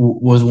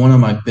was one of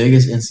my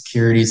biggest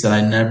insecurities that I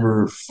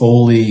never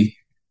fully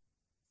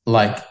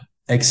like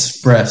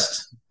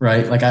expressed,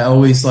 right? Like I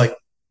always like,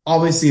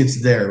 obviously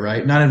it's there,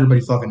 right? Not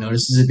everybody fucking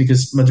notices it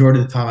because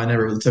majority of the time I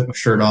never really took my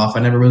shirt off.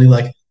 I never really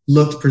like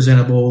looked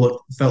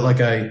presentable, felt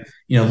like I,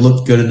 you know,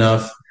 looked good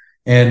enough.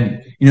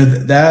 And, you know,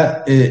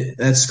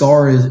 that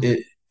scar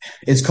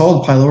it's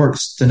called pyloric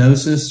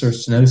stenosis or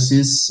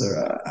stenosis,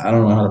 or I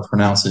don't know how to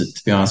pronounce it,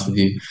 to be honest with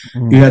you.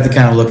 You have to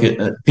kind of look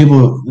at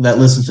people that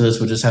listen to this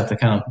would just have to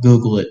kind of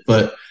Google it.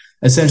 But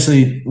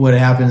essentially what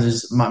happens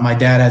is my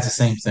dad has the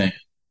same thing.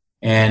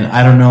 And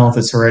I don't know if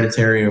it's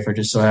hereditary or if I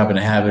just so happen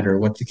to have it or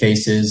what the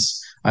case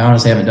is. I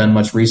honestly haven't done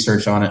much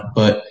research on it,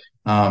 but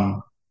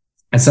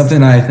it's something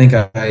that I think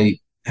I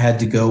had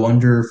to go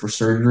under for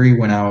surgery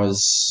when I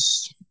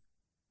was,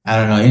 I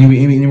don't know,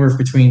 anywhere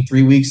between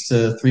 3 weeks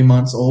to 3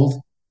 months old.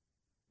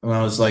 When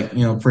I was like,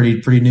 you know,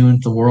 pretty new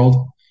into the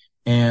world.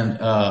 And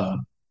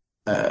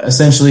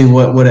essentially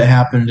what had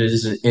happened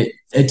is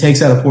it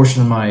takes out a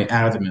portion of my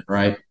abdomen,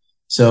 right?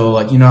 So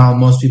like, you know how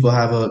most people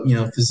have a, you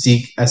know,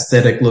 physique,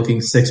 aesthetic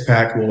looking six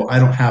pack. Well, I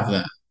don't have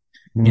that.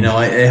 You know,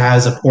 it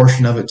has a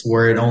portion of it to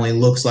where it only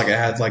looks like it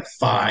has like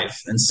 5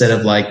 instead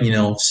of like, you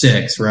know,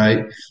 6, right?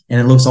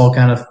 And it looks all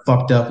kind of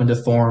fucked up and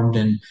deformed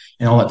and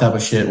all that type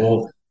of shit.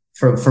 Well,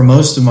 for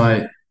most of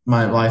my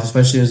life,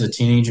 especially as a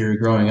teenager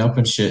growing up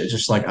and shit, it's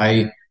just like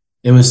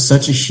it was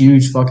such a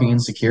huge fucking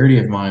insecurity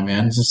of mine,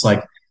 man. It's just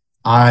like,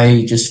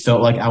 I just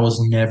felt like I was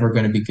never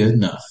going to be good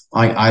enough.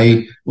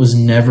 I was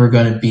never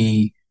going to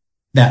be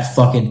that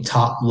fucking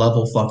top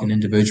level fucking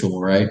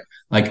individual, right?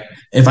 Like,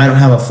 if I don't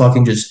have a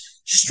fucking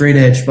just straight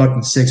edge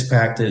fucking six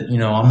pack, that, you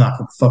know, I'm not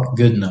fucking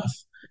good enough.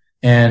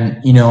 And,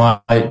 you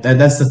know,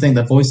 that's the thing,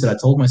 the voice that I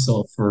told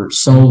myself for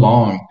so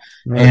long.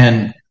 Right.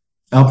 And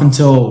up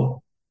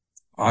until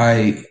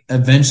I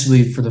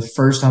eventually, for the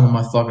first time in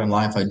my fucking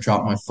life, I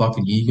dropped my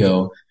fucking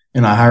ego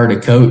and I hired a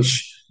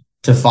coach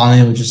to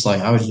finally was just like,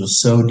 I was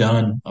just so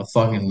done of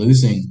fucking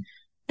losing.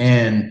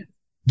 And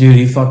dude,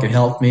 he fucking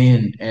helped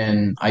me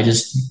and I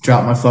just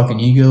dropped my fucking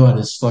ego. I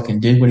just fucking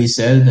did what he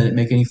said, didn't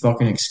make any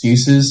fucking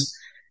excuses.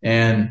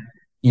 And,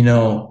 you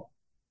know,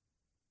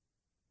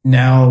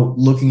 now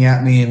looking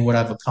at me and what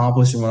I've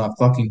accomplished and what I've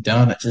fucking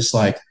done, it's just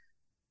like,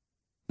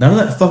 none of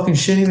that fucking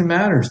shit even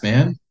matters,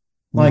 man.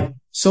 Like,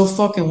 so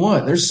fucking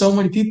what? There's so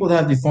many people that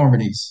have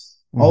deformities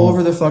all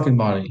over their fucking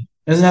body.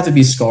 It doesn't have to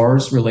be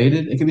scars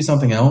related. It could be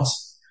something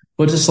else.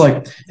 But just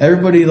like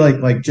everybody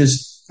like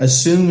just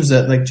assumes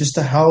that like just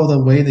to how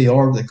the way they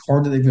are, the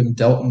card that they've been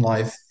dealt in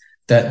life,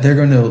 that they're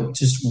going to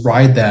just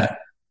ride that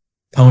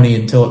pony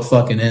until it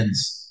fucking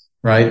ends,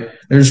 right?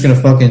 They're just going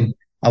to fucking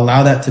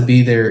allow that to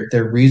be their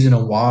reason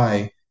of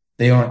why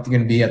they aren't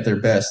going to be at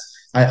their best.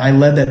 I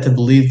led that to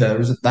believe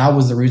that that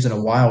was the reason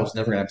of why I was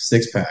never going to have a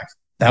six pack.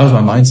 That was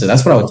my mindset.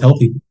 That's what I would tell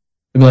people.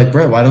 They'd be like,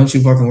 Brett, why don't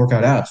you fucking work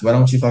out abs? Why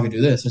don't you fucking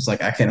do this? It's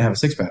like, I can't have a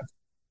six pack.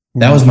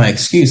 That was my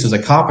excuse. It was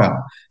a cop out.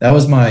 That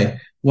was my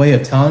way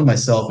of telling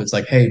myself, it's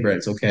like, hey, Brett,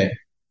 it's okay.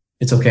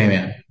 It's okay,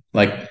 man.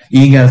 Like,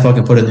 you ain't got to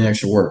fucking put in the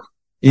extra work.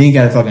 You ain't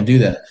got to fucking do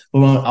that. But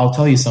I'll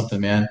tell you something,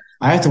 man.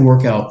 I have to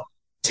work out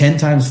 10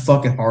 times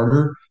fucking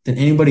harder than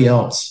anybody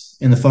else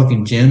in the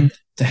fucking gym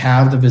to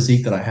have the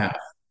physique that I have.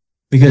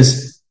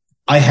 Because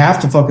I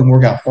have to fucking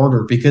work out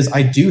harder because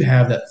I do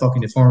have that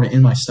fucking deformity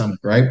in my stomach,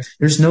 right?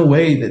 There's no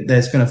way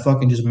that's going to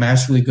fucking just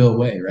magically go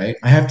away, right?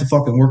 I have to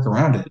fucking work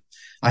around it.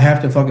 I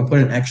have to fucking put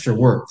in extra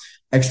work,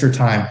 extra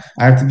time.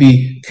 I have to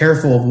be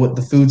careful of what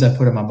the foods I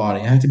put in my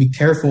body. I have to be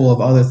careful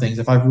of other things.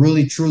 If I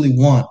really truly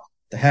want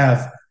to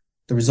have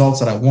the results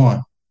that I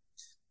want,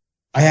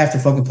 I have to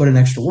fucking put in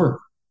extra work.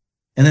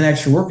 And then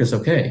extra work is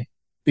okay,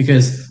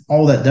 because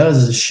all that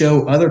does is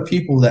show other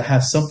people that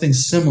have something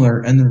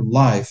similar in their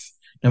life,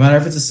 no matter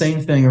if it's the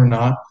same thing or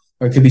not,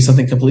 or it could be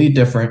something completely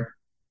different,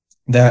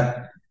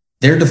 that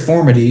their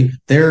deformity,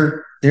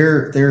 their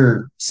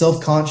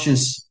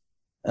self-conscious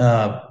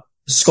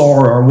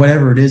scar or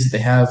whatever it is that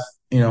they have,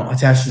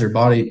 attached to their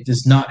body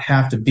does not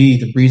have to be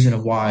the reason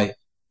of why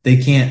they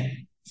can't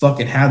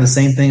fucking have the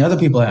same thing other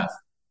people have.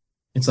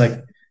 It's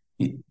like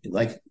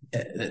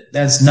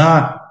that's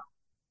not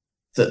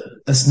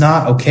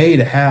okay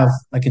to have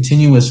a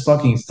continuous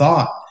fucking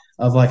thought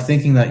of like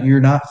thinking that you're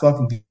not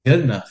fucking good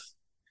enough.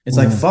 It's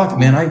like, fuck,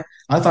 man,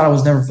 I thought I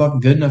was never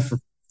fucking good enough for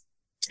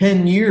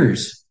 10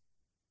 years.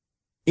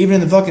 Even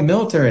in the fucking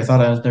military, I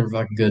thought I was never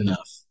fucking good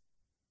enough.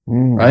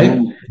 Right?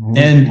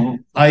 And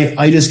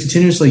I just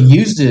continuously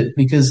used it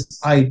because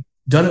I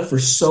done it for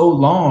so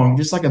long,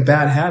 just like a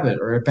bad habit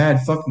or a bad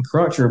fucking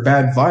crutch or a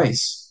bad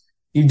vice.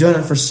 You've done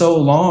it for so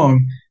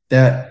long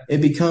that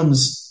it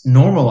becomes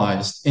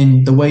normalized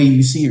in the way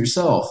you see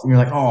yourself. And you're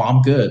like, oh,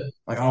 I'm good.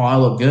 Like, oh, I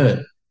look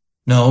good.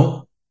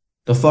 No,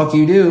 the fuck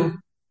you do.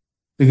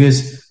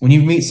 Because when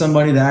you meet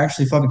somebody that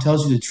actually fucking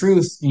tells you the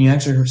truth, and you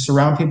actually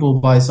surround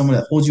people by someone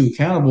that holds you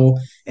accountable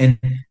and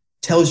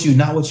tells you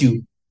not what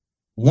you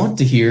want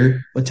to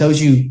hear, but tells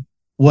you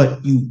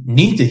what you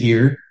need to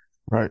hear,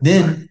 right,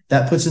 then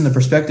that puts in the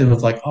perspective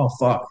of like, oh,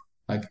 fuck,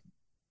 like,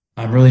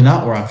 I'm really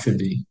not where I should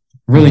be.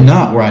 Really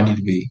not where I need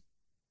to be,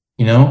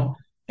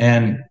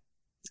 And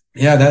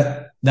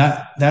yeah,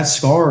 that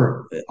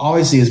scar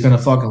obviously is going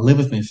to fucking live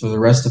with me for the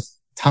rest of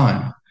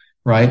time,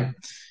 right?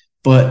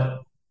 But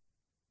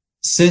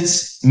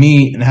since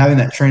me and having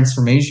that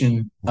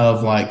transformation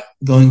of like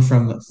going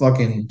from the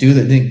fucking dude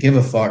that didn't give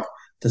a fuck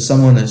to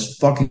someone that's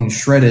fucking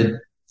shredded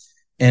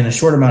in a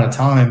short amount of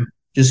time,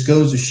 just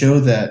goes to show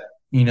that,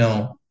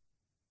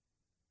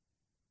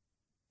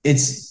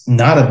 it's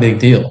not a big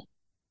deal.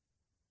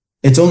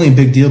 It's only a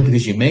big deal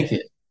because you make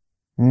it.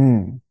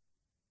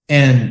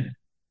 And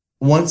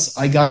once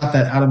I got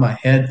that out of my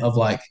head of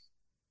like,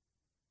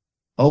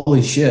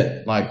 holy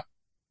shit, like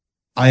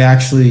I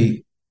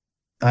actually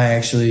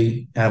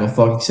have a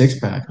fucking six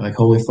pack. Like,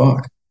 holy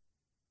fuck.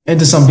 And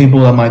to some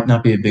people that might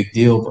not be a big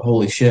deal, but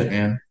holy shit,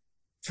 man.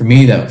 For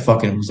me, that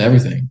fucking was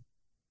everything.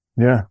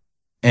 Yeah.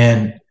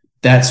 And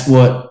that's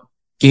what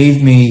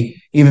gave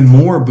me even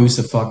more boost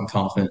of fucking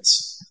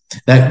confidence.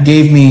 That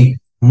gave me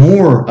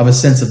more of a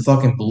sense of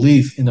fucking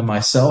belief into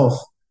myself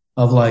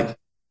of like,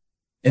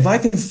 if I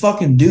can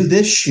fucking do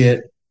this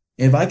shit,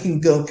 if I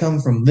can come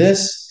from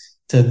this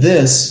to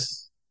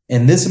this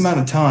in this amount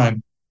of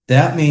time,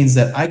 that means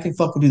that I can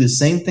fucking do the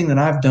same thing that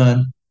I've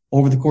done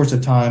over the course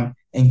of time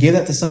and give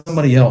that to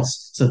somebody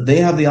else so they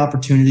have the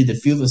opportunity to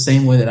feel the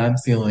same way that I'm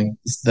feeling,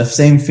 the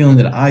same feeling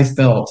that I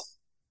felt.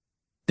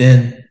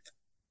 Then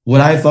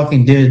what I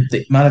fucking did,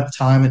 the amount of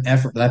time and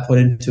effort that I put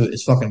into it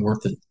is fucking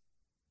worth it.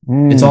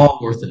 It's all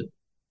worth it.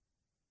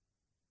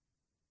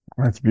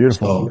 That's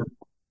beautiful. So,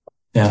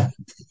 yeah.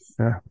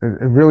 Yeah.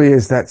 It really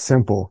is that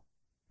simple.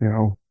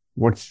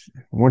 Once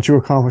you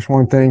accomplish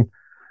one thing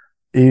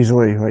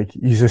easily, like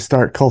you just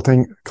start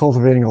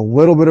cultivating a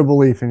little bit of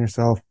belief in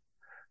yourself,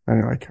 and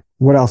you're like,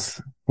 what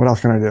else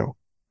can I do?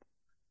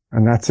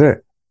 And that's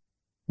it.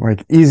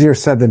 Like, easier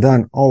said than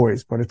done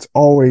always, but it's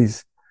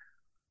always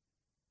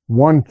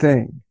one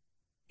thing.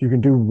 If you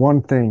can do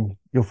one thing,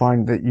 you'll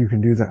find that you can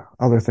do the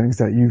other things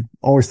that you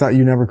always thought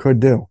you never could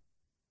do.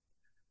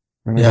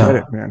 And I get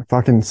it, man.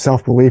 Fucking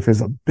self-belief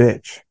is a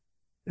bitch.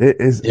 It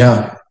is.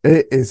 Yeah.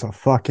 It is a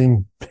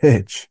fucking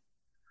bitch.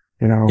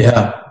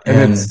 Yeah.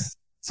 And it's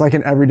like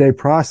an everyday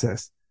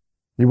process.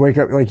 You wake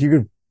up, like, you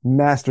could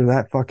master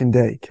that fucking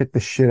day, kick the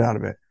shit out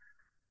of it.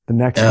 The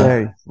next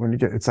day, when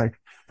it's like,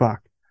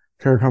 fuck,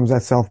 here comes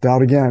that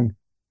self-doubt again.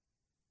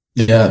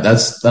 Yeah,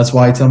 that's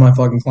why I tell my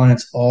fucking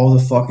clients all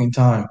the fucking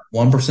time,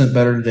 1%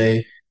 better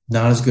today,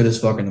 not as good as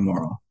fucking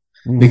tomorrow.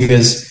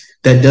 Because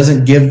that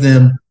doesn't give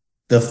them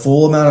the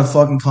full amount of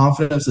fucking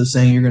confidence of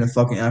saying you're going to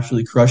fucking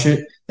absolutely crush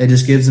it. That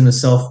just gives them a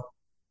self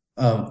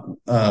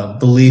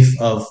belief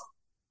of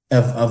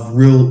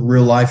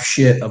real life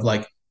shit of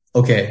like,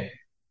 okay,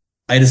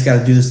 I just got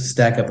to do this to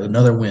stack up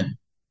another win.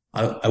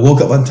 I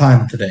woke up on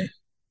time today.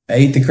 I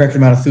ate the correct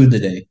amount of food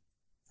today.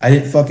 I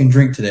didn't fucking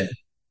drink today.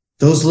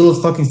 Those little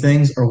fucking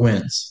things are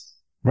wins.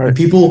 Right. And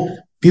people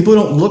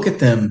don't look at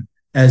them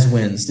as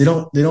wins. They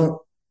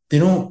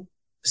don't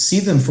see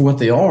them for what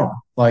they are.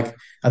 Like,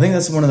 I think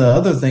that's one of the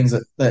other things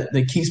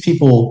that keeps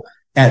people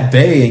at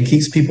bay and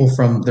keeps people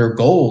from their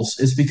goals,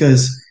 is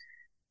because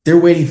they're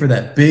waiting for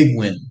that big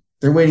win.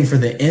 They're waiting for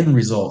the end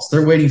results.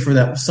 They're waiting for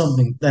that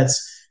something that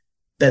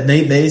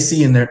they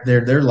see in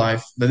their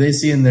life, that they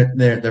see in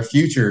their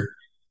future.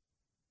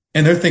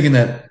 And they're thinking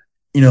that,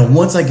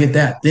 once I get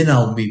that, then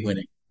I'll be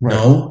winning. Right.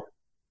 No,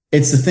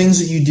 it's the things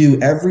that you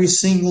do every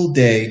single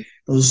day,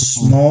 those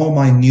small,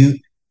 minute,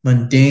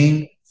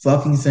 mundane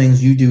fucking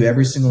things you do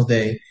every single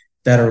day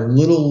that are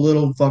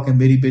little fucking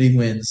bitty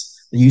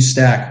wins that you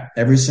stack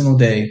every single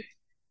day,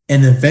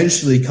 and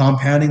eventually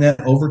compounding that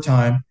over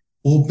time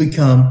will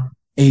become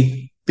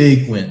a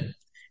big win.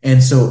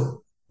 And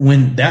so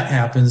when that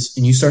happens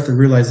and you start to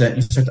realize that,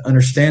 you start to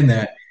understand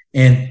that,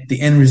 and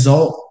the end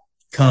result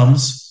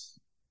comes,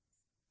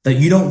 that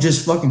you don't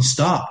just fucking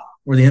stop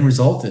where the end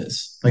result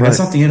is. Like, that's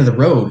not the end of the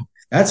road.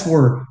 That's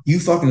where you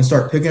fucking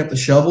start picking up the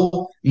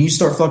shovel and you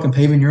start fucking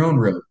paving your own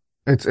road.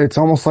 It's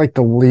almost like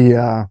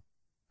the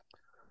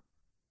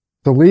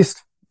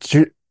least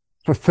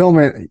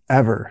fulfillment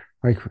ever.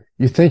 Like,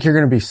 you think you're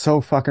going to be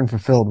so fucking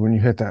fulfilled when you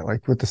hit that,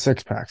 like with the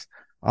 6-packs.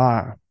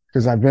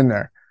 Because I've been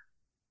there.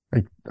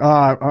 Like,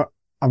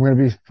 I'm going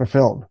to be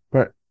fulfilled.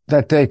 But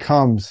that day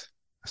comes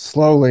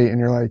slowly, and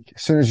you're like,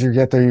 as soon as you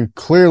get there,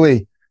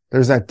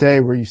 there's that day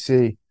where you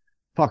see,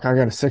 fuck, I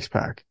got a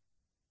 6-pack.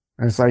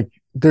 And it's like,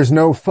 there's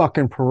no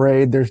fucking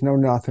parade. There's no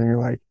nothing. You're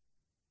like,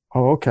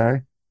 oh,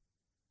 okay.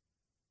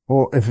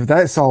 Well, if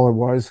that's all it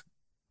was,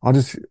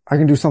 I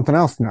can do something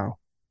else now.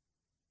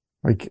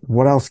 Like,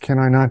 what else can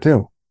I not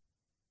do?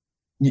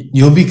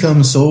 You'll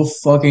become so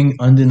fucking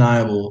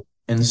undeniable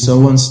and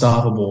so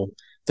unstoppable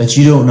that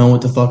you don't know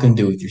what to fucking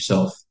do with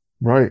yourself.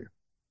 Right.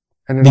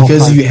 And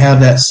because you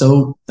have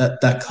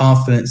that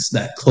confidence,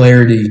 that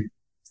clarity,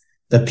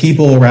 the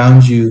people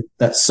around you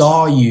that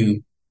saw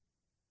you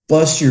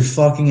bust your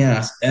fucking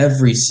ass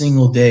every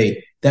single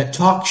day, that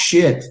talk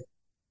shit,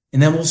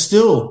 and that will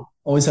still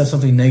always have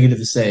something negative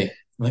to say.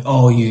 Like,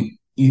 oh, you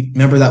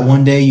remember that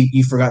one day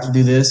you forgot to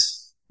do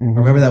this? Mm-hmm.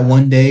 Remember that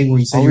one day where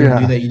you said you were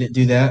going to do that, you didn't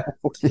do that?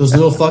 Those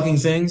little fucking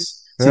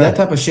things. See, that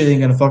type of shit ain't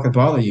going to fucking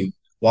bother you.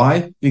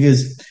 Why?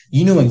 Because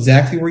you know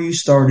exactly where you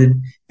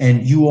started,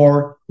 and you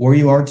are where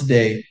you are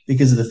today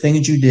because of the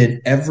things you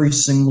did every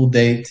single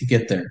day to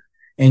get there.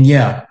 And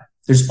yeah,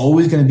 there's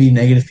always going to be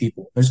negative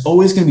people. There's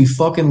always going to be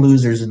fucking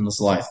losers in this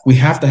life. We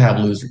have to have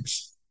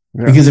losers.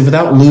 Yeah. Because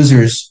without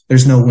losers,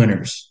 there's no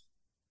winners.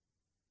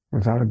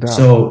 Without a doubt.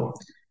 So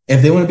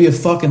if they want to be a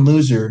fucking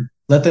loser,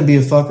 let them be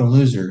a fucking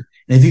loser.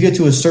 And if you get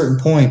to a certain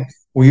point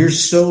where you have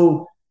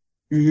so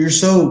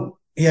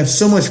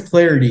much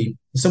clarity,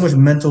 so much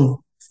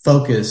mental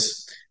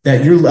focus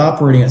that you're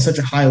operating at such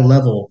a high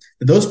level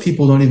that those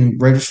people don't even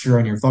register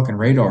on your fucking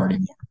radar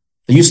anymore.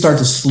 That you start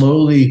to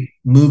slowly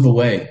move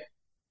away,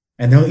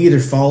 and they'll either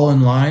fall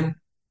in line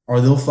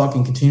or they'll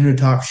fucking continue to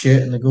talk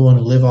shit and they go on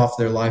and live off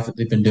their life that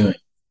they've been doing.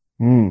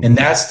 And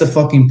that's the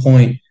fucking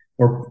point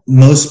where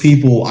most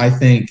people, I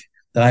think,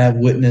 that I have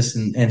witnessed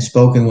and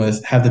spoken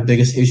with have the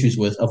biggest issues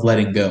with of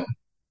letting go.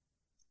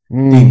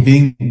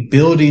 The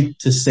ability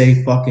to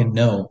say fucking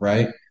no,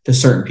 right, to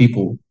certain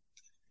people.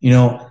 You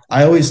know,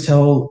 I always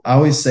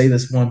say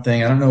this one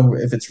thing. I don't know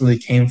if it's really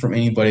came from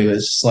anybody, but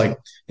it's just like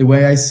the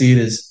way I see it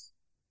is,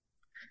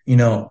 you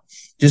know,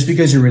 just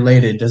because you're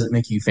related doesn't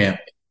make you family.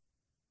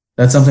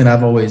 That's something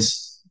I've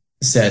always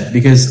said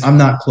because I'm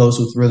not close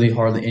with really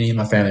hardly any of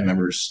my family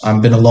members.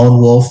 I've been a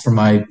lone wolf for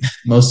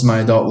most of my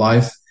adult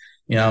life.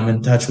 You know, I'm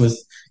in touch with,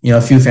 you know,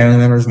 a few family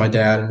members, my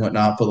dad and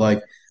whatnot, but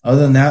like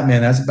other than that,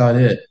 man, that's about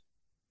it.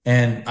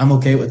 And I'm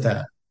okay with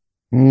that.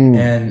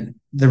 And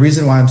the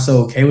reason why I'm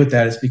so okay with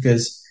that is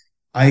because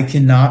I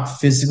cannot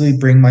physically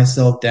bring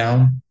myself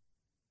down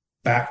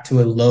back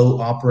to a low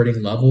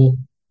operating level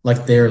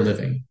like they're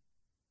living.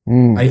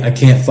 I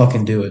can't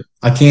fucking do it.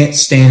 I can't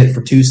stand it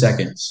for 2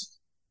 seconds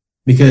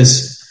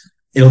because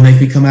it'll make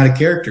me come out of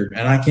character,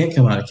 and I can't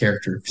come out of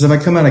character because if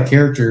I come out of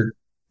character,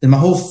 then my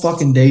whole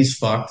fucking day's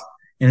fucked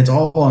and it's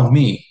all on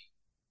me.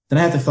 Then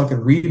I have to fucking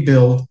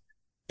rebuild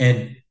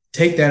and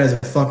take that as a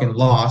fucking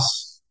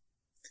loss,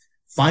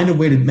 find a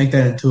way to make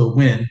that into a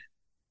win,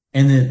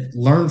 and then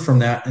learn from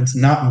that and to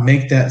not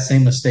make that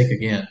same mistake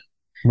again.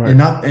 Right.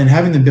 And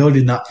having the ability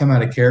to not come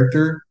out of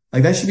character,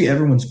 like that should be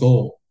everyone's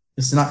goal,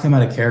 is to not come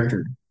out of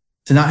character.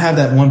 To not have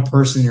that one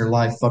person in your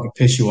life fucking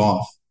piss you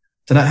off.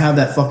 To not have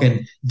that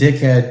fucking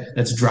dickhead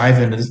that's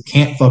driving, that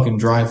can't fucking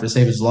drive to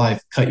save his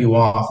life, cut you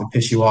off and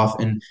piss you off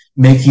and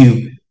make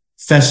you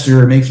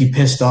fester or make you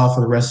pissed off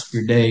for the rest of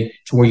your day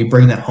to where you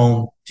bring that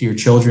home to your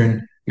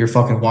children, your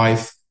fucking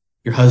wife,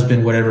 your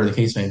husband, whatever the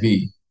case may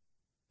be.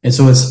 And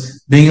so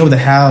it's being able to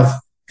have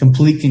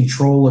complete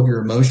control of your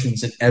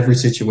emotions in every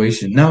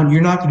situation. Now,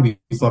 you're not going to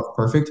be fucking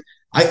perfect.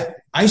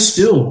 I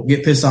still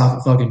get pissed off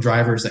at fucking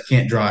drivers that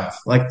can't drive.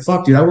 Like,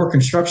 fuck, dude, I work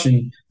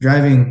construction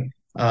driving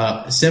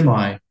a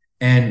semi,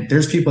 and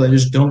there's people that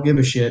just don't give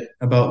a shit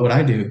about what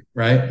I do,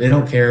 right? They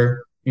don't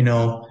care, you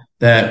know,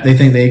 that they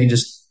think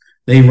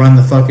they run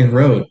the fucking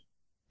road.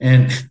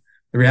 And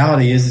the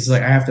reality is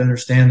like, I have to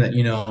understand that,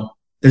 you know,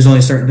 there's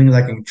only certain things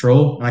I can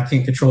control, and I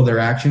can't control their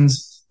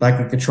actions, but I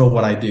can control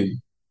what I do.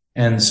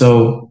 And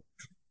so,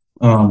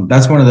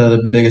 that's one of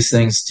the biggest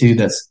things too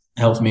that's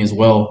helped me as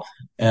well.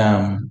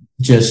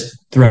 Just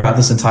throughout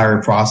this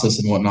entire process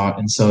and whatnot.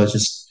 And so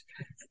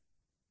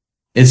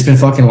it's been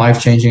fucking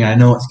life changing. I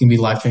know it's going to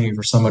be life changing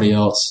for somebody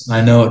else.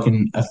 I know it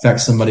can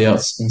affect somebody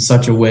else in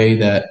such a way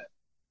that,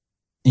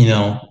 you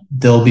know,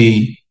 they'll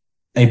be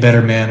a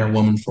better man or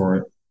woman for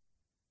it.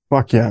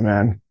 Fuck yeah,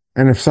 man.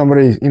 And if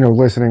somebody,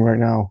 listening right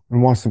now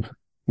and wants to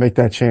make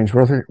that change,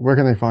 where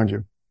can they find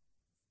you?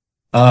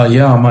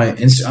 Yeah, on my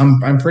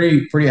I'm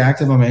pretty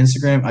active on my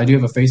Instagram. I do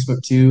have a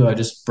Facebook too.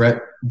 Just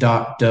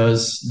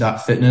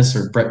Brett.does.fitness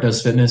or Brett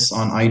Does Fitness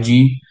on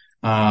IG.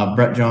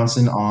 Brett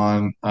Johnson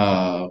on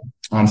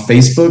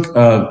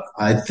Facebook.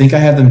 I think I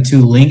have them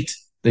two linked.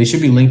 They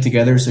should be linked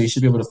together, so you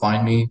should be able to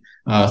find me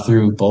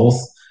through both.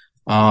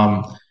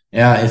 Yeah,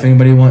 if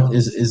anybody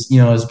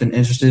has been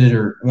interested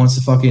or wants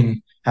to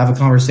fucking have a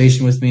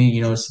conversation with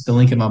me, it's the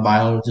link in my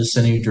bio. Just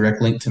sending you a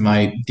direct link to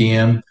my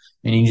DM,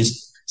 and you can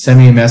just send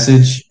me a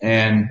message.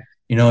 And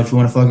if you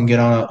want to fucking get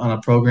on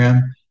a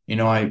program,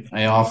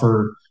 I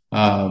offer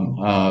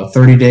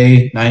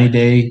 30-day,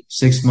 90-day,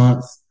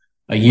 6-month,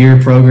 a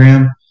year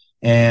program,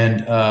 and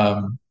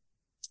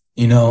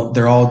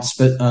they're all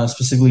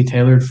specifically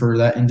tailored for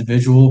that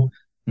individual.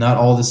 Not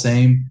all the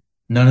same.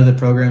 None of the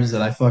programs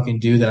that I fucking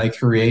do that I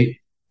create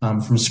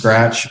from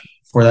scratch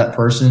for that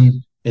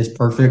person is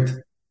perfect.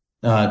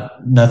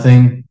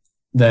 Nothing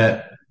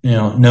that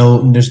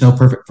there's no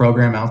perfect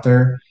program out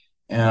there.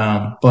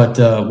 But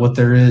what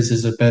there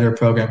is a better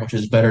program, which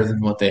is better than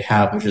what they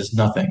have, which is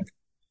nothing.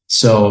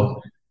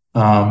 So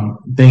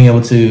being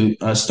able to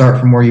start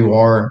from where you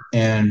are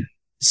and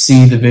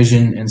see the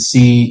vision and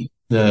see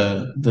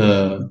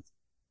the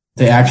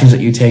actions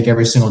that you take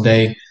every single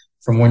day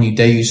from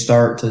day you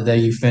start to the day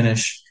you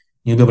finish,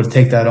 you'll be able to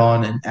take that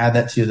on and add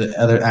that to the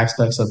other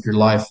aspects of your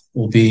life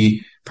will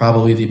be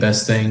probably the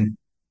best thing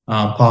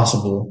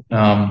possible.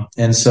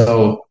 And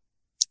so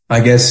I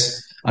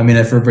guess,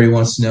 if everybody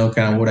wants to know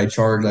kind of what I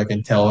charge, I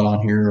can tell it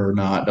on here or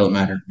not. It don't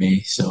matter to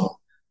me. So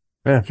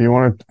Yeah, if you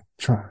want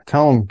to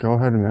tell them, go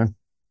ahead, man.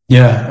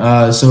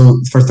 yeah. So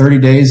for 30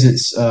 days,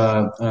 it's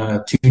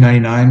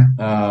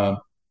 $299.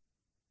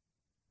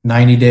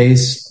 90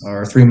 days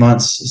or 3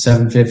 months,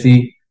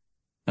 $750.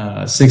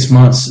 6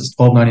 months is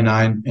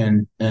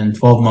 $1299, and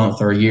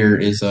 12-month or a year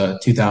is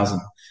 $2,000.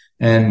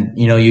 And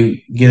you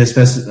get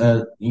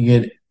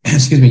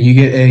you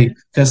get a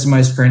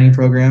customized training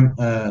program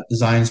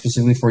designed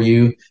specifically for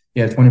you.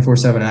 You have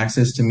 24/7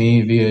 access to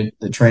me via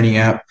the training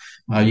app.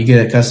 You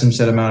get a custom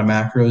set amount of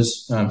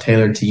macros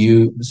tailored to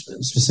you,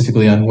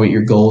 specifically on what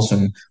your goals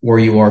and where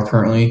you are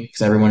currently,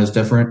 because everyone is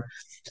different.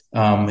 You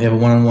have a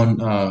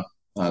one-on-one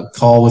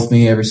call with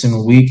me every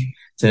single week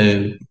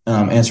to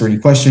answer any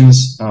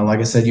questions. Like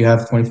I said, you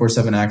have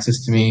 24/7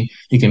 access to me.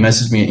 You can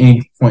message me at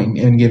any point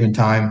in any given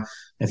time.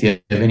 If you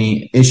have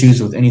any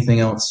issues with anything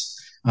else,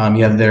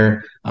 you have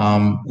there,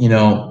 kind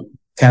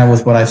of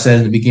with what I've said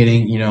in the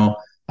beginning,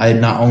 I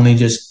not only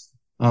just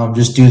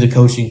do the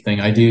coaching thing.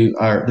 I do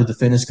the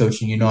fitness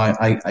coaching.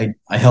 I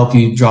help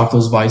you drop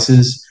those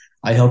vices.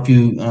 I help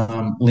you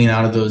lean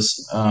out of those,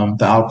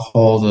 the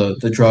alcohol,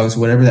 the drugs,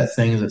 whatever that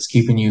thing that's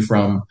keeping you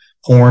from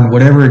porn,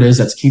 whatever it is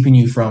that's keeping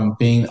you from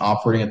being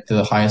operating at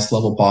the highest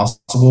level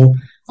possible.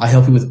 I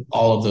help you with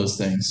all of those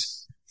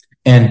things.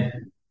 And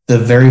the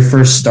very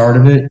first start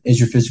of it is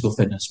your physical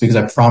fitness, because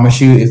I promise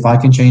you, if I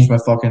can change my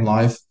fucking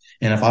life,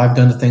 and if I've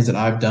done the things that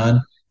I've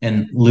done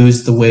and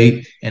lose the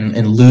weight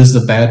and lose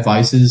the bad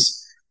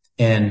vices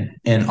and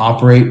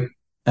operate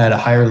at a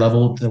higher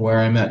level than where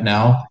I'm at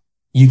now,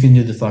 you can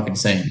do the fucking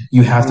same.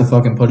 You have to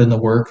fucking put in the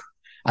work.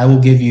 I will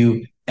give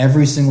you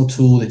every single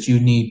tool that you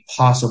need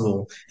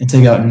possible and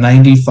take out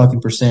 90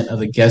 fucking % of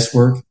the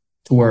guesswork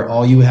to where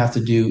all you have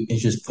to do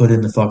is just put in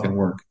the fucking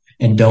work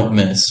and don't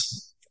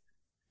miss.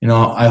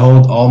 I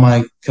hold all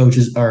my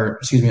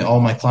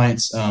all my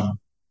clients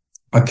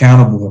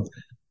accountable.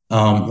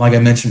 Like I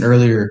mentioned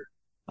earlier,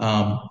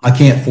 I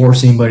can't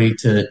force anybody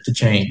to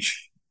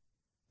change,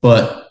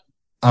 but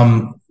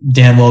I'm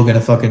damn well going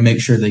to fucking make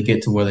sure they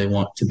get to where they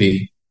want to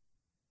be.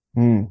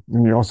 And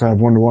you also have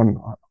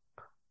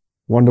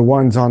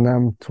one-to-ones on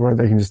them to where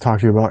they can just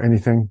talk to you about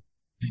anything.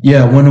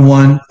 Yeah,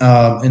 one-to-one.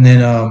 And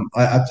then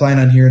I plan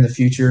on here in the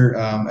future,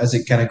 as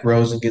it kind of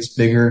grows and gets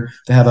bigger,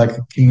 to have like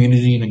a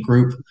community and a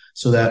group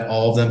so that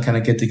all of them kind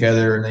of get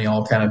together and they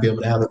all kind of be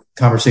able to have a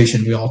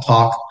conversation. We all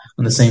talk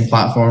on the same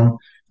platform.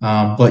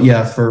 But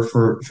yeah,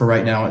 for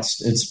right now,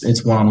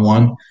 it's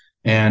one-on-one.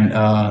 And,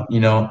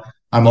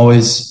 I'm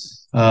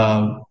always,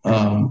 I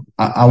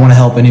want to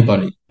help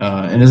anybody.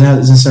 It doesn't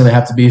necessarily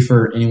have to be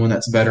for anyone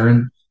that's a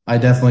veteran. I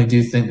definitely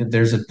do think that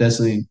there's a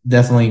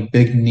definitely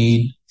big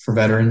need for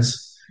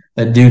veterans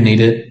that do need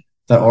it,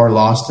 that are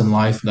lost in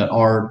life, that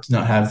do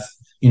not have,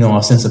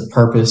 a sense of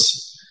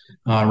purpose,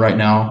 right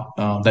now,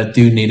 that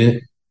do need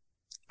it.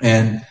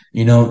 And,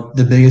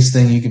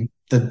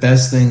 the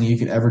best thing you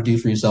could ever do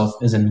for yourself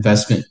is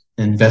invest in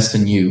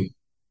you.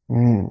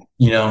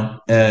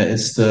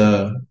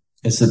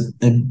 It's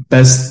the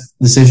best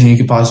decision you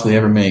could possibly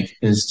ever make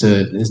is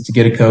to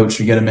get a coach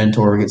or get a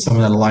mentor or get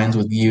someone that aligns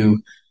with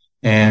you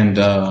and,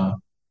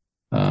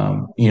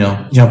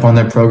 jump on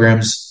their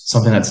programs,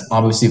 something that's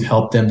obviously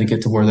helped them to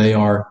get to where they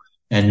are,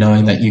 and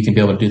knowing that you can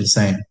be able to do the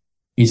same.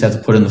 You just have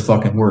to put in the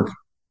fucking work.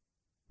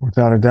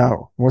 Without a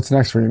doubt. What's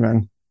next for you,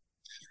 man?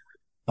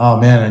 Oh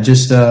man, I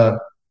just,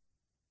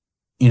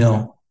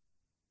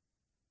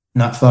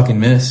 not fucking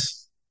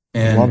miss.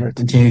 Love and it.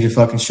 continue to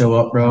fucking show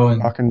up, bro,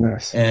 and Fucking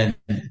miss.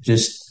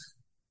 just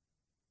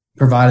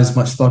provide as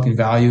much fucking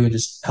value and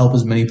just help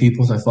as many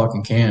people as I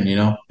fucking can, you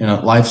know?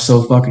 Life's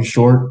so fucking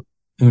short.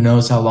 Who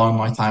knows how long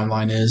my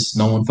timeline is?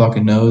 No one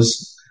fucking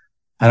knows.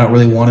 I don't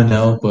really want to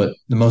know, but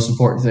the most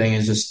important thing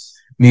is just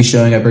me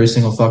showing up every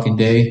single fucking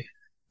day,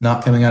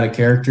 not coming out of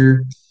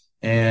character,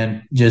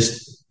 and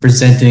just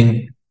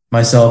presenting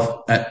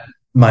myself at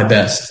my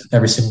best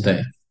every single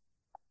day.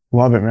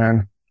 Love it,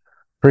 man.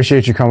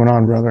 Appreciate you coming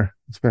on, brother.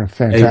 It's been a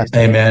fantastic.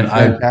 Hey man,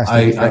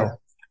 fantastic show.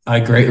 I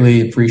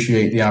greatly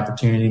appreciate the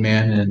opportunity,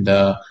 man, and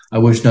I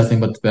wish nothing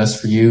but the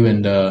best for you.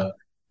 And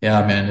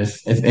yeah, man,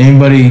 if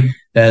anybody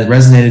that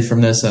resonated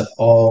from this at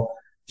all,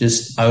 I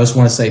just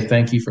want to say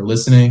thank you for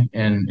listening,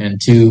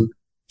 and two,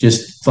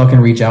 just fucking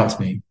reach out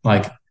to me,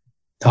 like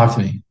talk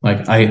to me,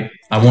 like I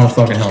want to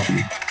fucking help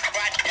you.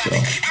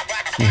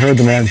 So You heard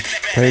the man.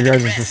 Pay your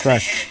guys'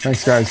 respect.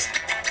 Thanks, guys.